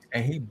dope.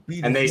 And he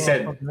beat. And they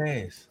said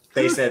ass.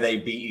 they said they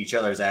beat each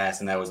other's ass,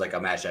 and that was like a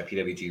match that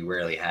PWG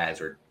rarely has,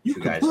 where You two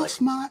can guys bust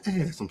like. my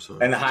ass. I'm sorry.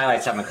 And the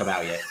highlights haven't come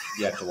out yet.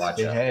 You have to watch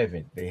They it.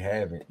 haven't. They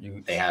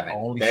haven't. They haven't.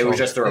 only They were saw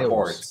just the stills.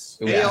 reports.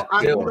 It was Yeah.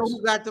 You know stills.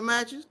 who got the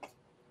matches?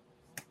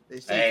 They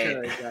say Hey.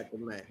 Terry got the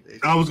match.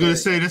 I was gonna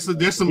say there's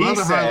some He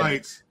other said-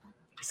 highlights.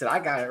 He said, "I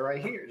got it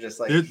right here." Just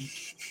like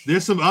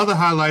There's some other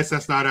highlights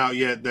that's not out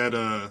yet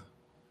that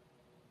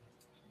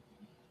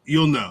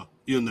you'll know.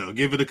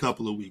 Give it a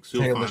couple of weeks.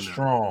 You'll Taylor find out.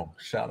 Strong.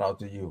 Shout out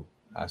to you.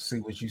 I see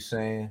what you're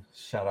saying.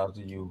 Shout out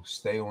to you.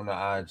 Stay on the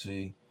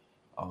IG.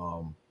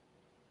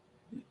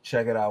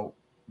 Check it out.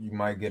 You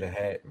might get a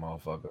hat,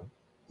 motherfucker.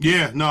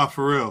 Yeah, no,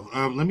 for real.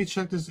 Let me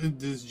check this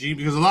G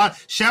because a lot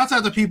shouts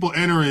out to people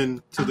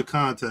entering to the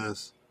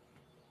contest.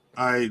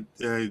 We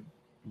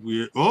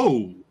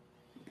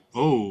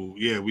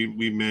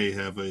may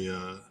have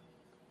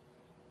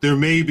there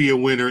may be a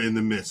winner in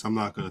the midst. I'm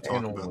not going to talk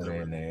Ain't no about winner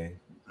that. in there.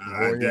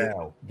 Right.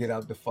 Royale. Get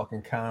out the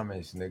fucking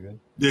comments, nigga.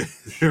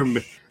 There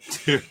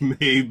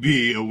may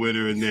be a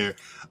winner in there.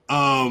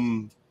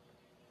 I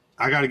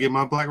got to get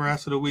my Black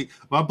Wrestler of the Week.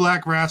 My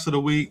Black Wrestler of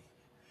the Week,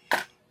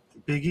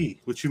 Big E.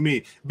 What you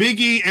mean? Big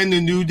E and the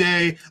New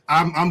Day.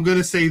 I'm going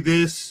to say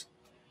this.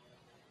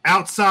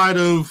 Outside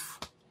of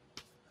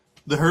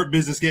the Hurt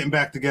Business getting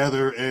back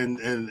together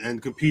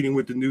and competing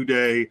with the New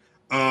Day,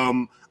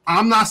 I'm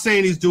not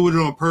saying he's doing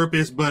it on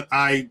purpose, but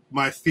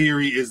my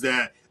theory is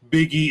that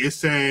Big E is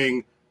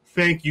saying,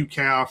 thank you,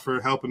 Cal, for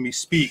helping me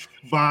speak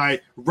by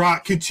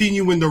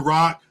continuing to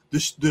rock the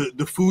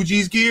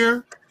Fuji's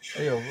gear.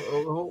 Hey, yo, wait.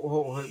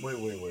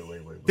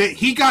 That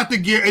he got the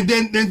gear, and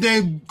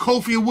then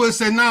Kofi Woods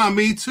said, "Nah,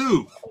 me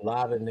too." A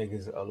lot of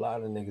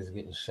niggas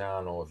getting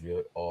shine off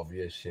your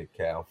shit,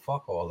 Cal.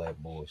 Fuck all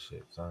that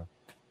bullshit, son.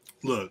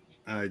 Look,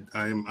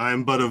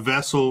 I'm but a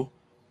vessel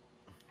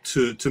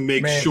to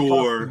make Man,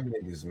 sure fuck you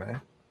niggas, man.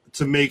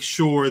 to make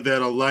sure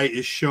that a light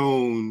is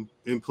shown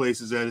in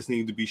places that it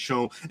needs to be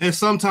shown, and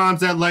sometimes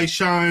that light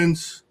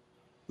shines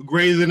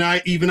greater than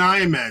I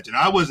imagine.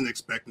 I wasn't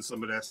expecting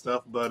some of that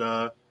stuff,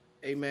 but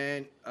Hey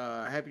man,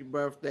 happy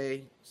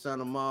birthday, son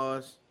of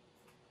Mars.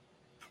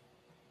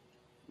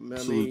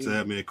 salute to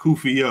that man,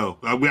 Kofi yo.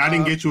 I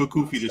didn't get you a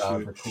Kofi this Shout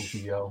out year. to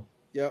Kofi, yo.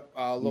 Yep,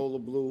 Lola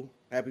Blue.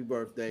 Happy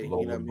birthday.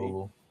 Lola you know what I mean?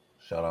 Blue.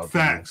 Shout out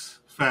Facts.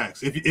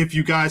 If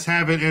you guys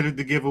haven't entered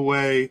the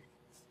giveaway,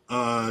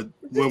 when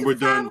we're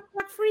done,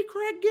 Free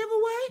crack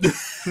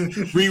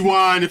giveaway.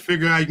 rewind and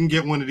figure out you can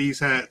get one of these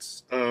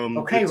hats.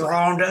 okay,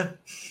 Rhonda.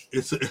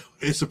 It's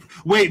a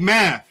wait,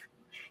 math.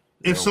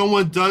 If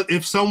someone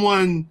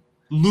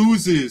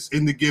loses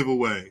in the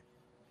giveaway,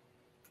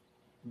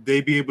 they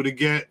be able to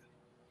get.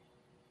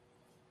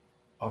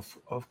 Of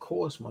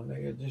course, my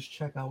nigga. Just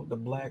check out the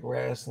Black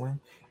Wrestling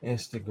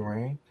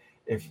Instagram.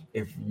 If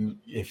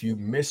you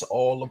miss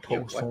all the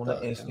posts on the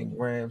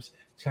Instagrams,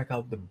 check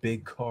out the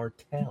Big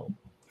Cartel.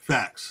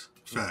 Facts.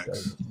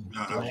 Facts.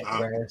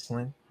 Black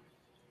Wrestling,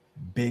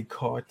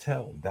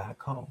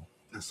 BigCartel.com.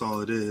 That's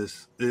all it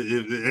is.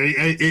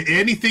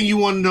 Anything you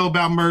want to know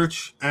about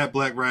merch at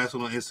Black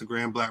Wrestling on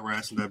Instagram,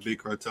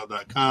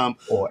 blackwrestling.bigcartel.com.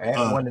 Or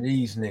at one of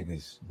these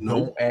niggas.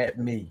 Nope. Don't at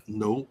me.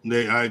 Nope.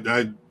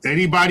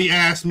 Anybody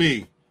ask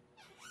me.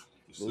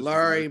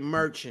 Larry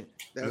Merchant.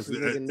 That's the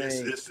nigga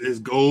name. It's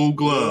Gold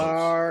Gloves.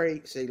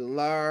 Larry. Say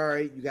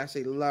Larry. You gotta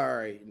say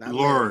Larry. Not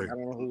Larry. I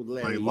don't know who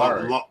Larry.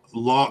 Larry.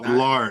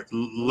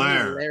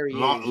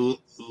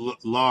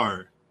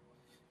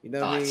 You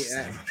know what I mean?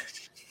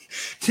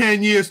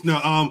 10 years.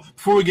 No.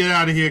 Before we get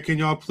out of here, can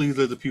y'all please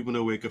let the people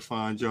know where they can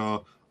find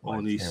y'all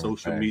on these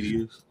social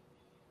medias?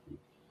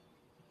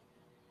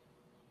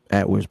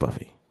 At Where's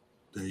Buffy?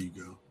 There you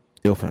go.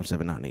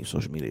 IlFam798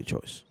 social media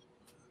choice.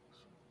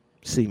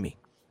 See me.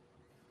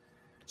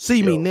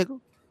 See me, nigga.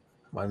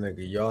 My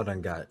nigga, y'all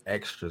done got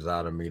extras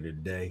out of me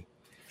today.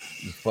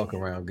 You fuck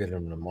around, get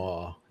them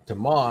tomorrow.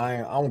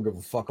 Tomorrow, I don't give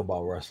a fuck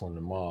about wrestling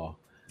tomorrow.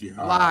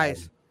 Yeah.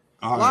 Lies.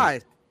 All right.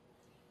 Lies.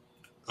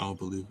 I don't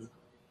believe it.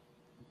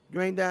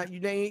 You ain't down.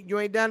 You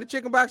ain't down the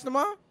chicken box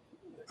tomorrow.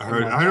 I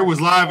heard it was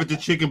live at the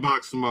Chicken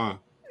Box tomorrow.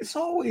 It's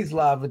always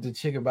live at the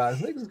chicken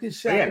box. Niggas get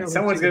shot. Yeah,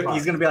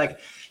 he's gonna be like,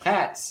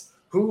 hats.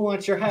 Who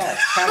wants your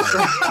hats?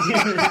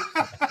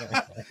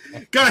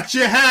 Got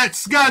your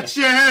hats. Got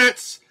your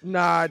hats.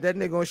 Nah, that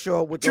nigga gonna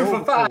show up with 2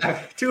 for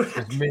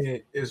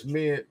 $5. It's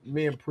me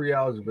and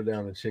pre-algebra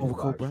down the chicken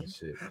box and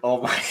shit.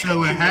 Oh my!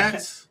 Selling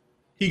hats.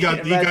 He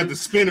got the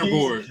spinner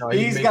board.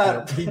 He's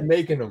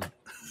making them.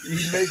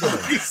 He's making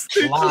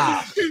them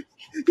live.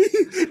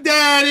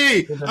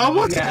 Daddy, I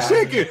want the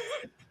chicken.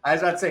 I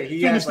was about to say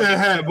he Finish has that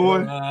hat,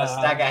 boy. A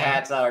stack of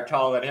hats that are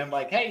taller than him.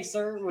 Like, hey,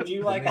 sir, would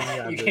you like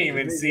that? You can't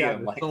even see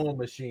him. Like sewing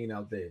machine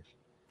out there.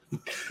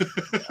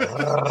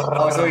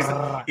 Oh, so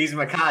he's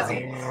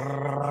Makazi.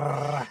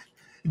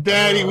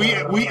 Daddy,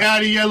 we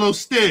out of Yellow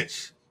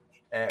Stitch.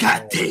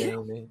 God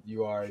damn.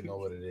 You already know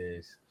what it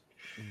is.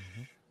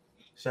 Mm-hmm.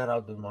 Shout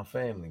out to my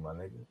family, my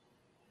nigga.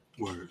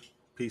 Word.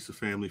 Piece of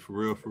family for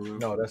real, for real.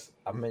 No,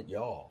 I meant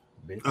y'all.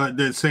 Bitch.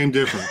 That same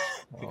difference.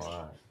 All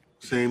right.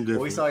 Same difference.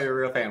 Well, we saw your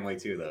real family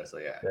too, though. So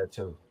yeah. That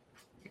too.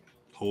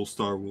 Whole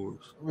Star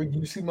Wars.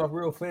 You see my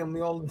real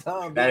family all the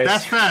time.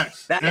 That's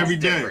facts. Every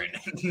day.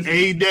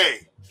 A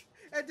day.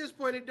 At this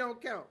point, it don't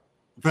count.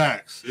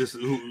 Facts. It's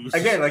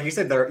again, like you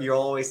said, you're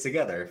always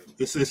together.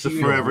 It's a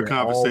forever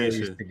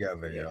conversation.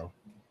 Together, yo.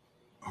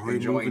 Are we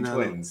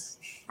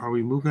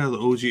moving out of the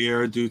OG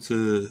era due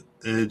to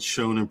Edge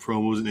shown in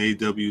promos in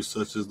AEW,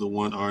 such as the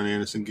one Arn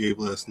Anderson gave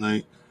last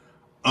night?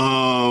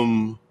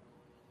 Oh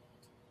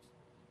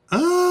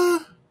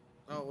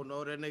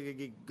no, that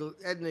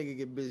nigga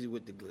get busy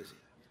with the glizzy.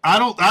 I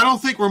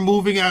don't think we're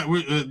moving out.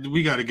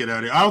 We got to get out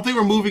of here. I don't think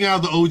we're moving out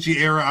of the OG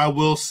era. I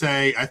will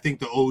say, I think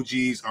the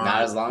OGs are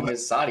not as long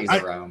as Saudi's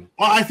around.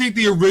 Well, I think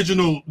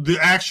the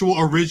actual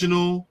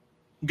original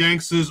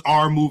gangsters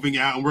are moving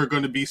out, and we're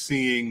going to be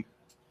seeing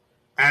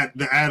at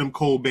the Adam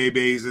Cole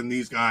Bebes and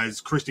these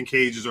guys. Christian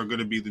Cages are going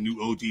to be the new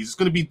OGs. It's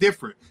going to be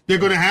different. They're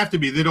going to have to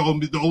be. They're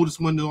the oldest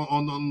one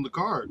on the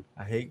card.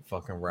 I hate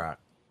fucking rock.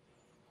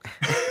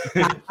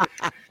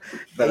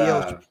 But, hey,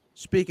 yo,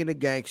 speaking of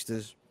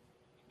gangsters,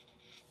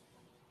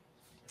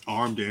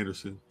 Armed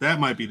Anderson. That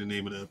might be the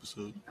name of the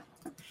episode.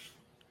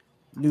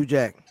 New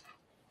Jack,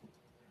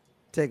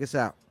 take us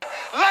out.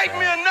 Like me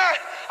or not,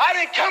 I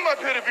didn't come up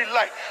here to be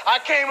liked. I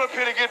came up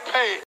here to get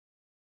paid.